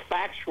to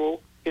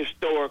factual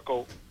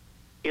historical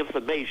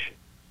information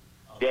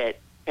that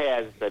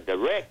has a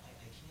direct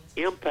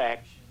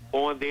impact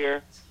on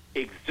their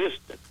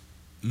existence.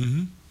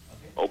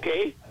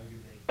 Okay?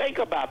 Think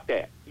about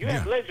that. You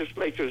have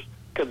legislatures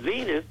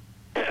convening,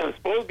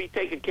 supposed to be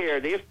taking care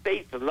of their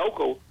states and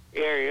local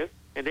areas,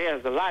 and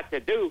there's a lot to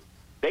do.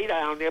 They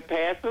down there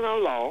passing a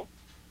law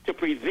to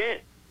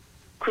prevent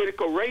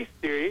critical race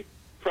theory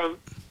from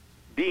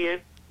being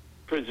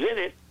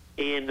presented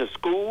in the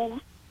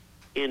schools,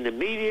 in the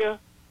media,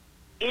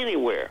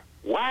 anywhere.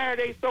 Why are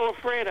they so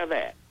afraid of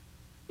that?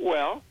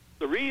 Well,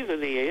 the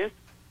reason is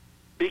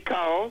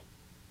because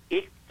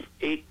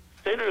it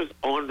centers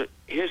on the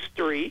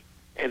history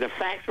and the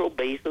factual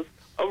basis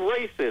of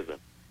racism,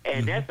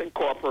 and that's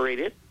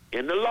incorporated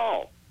in the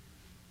law.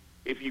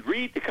 If you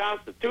read the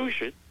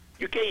Constitution,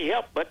 you can't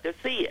help but to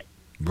see it.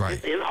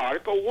 It's in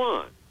Article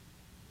 1.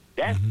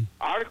 That's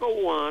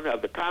Article 1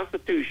 of the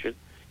Constitution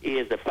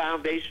is the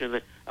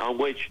foundation on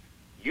which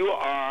you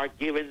are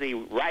given the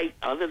right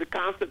under the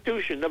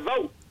Constitution to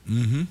vote.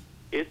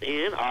 It's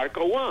in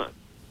Article 1.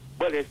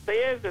 But it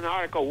says in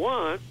Article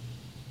 1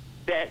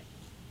 that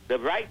the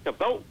right to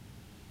vote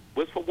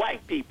was for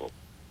white people,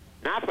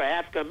 not for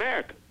African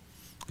Americans.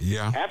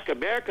 African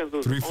Americans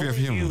was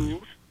only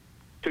used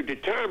to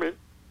determine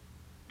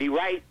the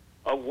right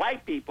of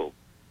white people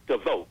to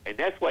vote, and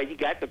that's why you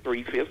got the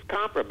 3/5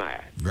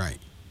 compromise.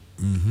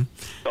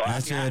 So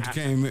That's had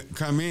to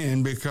come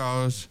in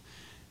because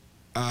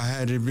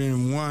had it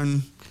been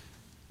one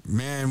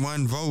man,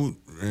 one vote,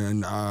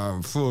 and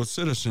full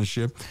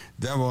citizenship,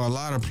 there were a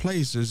lot of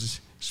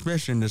places,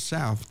 especially in the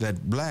South,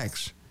 that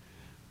blacks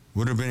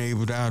would have been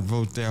able to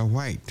outvote their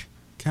white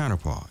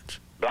counterparts.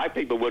 Black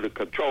people would have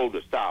controlled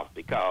the South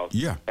because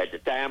at the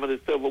time of the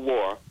Civil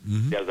War,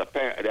 there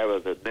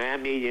was a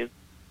 9 million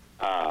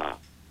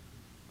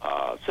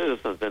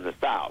citizens in the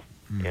South,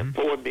 and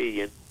 4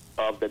 million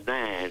of the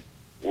 9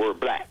 were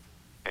black,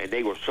 and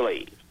they were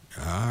slaves.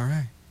 All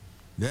right.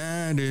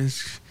 That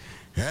is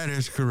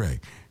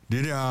correct.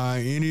 Did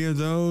any of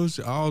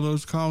all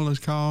those callers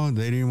call?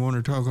 They didn't want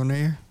to talk on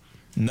air?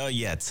 Not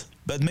yet.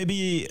 But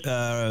maybe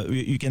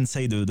you can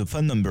say the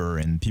phone number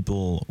and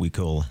people we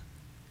call.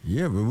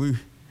 Yeah, but we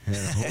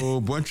Had a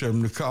whole bunch of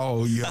them to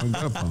call you hung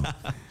up on.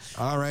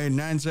 All right,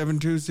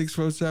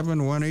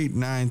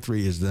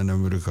 972-647-1893 is the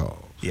number to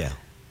call. Yeah.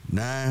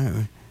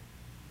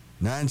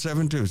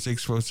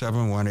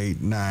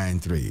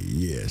 972-647-1893.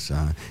 Yes.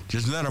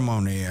 Just let them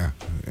on the air.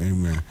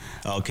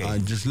 Okay.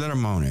 Just let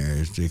them on there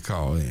as they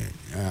call in.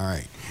 All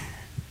right.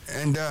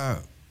 And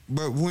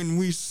but when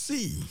we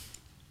see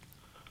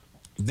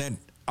that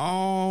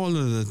all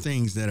of the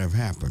things that have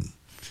happened,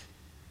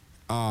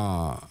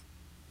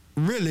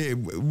 really,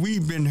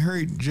 we've been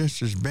hurt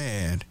just as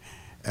bad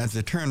at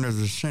the turn of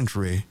the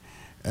century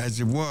as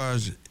it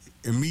was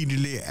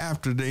immediately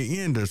after the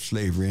end of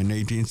slavery in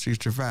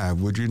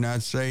 1865. Would you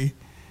not say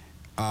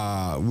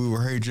we were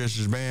hurt just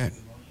as bad?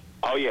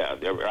 Oh yeah,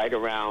 they're right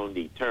around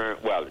the turn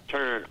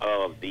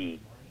of the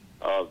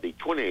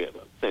 20th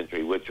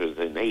century, which was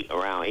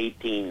around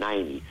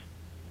 1890s,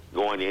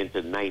 going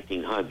into the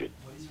 1900s,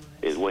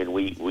 is when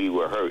we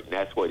were hurt, and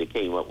that's where they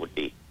came up with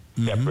the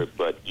separate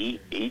but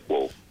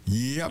equal.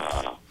 Yep.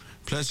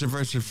 Plessy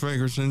versus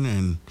Ferguson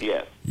and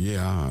yes,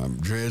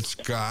 Dred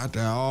Scott,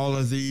 all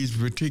of these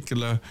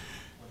particular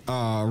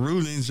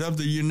rulings of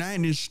the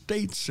United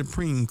States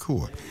Supreme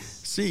Court.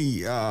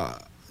 See, a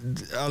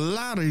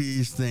lot of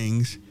these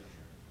things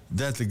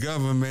that the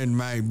government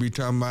might be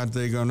talking about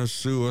they're going to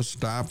sue or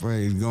stop or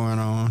is going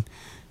on,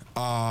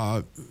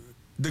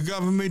 the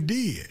government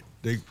did.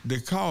 They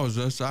caused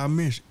us our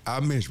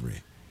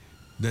misery.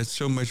 There's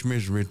so much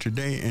misery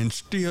today and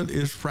still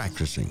is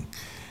practicing.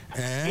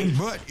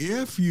 But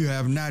if you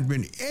have not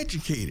been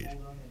educated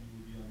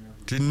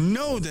to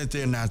know that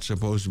they're not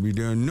supposed to be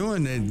doing,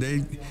 knowing that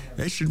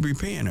they should be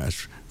paying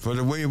us for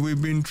the way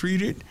we've been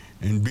treated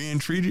and being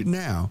treated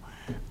now,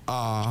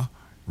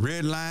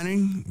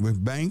 redlining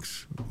with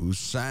banks who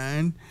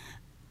signed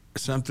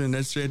something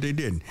that said they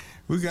didn't.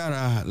 We got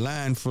a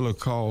line full of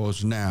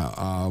calls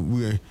now.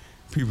 We're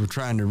people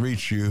trying to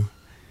reach you.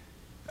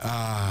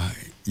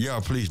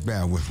 Y'all please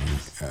bear with me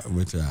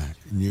with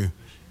you.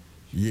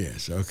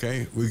 Yes,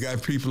 okay. We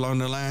got people on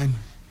the line?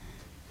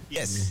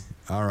 Yes.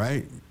 All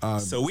right.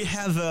 So we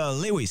have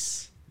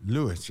Lewis.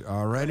 Lewis,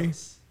 all righty.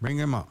 Bring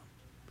him up.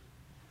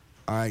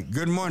 All right.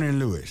 Good morning,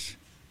 Lewis.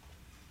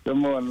 Good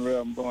morning,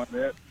 Reverend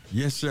Barnett.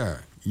 Yes,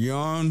 sir. You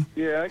on?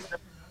 Yeah,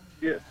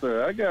 yes,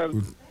 sir. I got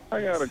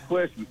a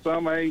question.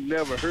 Something I ain't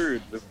never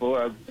heard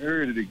before. I've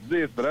heard it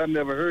exists, but I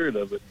never heard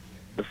of it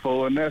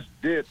before, and that's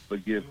debt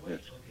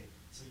forgiveness.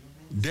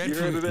 Debt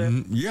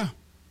forgiveness? Yeah.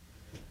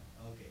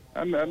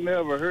 I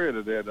never heard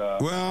of that.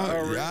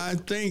 I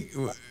think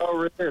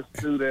RS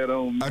do that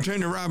on me.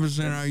 Attorney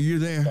Robinson, are you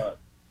there?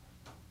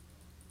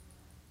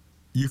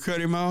 You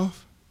cut him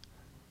off?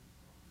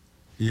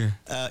 Yeah.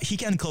 He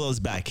can call us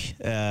back.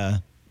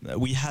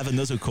 We have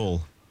another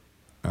call.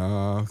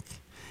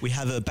 We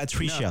have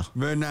Patricia. No,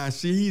 but now,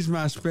 see, he's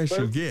my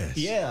special guest.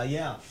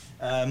 Yeah.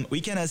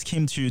 We can ask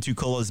him to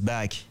call us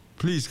back.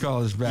 Please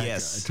call us back,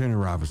 yes. Attorney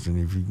Robinson,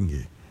 if you can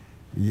get.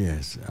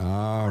 Yes.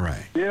 All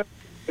right. Yeah.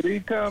 Could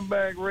he come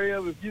back,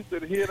 Rev, if you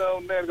could hit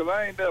on that? Because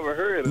I ain't never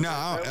heard of that.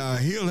 No,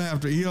 he'll have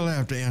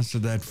to answer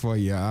that for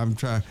you.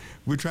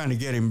 We're trying to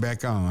get him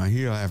back on.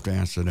 He'll have to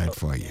answer that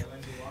for you.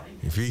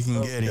 If he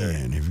can get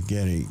in,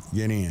 get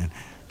in.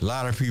 A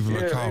lot of people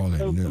are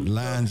calling. The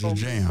lines are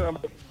jammed.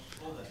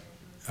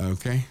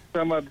 Okay.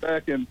 Somebody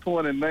back in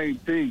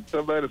 2019,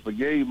 somebody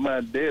forgave my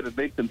debt and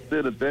they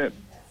considered that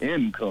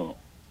income.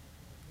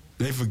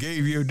 They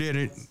forgave your debt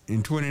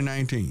in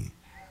 2019?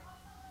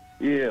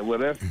 Yeah, well,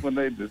 that's when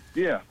they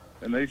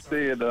and they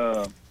said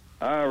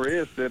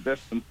IRS said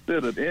that's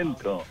considered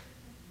income.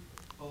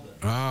 All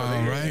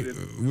right.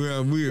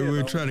 Well,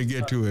 we'll try to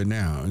get to it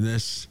now.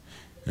 This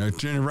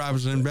Attorney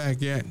Robinson back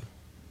yet?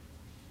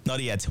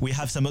 Not yet. We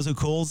have some other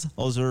calls,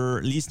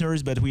 other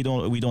listeners, but we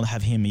don't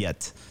have him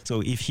yet. So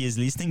if he is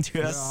listening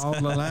to us, all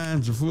the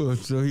lines are full,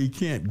 so he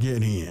can't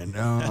get in.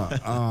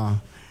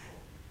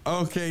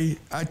 Okay,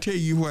 I tell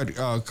you what,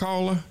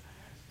 caller.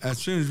 As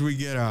soon as we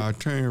get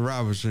Attorney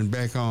Robinson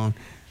back on,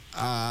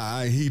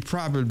 he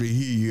probably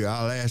hear you.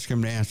 I'll ask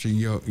him to answer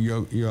your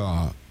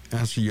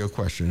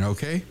question.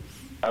 Okay?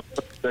 I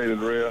appreciate it,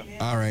 Real.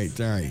 All right.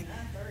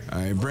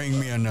 Bring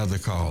me another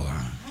caller.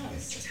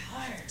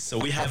 So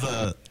we have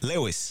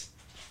Lewis.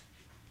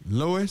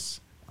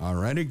 Lewis? All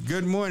righty.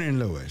 Good morning,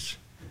 Lewis.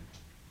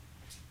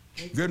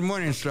 Good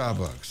morning,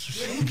 Starbucks.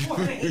 Good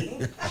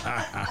morning.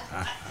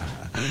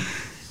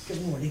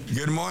 Good morning.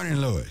 Good morning,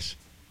 Lewis.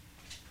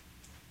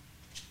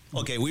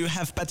 Okay, we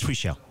have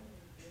Patricia.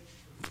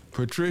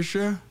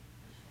 Patricia?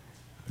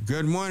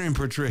 Good morning,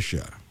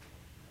 Patricia.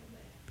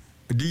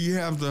 Do you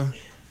have the...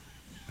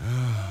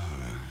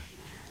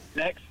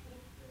 Next.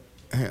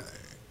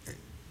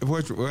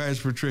 Where's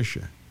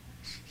Patricia?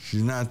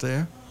 She's not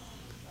there?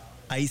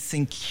 I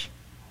think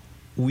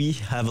we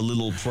have a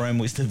little problem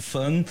with the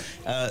phone.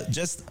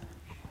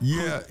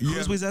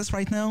 Who's with us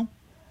right now?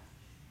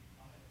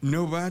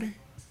 Nobody?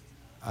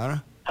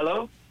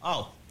 Hello?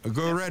 Oh.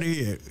 Go right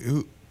ahead.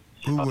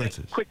 Who with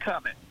us? Quick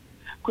comment.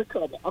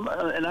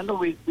 And I know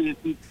we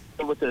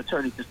with the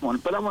attorneys this morning,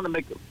 but I want to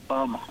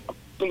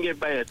bring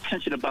everybody's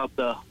attention about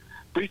the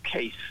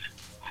briefcase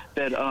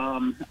that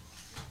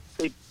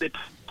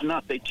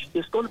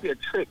it's going to be a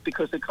trick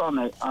because they call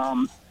it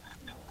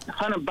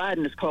Hunter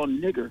Biden is called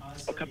nigger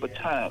a couple of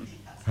times.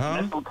 Huh? And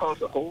that's going to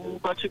cause a whole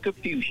bunch of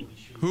confusion.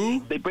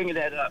 Who? They bringing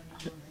that up.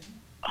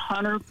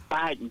 Hunter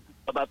Biden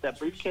about that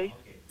briefcase.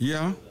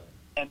 Yeah.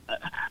 And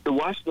the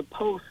Washington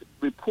Post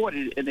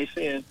reported it, and they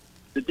said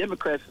the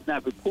Democrats have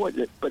not reported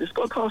it, but it's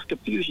going to cause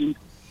confusion,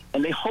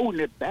 and they're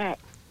holding it back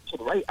to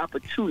the right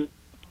opportunity.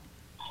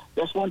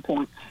 That's one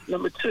point.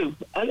 Number two,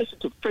 I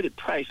listened to Freddie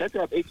Price. I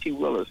drive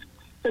 18-wheelers.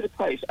 Freddie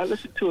Price, I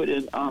listened to it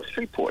in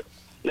Shreveport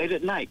late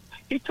at night.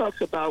 He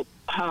talks about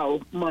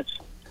how much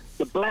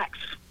the blacks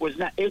was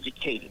not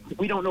educated.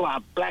 We don't know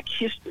our black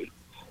history,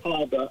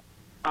 how the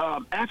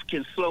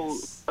Africans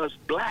sold us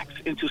blacks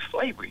into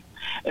slavery.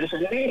 And it's a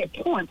lot of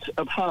points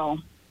of how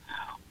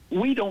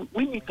we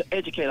need to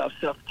educate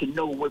ourselves to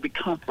know where we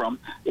come from.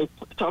 It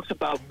talks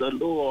about the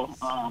little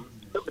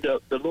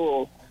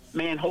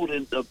man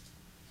holding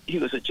he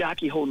was a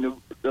jockey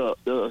holding the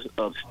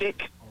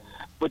stick,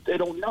 but they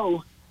don't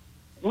know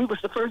we was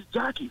the first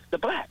jockeys, the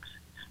blacks.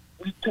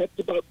 We talked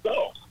about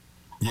golf.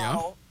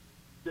 Yeah.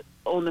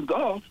 On the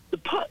golf, the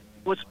putt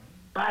was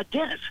by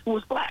Dennis, who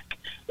was black.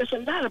 There's a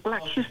lot of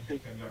black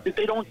history that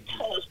they don't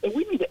tell us, and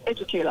we need to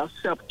educate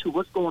ourselves to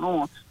what's going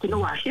on to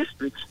know our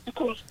history,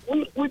 because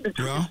we've been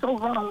treated so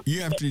wrong.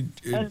 You have to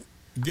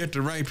get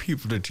the right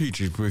people to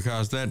teach it,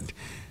 because that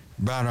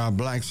about our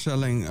blacks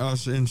selling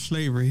us in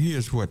slavery,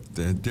 here's what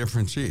the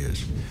difference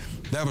is.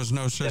 There was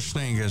no such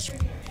thing as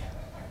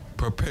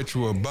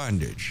perpetual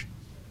bondage.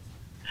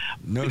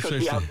 No because such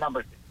we thing.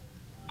 Outnumbered.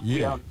 Yeah.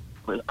 We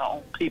outnumbered our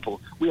own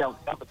people. We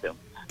outnumbered them.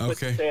 Okay. But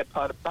the sad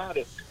part about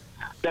it,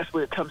 that's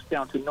where it comes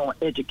down to knowing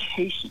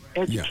education.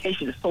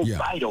 Education is so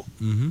vital.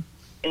 Mm-hmm.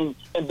 And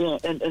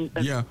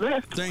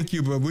thank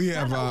you. But we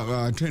have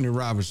Attorney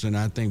Robinson.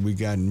 I think we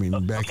got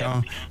him back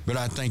on. But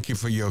I thank you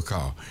for your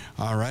call.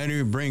 All right,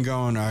 we bring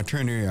on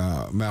Attorney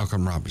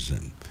Malcolm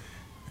Robinson.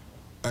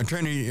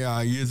 Attorney,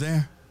 you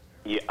there?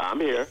 Yeah,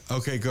 I'm here.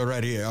 Okay, go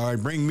right here. All right,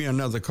 bring me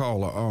another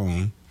caller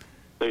on.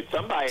 So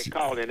somebody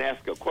called and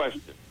asked a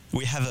question.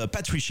 We have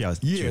Patricia.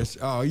 Yes.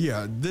 Oh,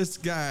 yeah. This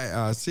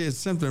guy said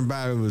something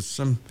about it was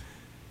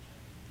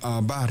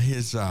about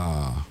his in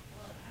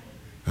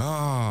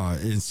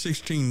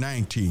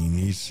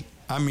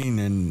 1619.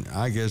 In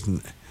I guess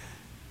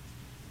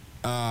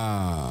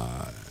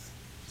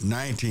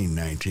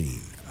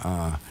 1919.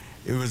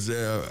 It was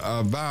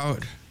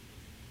about.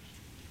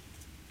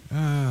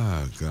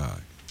 Oh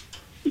God.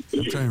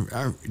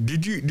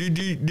 Did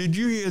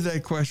you hear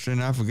that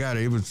question? I forgot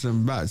it. It was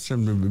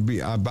something would be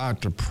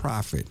about the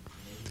profit.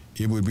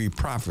 It would be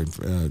profit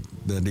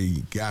that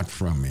he got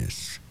from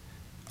his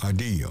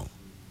deal.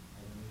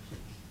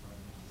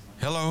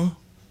 Hello.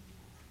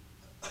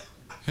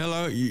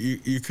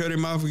 You cut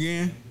him off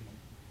again?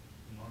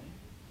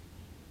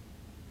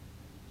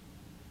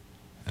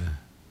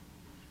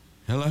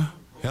 Hello.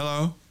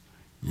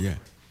 Yeah.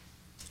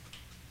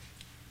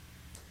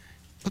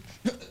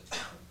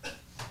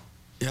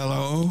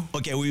 Hello.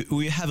 Okay,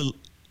 we have a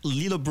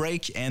little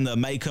break, and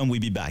Malcolm will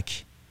be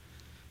back.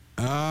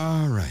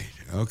 All right.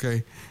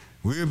 Okay.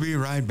 We'll be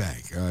right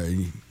back.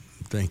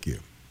 Thank you.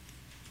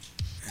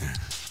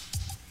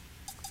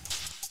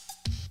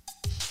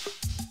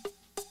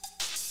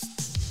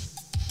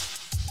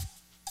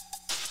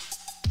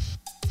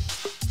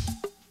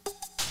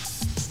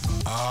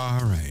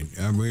 All right.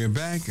 We're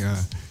back.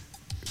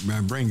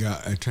 Bring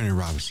Attorney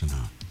Robinson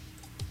on.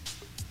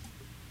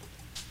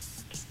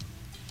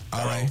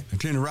 All right.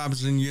 Attorney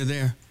Robinson, you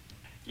there?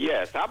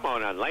 Yes, I'm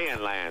on a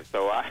landline,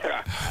 so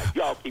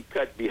y'all keep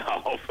cutting me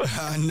off.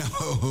 I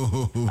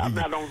know. I'm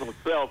not on no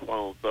cell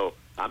phone, so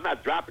I'm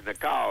not dropping the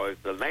call.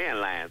 It's a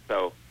landline,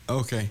 so.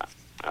 Okay.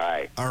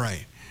 All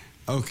right.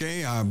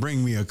 Okay,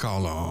 bring me a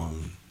caller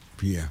on,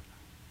 Pierre.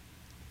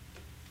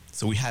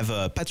 So we have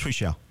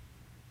Patricia.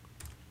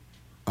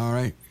 All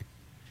right.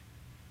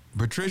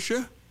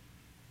 Patricia?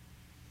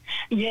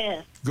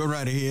 Yes. Go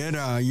right ahead.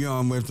 You're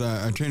on with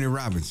Attorney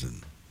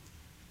Robinson.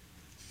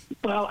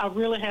 Well, I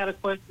really had a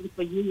question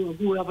for you or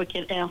whoever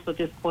can answer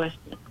this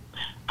question.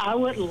 I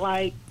would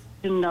like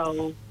to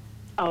know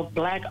of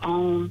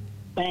black-owned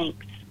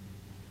banks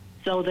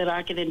so that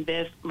I can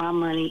invest my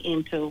money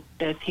into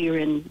that's here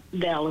in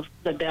Dallas,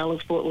 the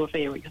Dallas-Fort Worth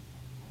area.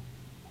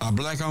 A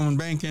black-owned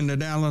bank in the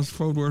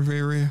Dallas-Fort Worth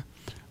area?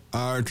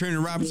 Attorney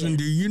Robinson,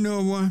 do you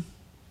know one?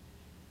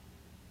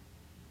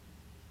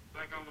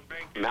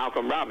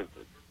 Malcolm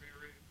Robinson.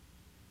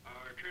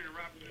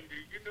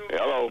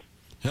 Hello.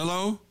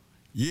 Hello?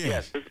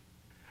 Yes. Is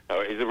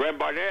it Red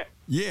Barnett?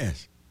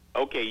 Yes.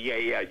 Okay,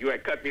 yeah. You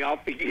had cut me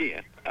off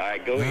again. All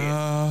right, go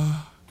ahead.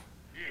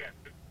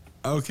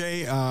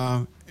 Okay,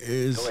 go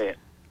ahead.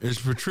 Is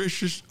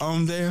Patricia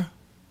on there?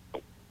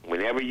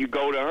 Whenever you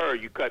go to her,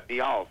 you cut me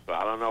off, so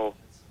I don't know.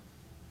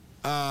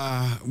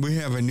 We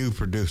have a new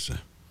producer.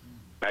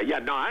 I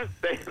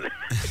understand.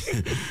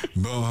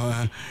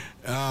 Boy,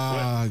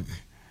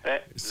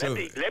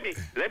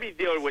 Let me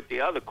deal with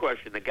the other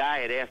question. The guy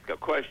had asked a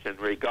question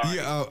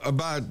regarding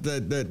about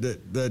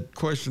that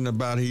question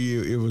about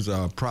it was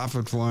a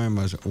profit for him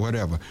or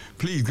whatever.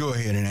 Please go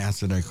ahead and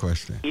answer that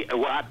question. Yeah,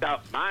 well, I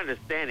thought my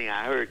understanding,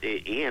 I heard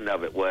the end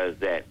of it was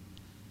that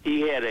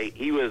he had a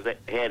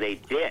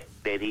debt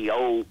that he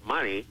owed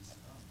money,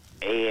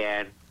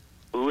 and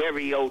whoever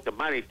he owed the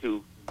money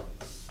to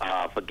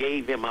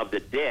forgave him of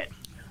the debt,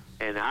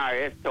 and the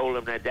IRS told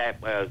him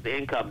that was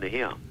income to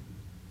him.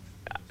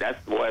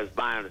 That was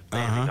my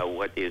understanding of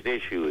what his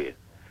issue is.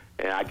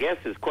 And I guess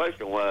his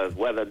question was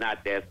whether or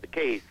not that's the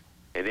case.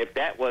 And if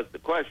that was the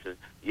question,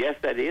 yes,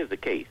 that is the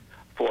case.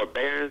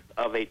 Forbearance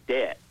of a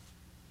debt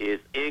is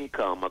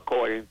income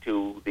according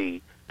to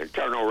the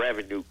Internal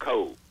Revenue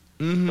Code.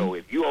 Mm-hmm. So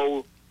if you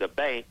owe the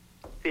bank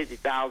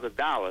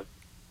 $50,000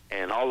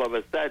 and all of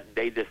a sudden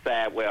they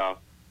decide, well,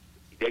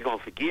 they're going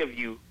to forgive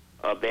you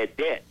of that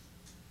debt,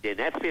 then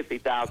that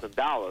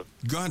 $50,000...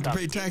 Going to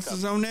pay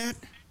taxes on that?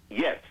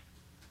 Yes.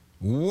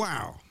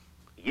 Wow.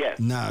 Yes.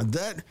 Now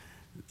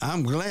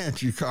I'm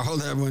glad you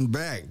called that one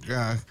back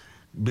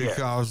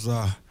because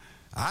I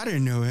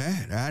didn't know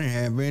that. I didn't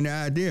have any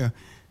idea.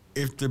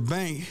 If the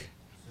bank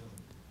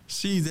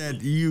see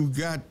that you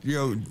got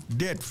your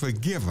debt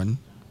forgiven,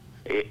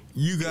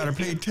 you got to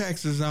pay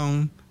taxes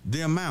on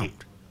the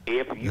amount.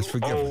 If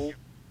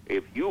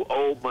you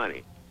owe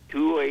money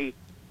to a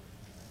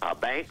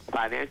bank,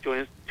 financial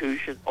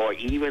institution, or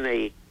even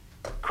a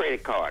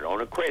credit card,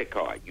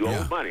 you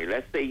owe money.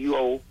 Let's say you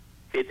owe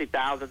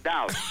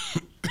 $50,000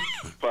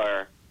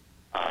 for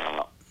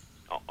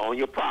on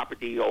your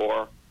property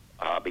or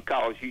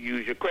because you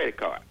use your credit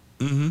card.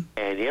 Mm-hmm.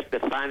 And if the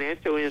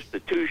financial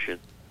institution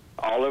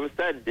all of a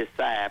sudden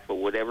decide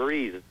for whatever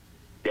reason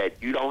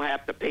that you don't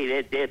have to pay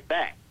that debt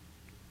back,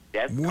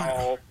 that's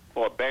called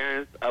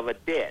forbearance of a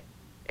debt.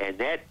 And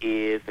that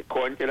is,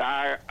 according to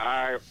our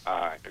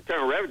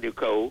Internal Revenue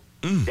Code,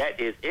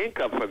 that is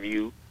income from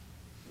you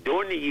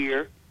during the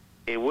year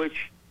in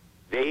which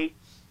they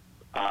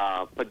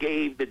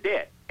forgave the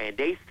debt. And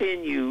they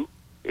send you,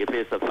 if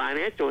it's a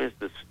financial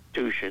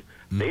institution,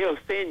 they'll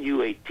send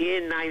you a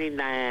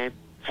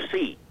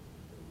 1099-C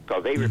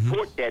because they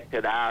report that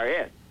to the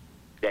IRS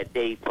that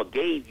they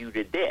forgave you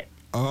the debt.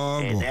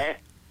 And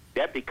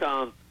that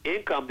becomes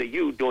income to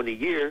you during the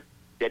year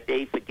that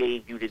they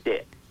forgave you the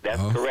debt.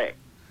 That's correct.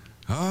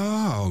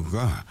 Oh,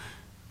 God.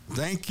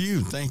 Thank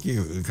you,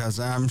 because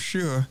I'm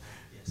sure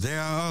there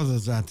are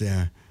others out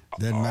there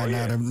that might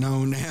not have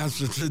known the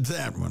answer to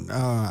that one.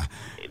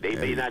 They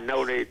may not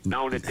know that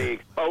they're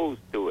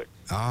exposed to it.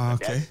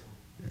 Okay.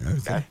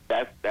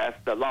 That's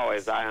the law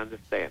as I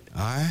understand it.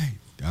 All right.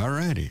 All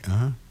righty.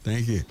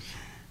 Thank you.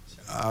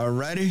 All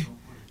righty.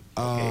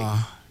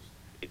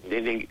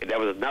 Then there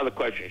was another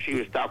question. She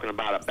was talking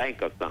about a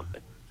bank or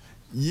something.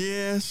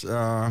 Yes.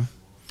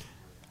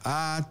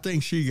 I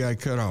think she got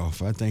cut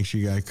off. Okay.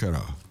 She got cut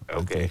off.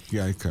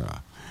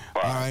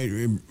 All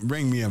right.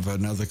 Bring me up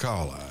another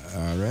caller.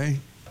 All right.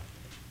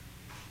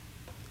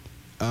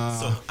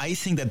 So I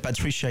think that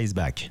Patricia is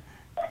back.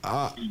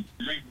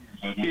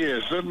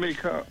 Yes, let me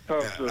talk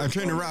to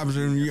Attorney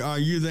Robinson, are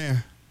you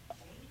there?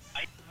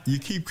 You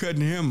keep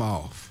cutting him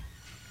off.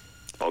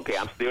 Okay,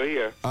 I'm still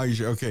here. Oh,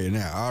 okay,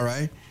 now, all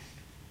right.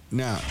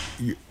 Now,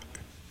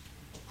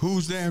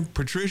 who's there?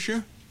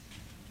 Patricia?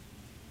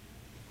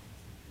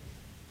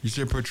 You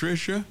said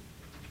Patricia?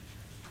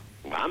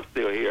 I'm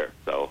still here,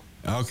 so.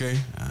 Okay.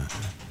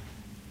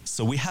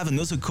 So we have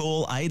another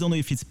call. I don't know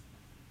if it's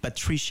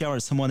Patricia or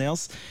someone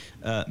else,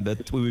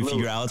 but we will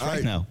figure out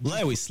right now.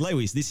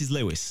 Lewis, this is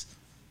Lewis.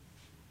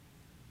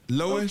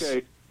 Lois?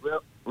 Okay,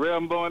 Ray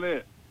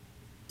Barnett.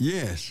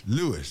 Yes,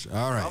 Lewis.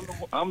 All right.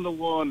 I'm the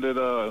one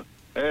that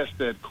asked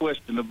that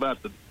question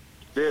about the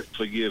debt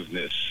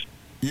forgiveness.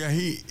 Yeah,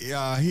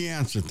 he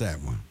answered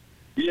that one.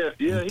 Yeah.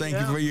 And thank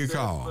you for your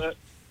call.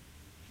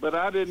 But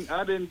I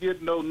didn't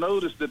get no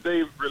notice that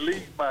they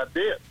released my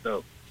debt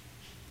though.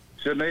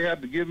 Shouldn't they have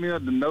to give me the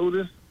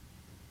notice?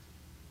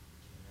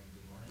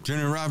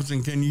 Jenny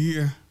Robinson, can you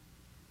hear?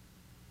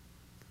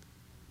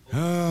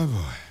 Oh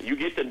boy. You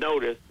get the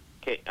notice.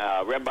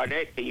 Rev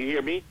Barnett, can you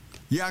hear me?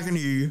 Yeah, I can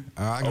hear you.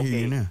 I can hear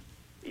you now.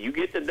 You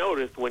get the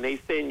notice when they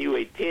send you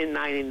a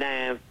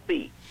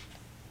 1099-C.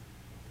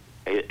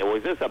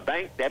 Was this a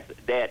bank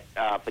that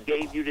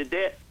forgave you the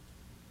debt?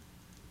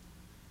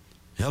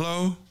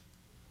 Hello?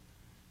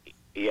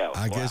 Yeah.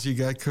 I guess he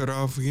got cut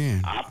off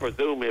again. I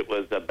presume it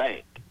was a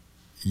bank.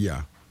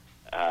 Yeah.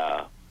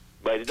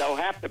 But it don't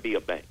have to be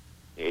a bank.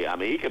 I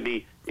mean, it can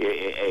be,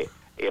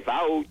 if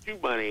I owed you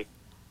money,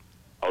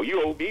 or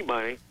you owe me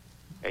money,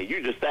 and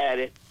you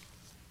decided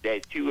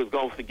that you was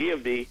going to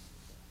forgive me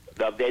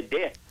of that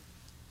debt,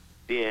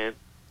 then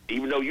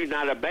even though you're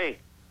not a bank,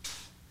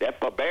 that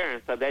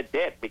forbearance of that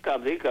debt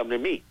becomes income to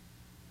me.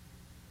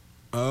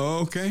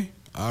 Okay.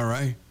 All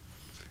right.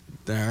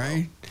 All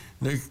right.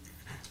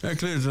 That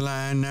clears the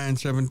line,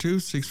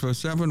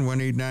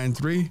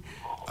 972-647-1893.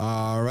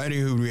 All righty,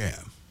 who do we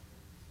have?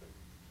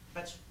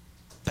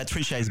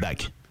 Patricia is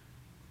back.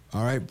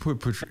 All right,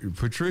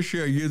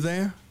 Patricia, are you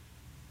there?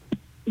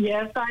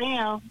 Yes, I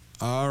am.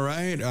 All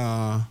right.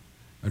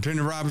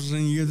 Attorney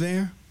Robinson, you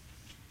there?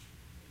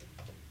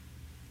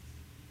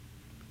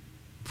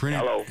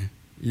 Hello.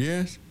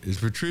 Yes. Is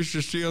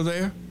Patricia still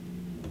there?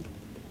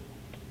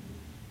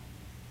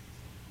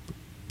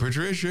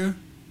 Patricia?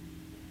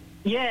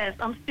 Yes,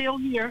 I'm still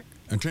here.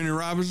 Attorney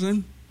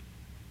Robinson?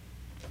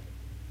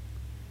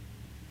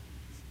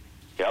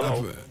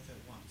 Hello.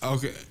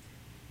 Okay.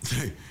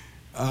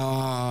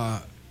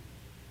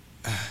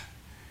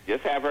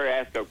 Just have her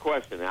ask her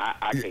question.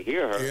 I can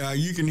hear her. Yeah,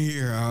 you can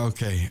hear her.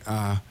 Okay.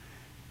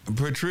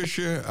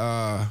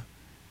 Patricia,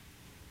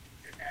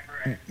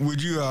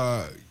 would you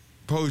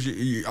pose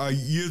your, are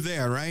you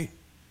there, right?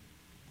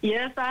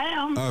 Yes, I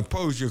am.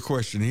 Pose your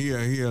question.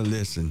 He'll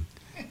listen.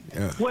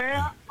 Where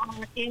are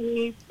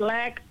any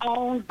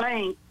black-owned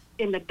banks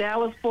in the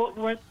Dallas-Fort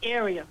Worth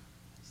area?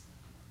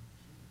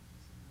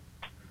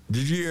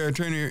 Did you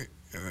hear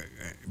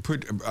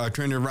put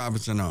Attorney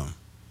Robinson on?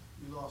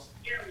 You lost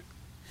him.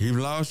 He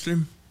lost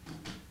him?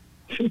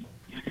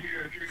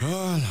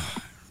 Oh,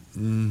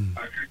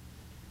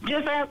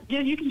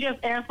 You can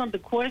just answer the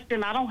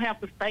question. I don't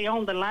have to stay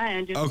on the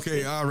line.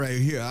 Okay, all right.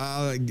 Here,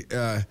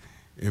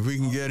 if we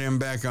can get him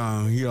back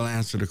on, he'll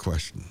answer the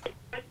question.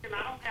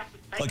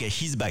 Okay,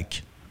 he's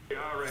back.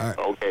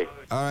 Okay.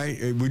 All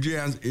right. Would you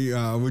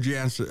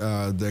answer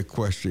that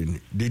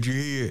question? Did you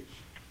hear it?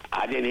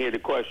 I didn't hear the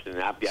question.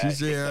 She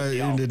said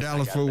in the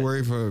Dallas-Fort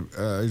Worth,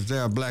 is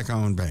there a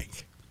black-owned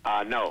bank?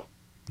 No.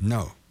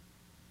 No.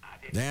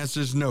 The answer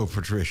is no,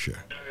 Patricia.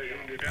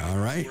 All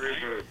right. All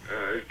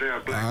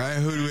right.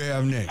 Who do we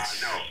have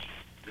next?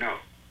 No.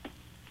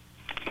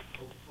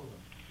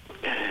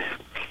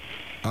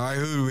 All right.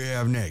 Who do we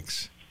have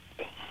next?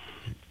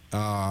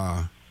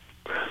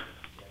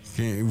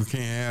 We can't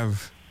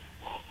have.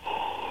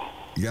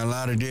 You got a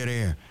lot of dead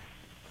air.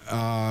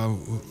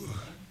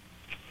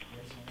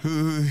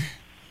 Who?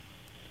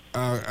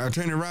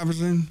 Attorney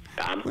Robinson.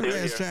 When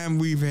last time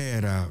we've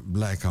had a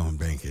black-owned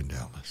bank in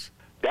Dallas?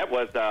 That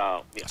was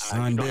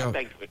Sandell. I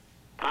think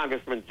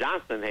Congressman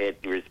Johnson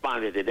had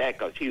responded to that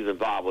because she was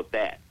involved with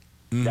that.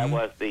 Mm-hmm. That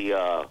was the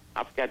I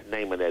forgot the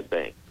name of that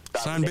bank.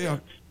 Sunbelt.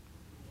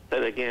 Say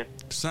that again.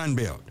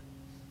 Sunbelt.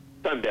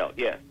 Sunbelt,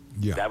 yes.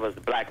 Yeah. That was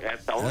the black.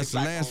 That's the only. That's the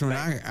last one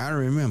I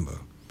remember.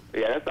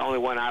 Yeah, that's the only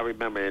one I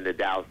remember in the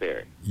Dallas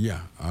area.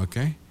 Yeah.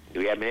 Okay.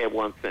 We haven't had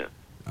one since.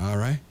 All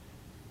right.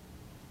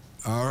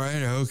 All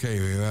right. Okay.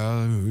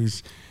 Well,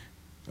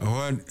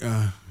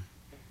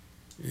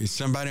 is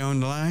somebody on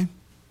the line?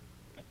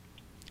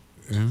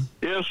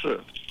 Yes, sir.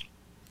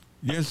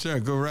 Yes, sir.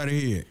 Go right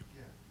ahead.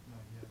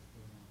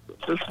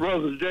 This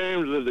Brother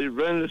James at the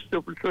Evangelist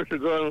Temple Church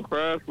of God in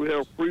Christ. We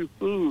have free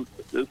food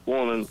this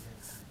morning,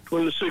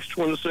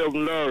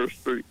 2627 Doris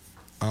Street.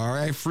 All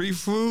right, free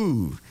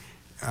food.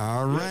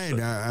 All right,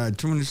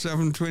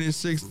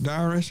 2726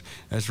 Doris.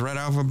 That's right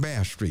off of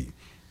Bass Street.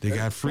 They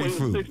got free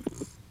food.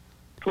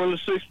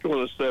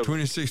 2627.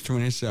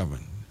 2627.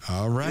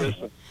 All right.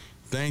 Yes,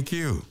 thank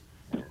you.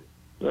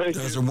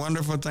 That's a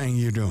wonderful thing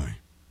you're doing.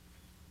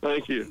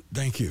 Thank you.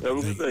 Thank you. Have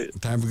a good day.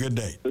 Have a good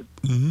day.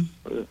 Mm-hmm.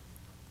 Yeah.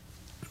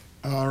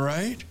 All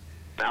right.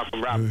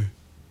 Malcolm Robinson.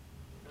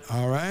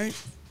 All right.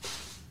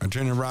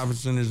 Attorney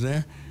Robinson is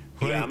there.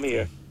 Yeah, I'm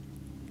here.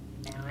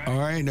 All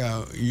right.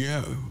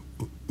 Yeah.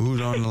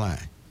 Who's on the line?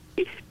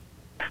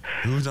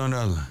 Who's on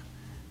the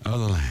other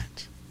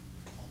lines?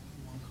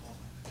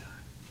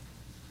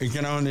 You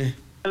can only.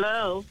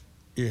 Hello.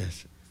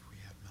 Yes.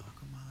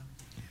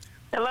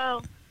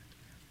 Hello.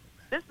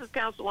 This is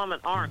Councilwoman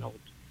Arnold.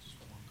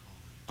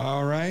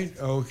 All right.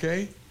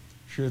 Okay.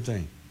 Sure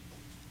thing.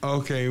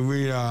 Okay.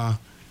 We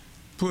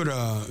put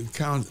a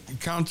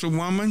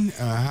councilwoman.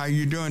 How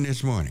you doing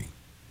this morning?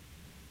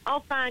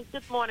 Oh, fine.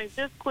 Good morning.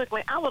 Just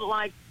quickly, I would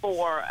like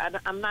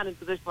I'm not in a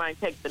position where I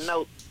can take the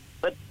notes,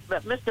 but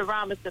Mr.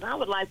 Robinson, I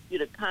would like you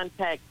to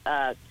contact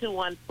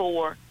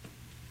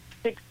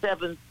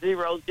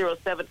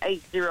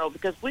 214-670-0780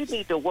 because we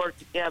need to work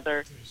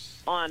together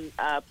on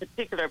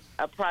particular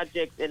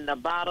projects in the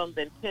Bottoms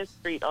and 10th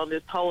Street on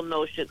this whole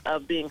notion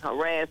of being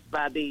harassed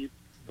by these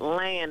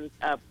land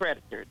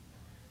predators.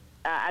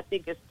 I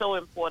think it's so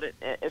important,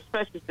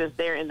 especially since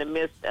they're in the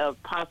midst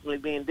of possibly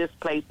being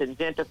displaced and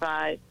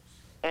gentrified.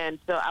 And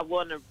so I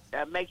want to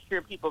make sure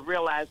people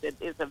realize that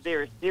it's a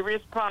very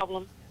serious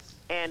problem,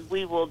 and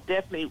we will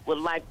definitely would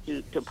like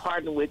to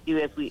partner with you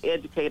as we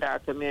educate our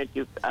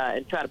community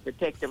and try to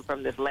protect them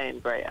from this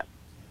land grab.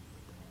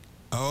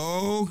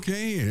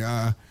 Okay.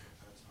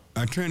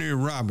 Attorney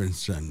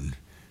Robinson,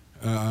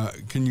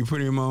 can you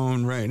put him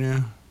on right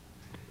now?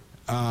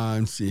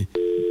 Let's see.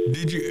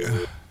 Did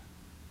you...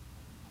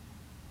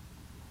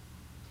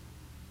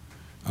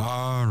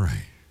 all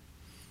right.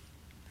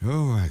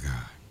 Oh, my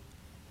God.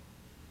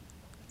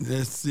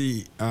 Let's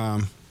see.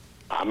 I'm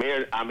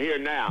here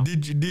now.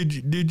 Did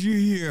you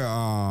hear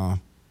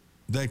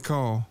that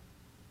call?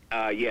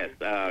 Yes,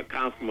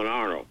 Councilman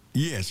Arnold.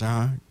 Yes,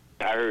 I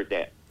heard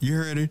that. You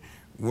heard it?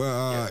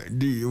 Well,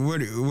 what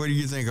do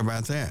you think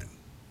about that?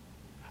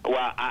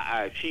 Well,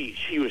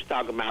 she was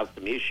talking about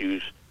some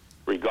issues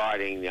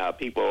regarding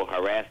people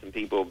harassing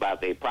people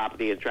about their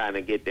property and trying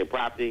to get their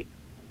property.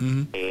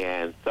 Mm-hmm.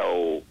 And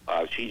so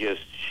I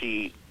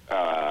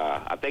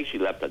think she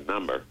left a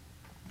number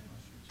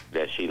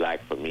that she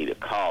liked for me to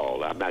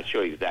call. I'm not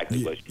sure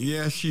exactly what she...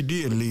 Yeah, she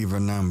did leave a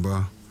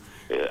number.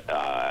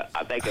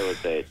 I think it was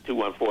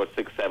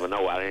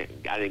 214-670.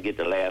 I didn't get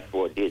the last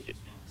 4 digits.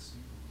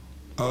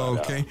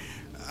 Okay.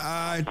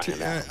 I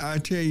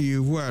tell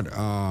you what.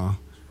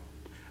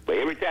 But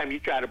every time you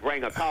try to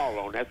bring a call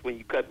on, that's when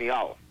you cut me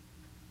off.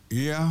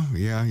 Yeah.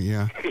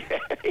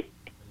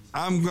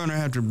 I'm going to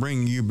have to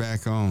bring you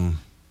back on.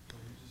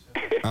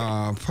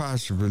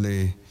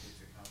 Possibly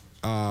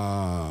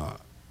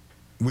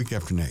week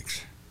after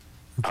next.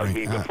 I'm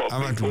going to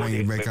have to bring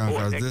you back on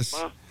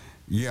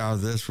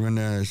because this one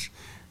is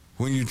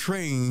when you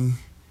train.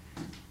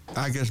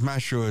 I guess my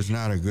show is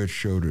not a good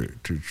show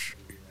to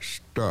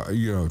start.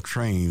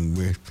 Train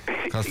with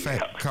because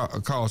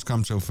calls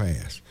come so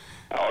fast.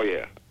 Oh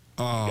yeah,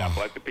 got a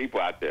bunch of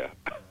people out there.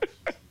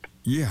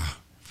 Yeah.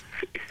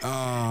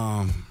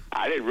 I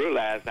didn't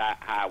realize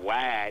how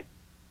wide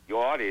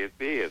your audience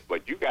is,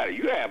 but you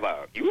have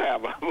a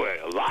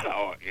lot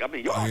of. I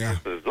mean, your audience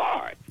is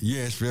large.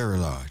 Yeah, it's very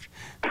large.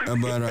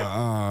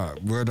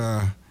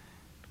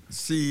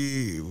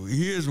 See,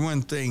 here's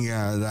one thing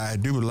that I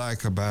do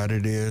like about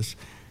it is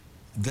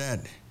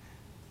that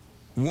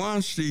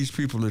once these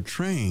people are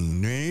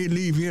trained, they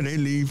leave here. They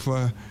leave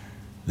to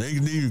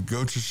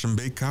go to some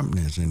big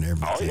companies and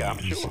everything. Oh yeah, I'm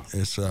sure.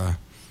 It's a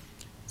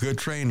good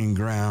training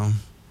ground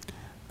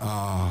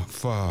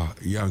for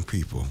young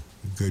people.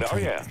 Good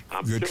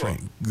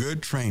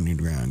training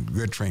ground.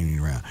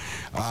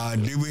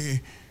 Do we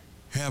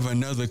have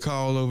another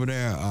call over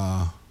there?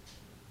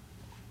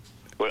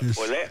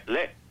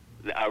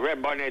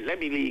 Reverend Barnett, let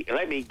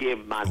me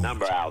give my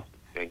number out.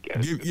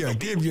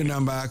 Give your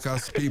number out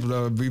because people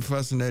will be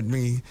fussing at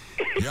me.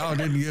 Y'all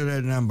didn't give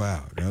that number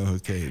out.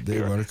 Okay,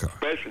 they want to call.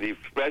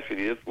 Especially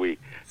this week.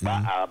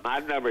 Mm-hmm. My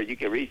number, you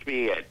can reach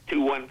me at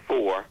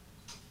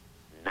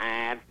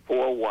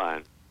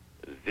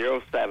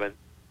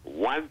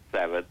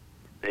 214-941-0717,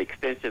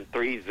 extension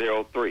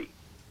 303.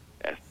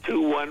 That's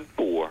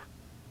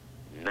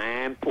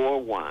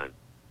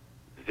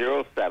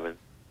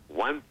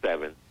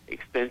 214-941-0717,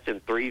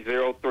 extension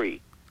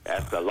 303.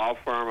 That's the law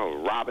firm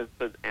of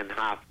Robinson and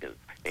Hoskins.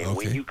 And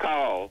when you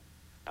call,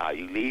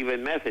 you leave a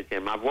message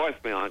in my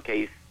voicemail in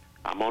case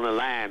I'm on the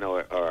line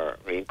or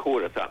in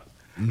court or something.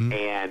 Mm-hmm.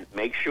 And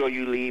make sure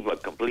you leave a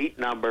complete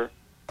number.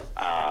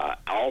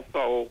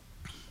 Also,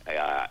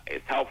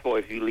 it's helpful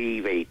if you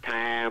leave a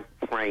time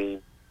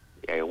frame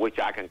in which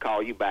I can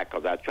call you back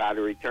because I try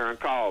to return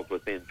calls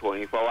within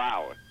 24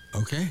 hours.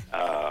 Okay.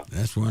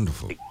 That's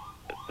wonderful.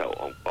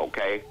 So,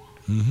 okay.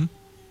 Mm-hmm.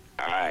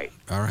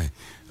 All right.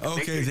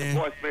 Okay, then.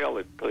 The voicemail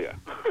is clear.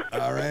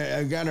 All right.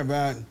 I got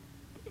about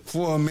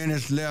 4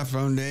 minutes left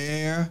on the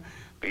air.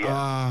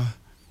 Yeah.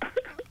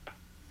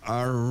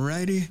 All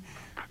righty.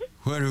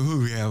 Who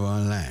we have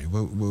online?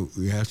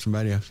 We have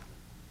somebody else?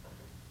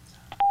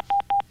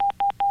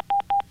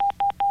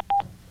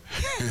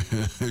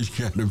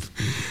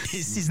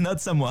 This is not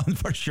someone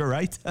for sure,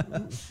 right?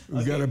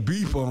 We got a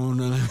beep on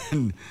the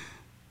line.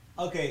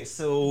 Okay,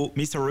 so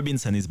Mr.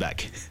 Robinson is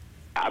back.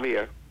 I'm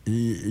here.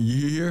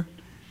 You here?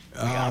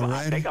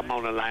 I think I'm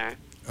on the line.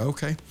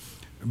 Okay.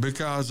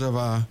 Because of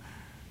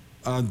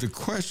the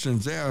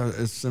questions,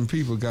 some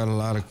people got a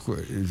lot of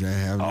questions. They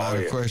have a lot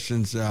of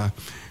questions.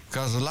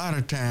 Because a lot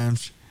of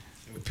times,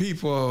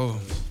 people,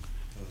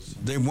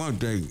 they want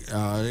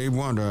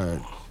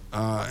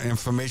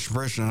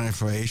personal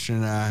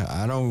information.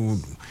 I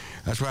don't.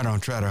 That's why I don't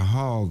try to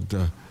hog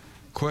the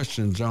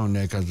questions on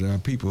there because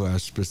people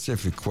have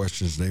specific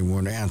questions they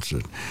want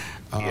answered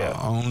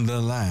on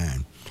the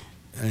line.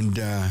 And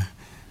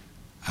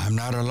I'm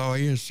not a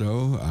lawyer,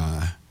 so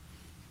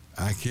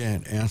I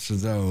can't answer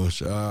those.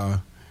 Those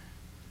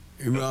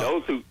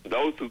who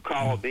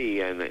call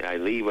me and I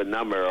leave a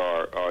number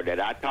or that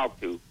I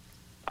talk to,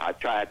 I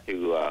try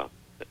to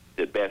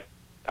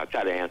I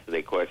try to answer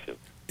their questions.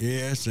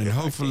 Yes, and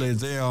hopefully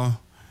they'll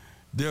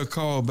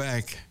call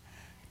back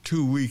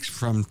 2 weeks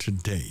from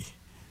today.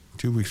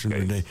 2 weeks from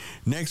today.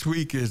 Next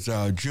week is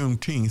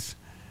Juneteenth.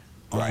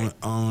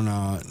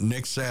 On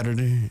next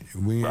Saturday,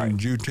 we in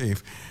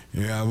Juneteenth.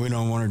 Yeah, we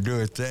don't want to do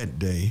it that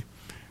day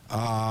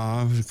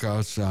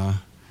because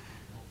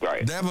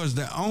that was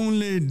the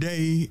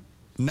only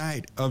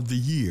night of the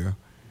year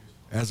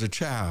as a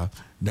child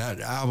that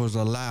I was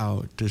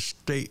allowed to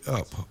stay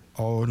up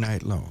all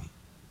night long.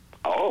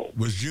 Oh.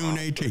 Was June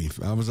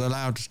 18th. I was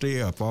allowed to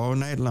stay up all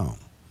night long.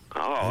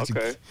 Oh,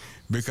 okay.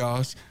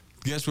 Because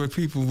guess what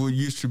people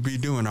used to be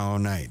doing all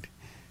night?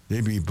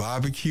 They'd be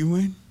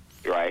barbecuing.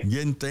 Right.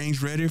 Getting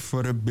things ready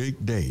for the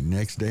big day,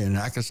 next day. And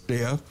I could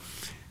stay up.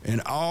 And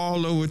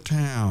all over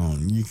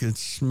town, you could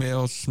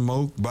smell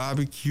smoke,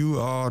 barbecue.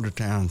 All the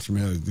town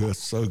smelled good,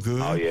 so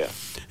good. Oh, yeah.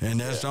 And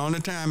that's the only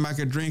time I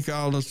could drink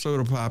all the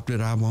soda pop that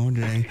I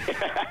wanted.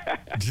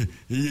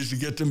 He used to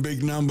get them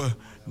big number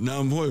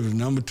what was it,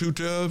 number 2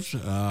 tubs.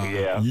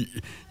 Yeah.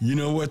 You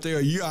know what they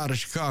are? You out of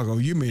Chicago?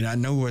 You may not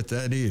know what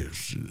that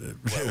is.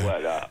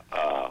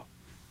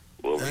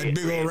 That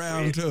big old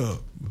round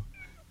tub.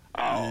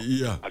 Oh.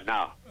 Yeah.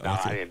 No,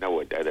 I didn't know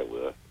what that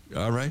was.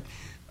 All right.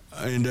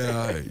 And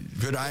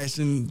put ice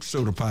and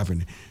soda pop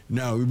in it.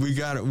 Now we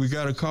got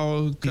a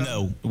call.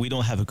 No, we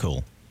don't have a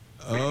call.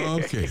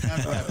 Okay.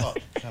 Time to wrap up.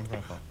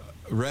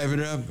 Wrap it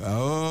up.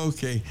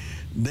 Okay.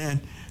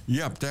 Then,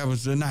 yep, that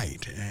was the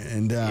night,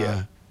 and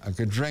I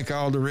could drink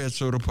all the red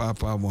soda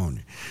pop I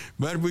wanted.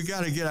 But we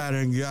got to get out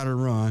and got to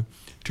run.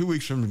 2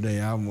 weeks from today,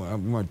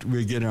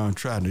 we'll get on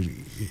trying to.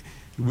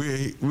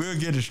 We'll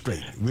get it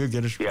straight. We'll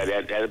get it straight.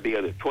 Yeah, that'll be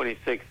on the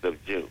 26th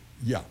of June.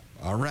 Yeah.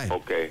 All right.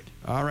 Okay.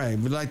 All right.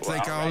 We'd like to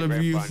thank all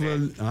of you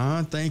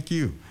for. Thank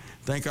you.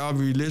 Thank all of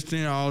you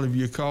listening. All of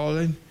you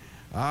calling.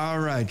 All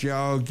right,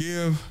 y'all.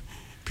 Give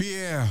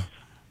Pierre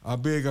a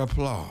big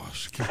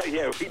applause.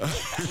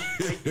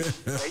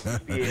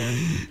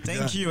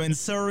 Thank you, and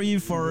sorry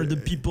for the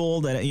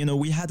people that,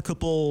 we had a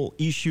couple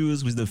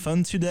issues with the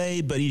phone today,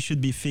 but it should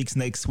be fixed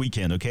next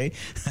weekend, okay?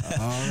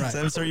 All right.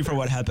 So I'm sorry for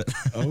what happened.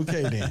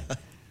 Okay, then.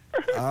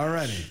 All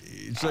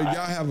righty. So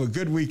y'all have a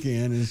good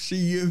weekend, and see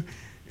you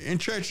in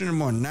church in the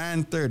morning,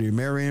 9:30,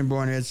 Marianne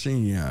Barnett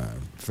Senior,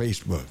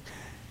 Facebook.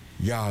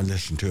 Y'all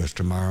listen to us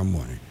tomorrow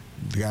morning.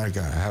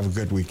 Gotta have a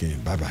good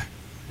weekend. Bye-bye.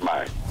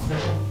 Bye.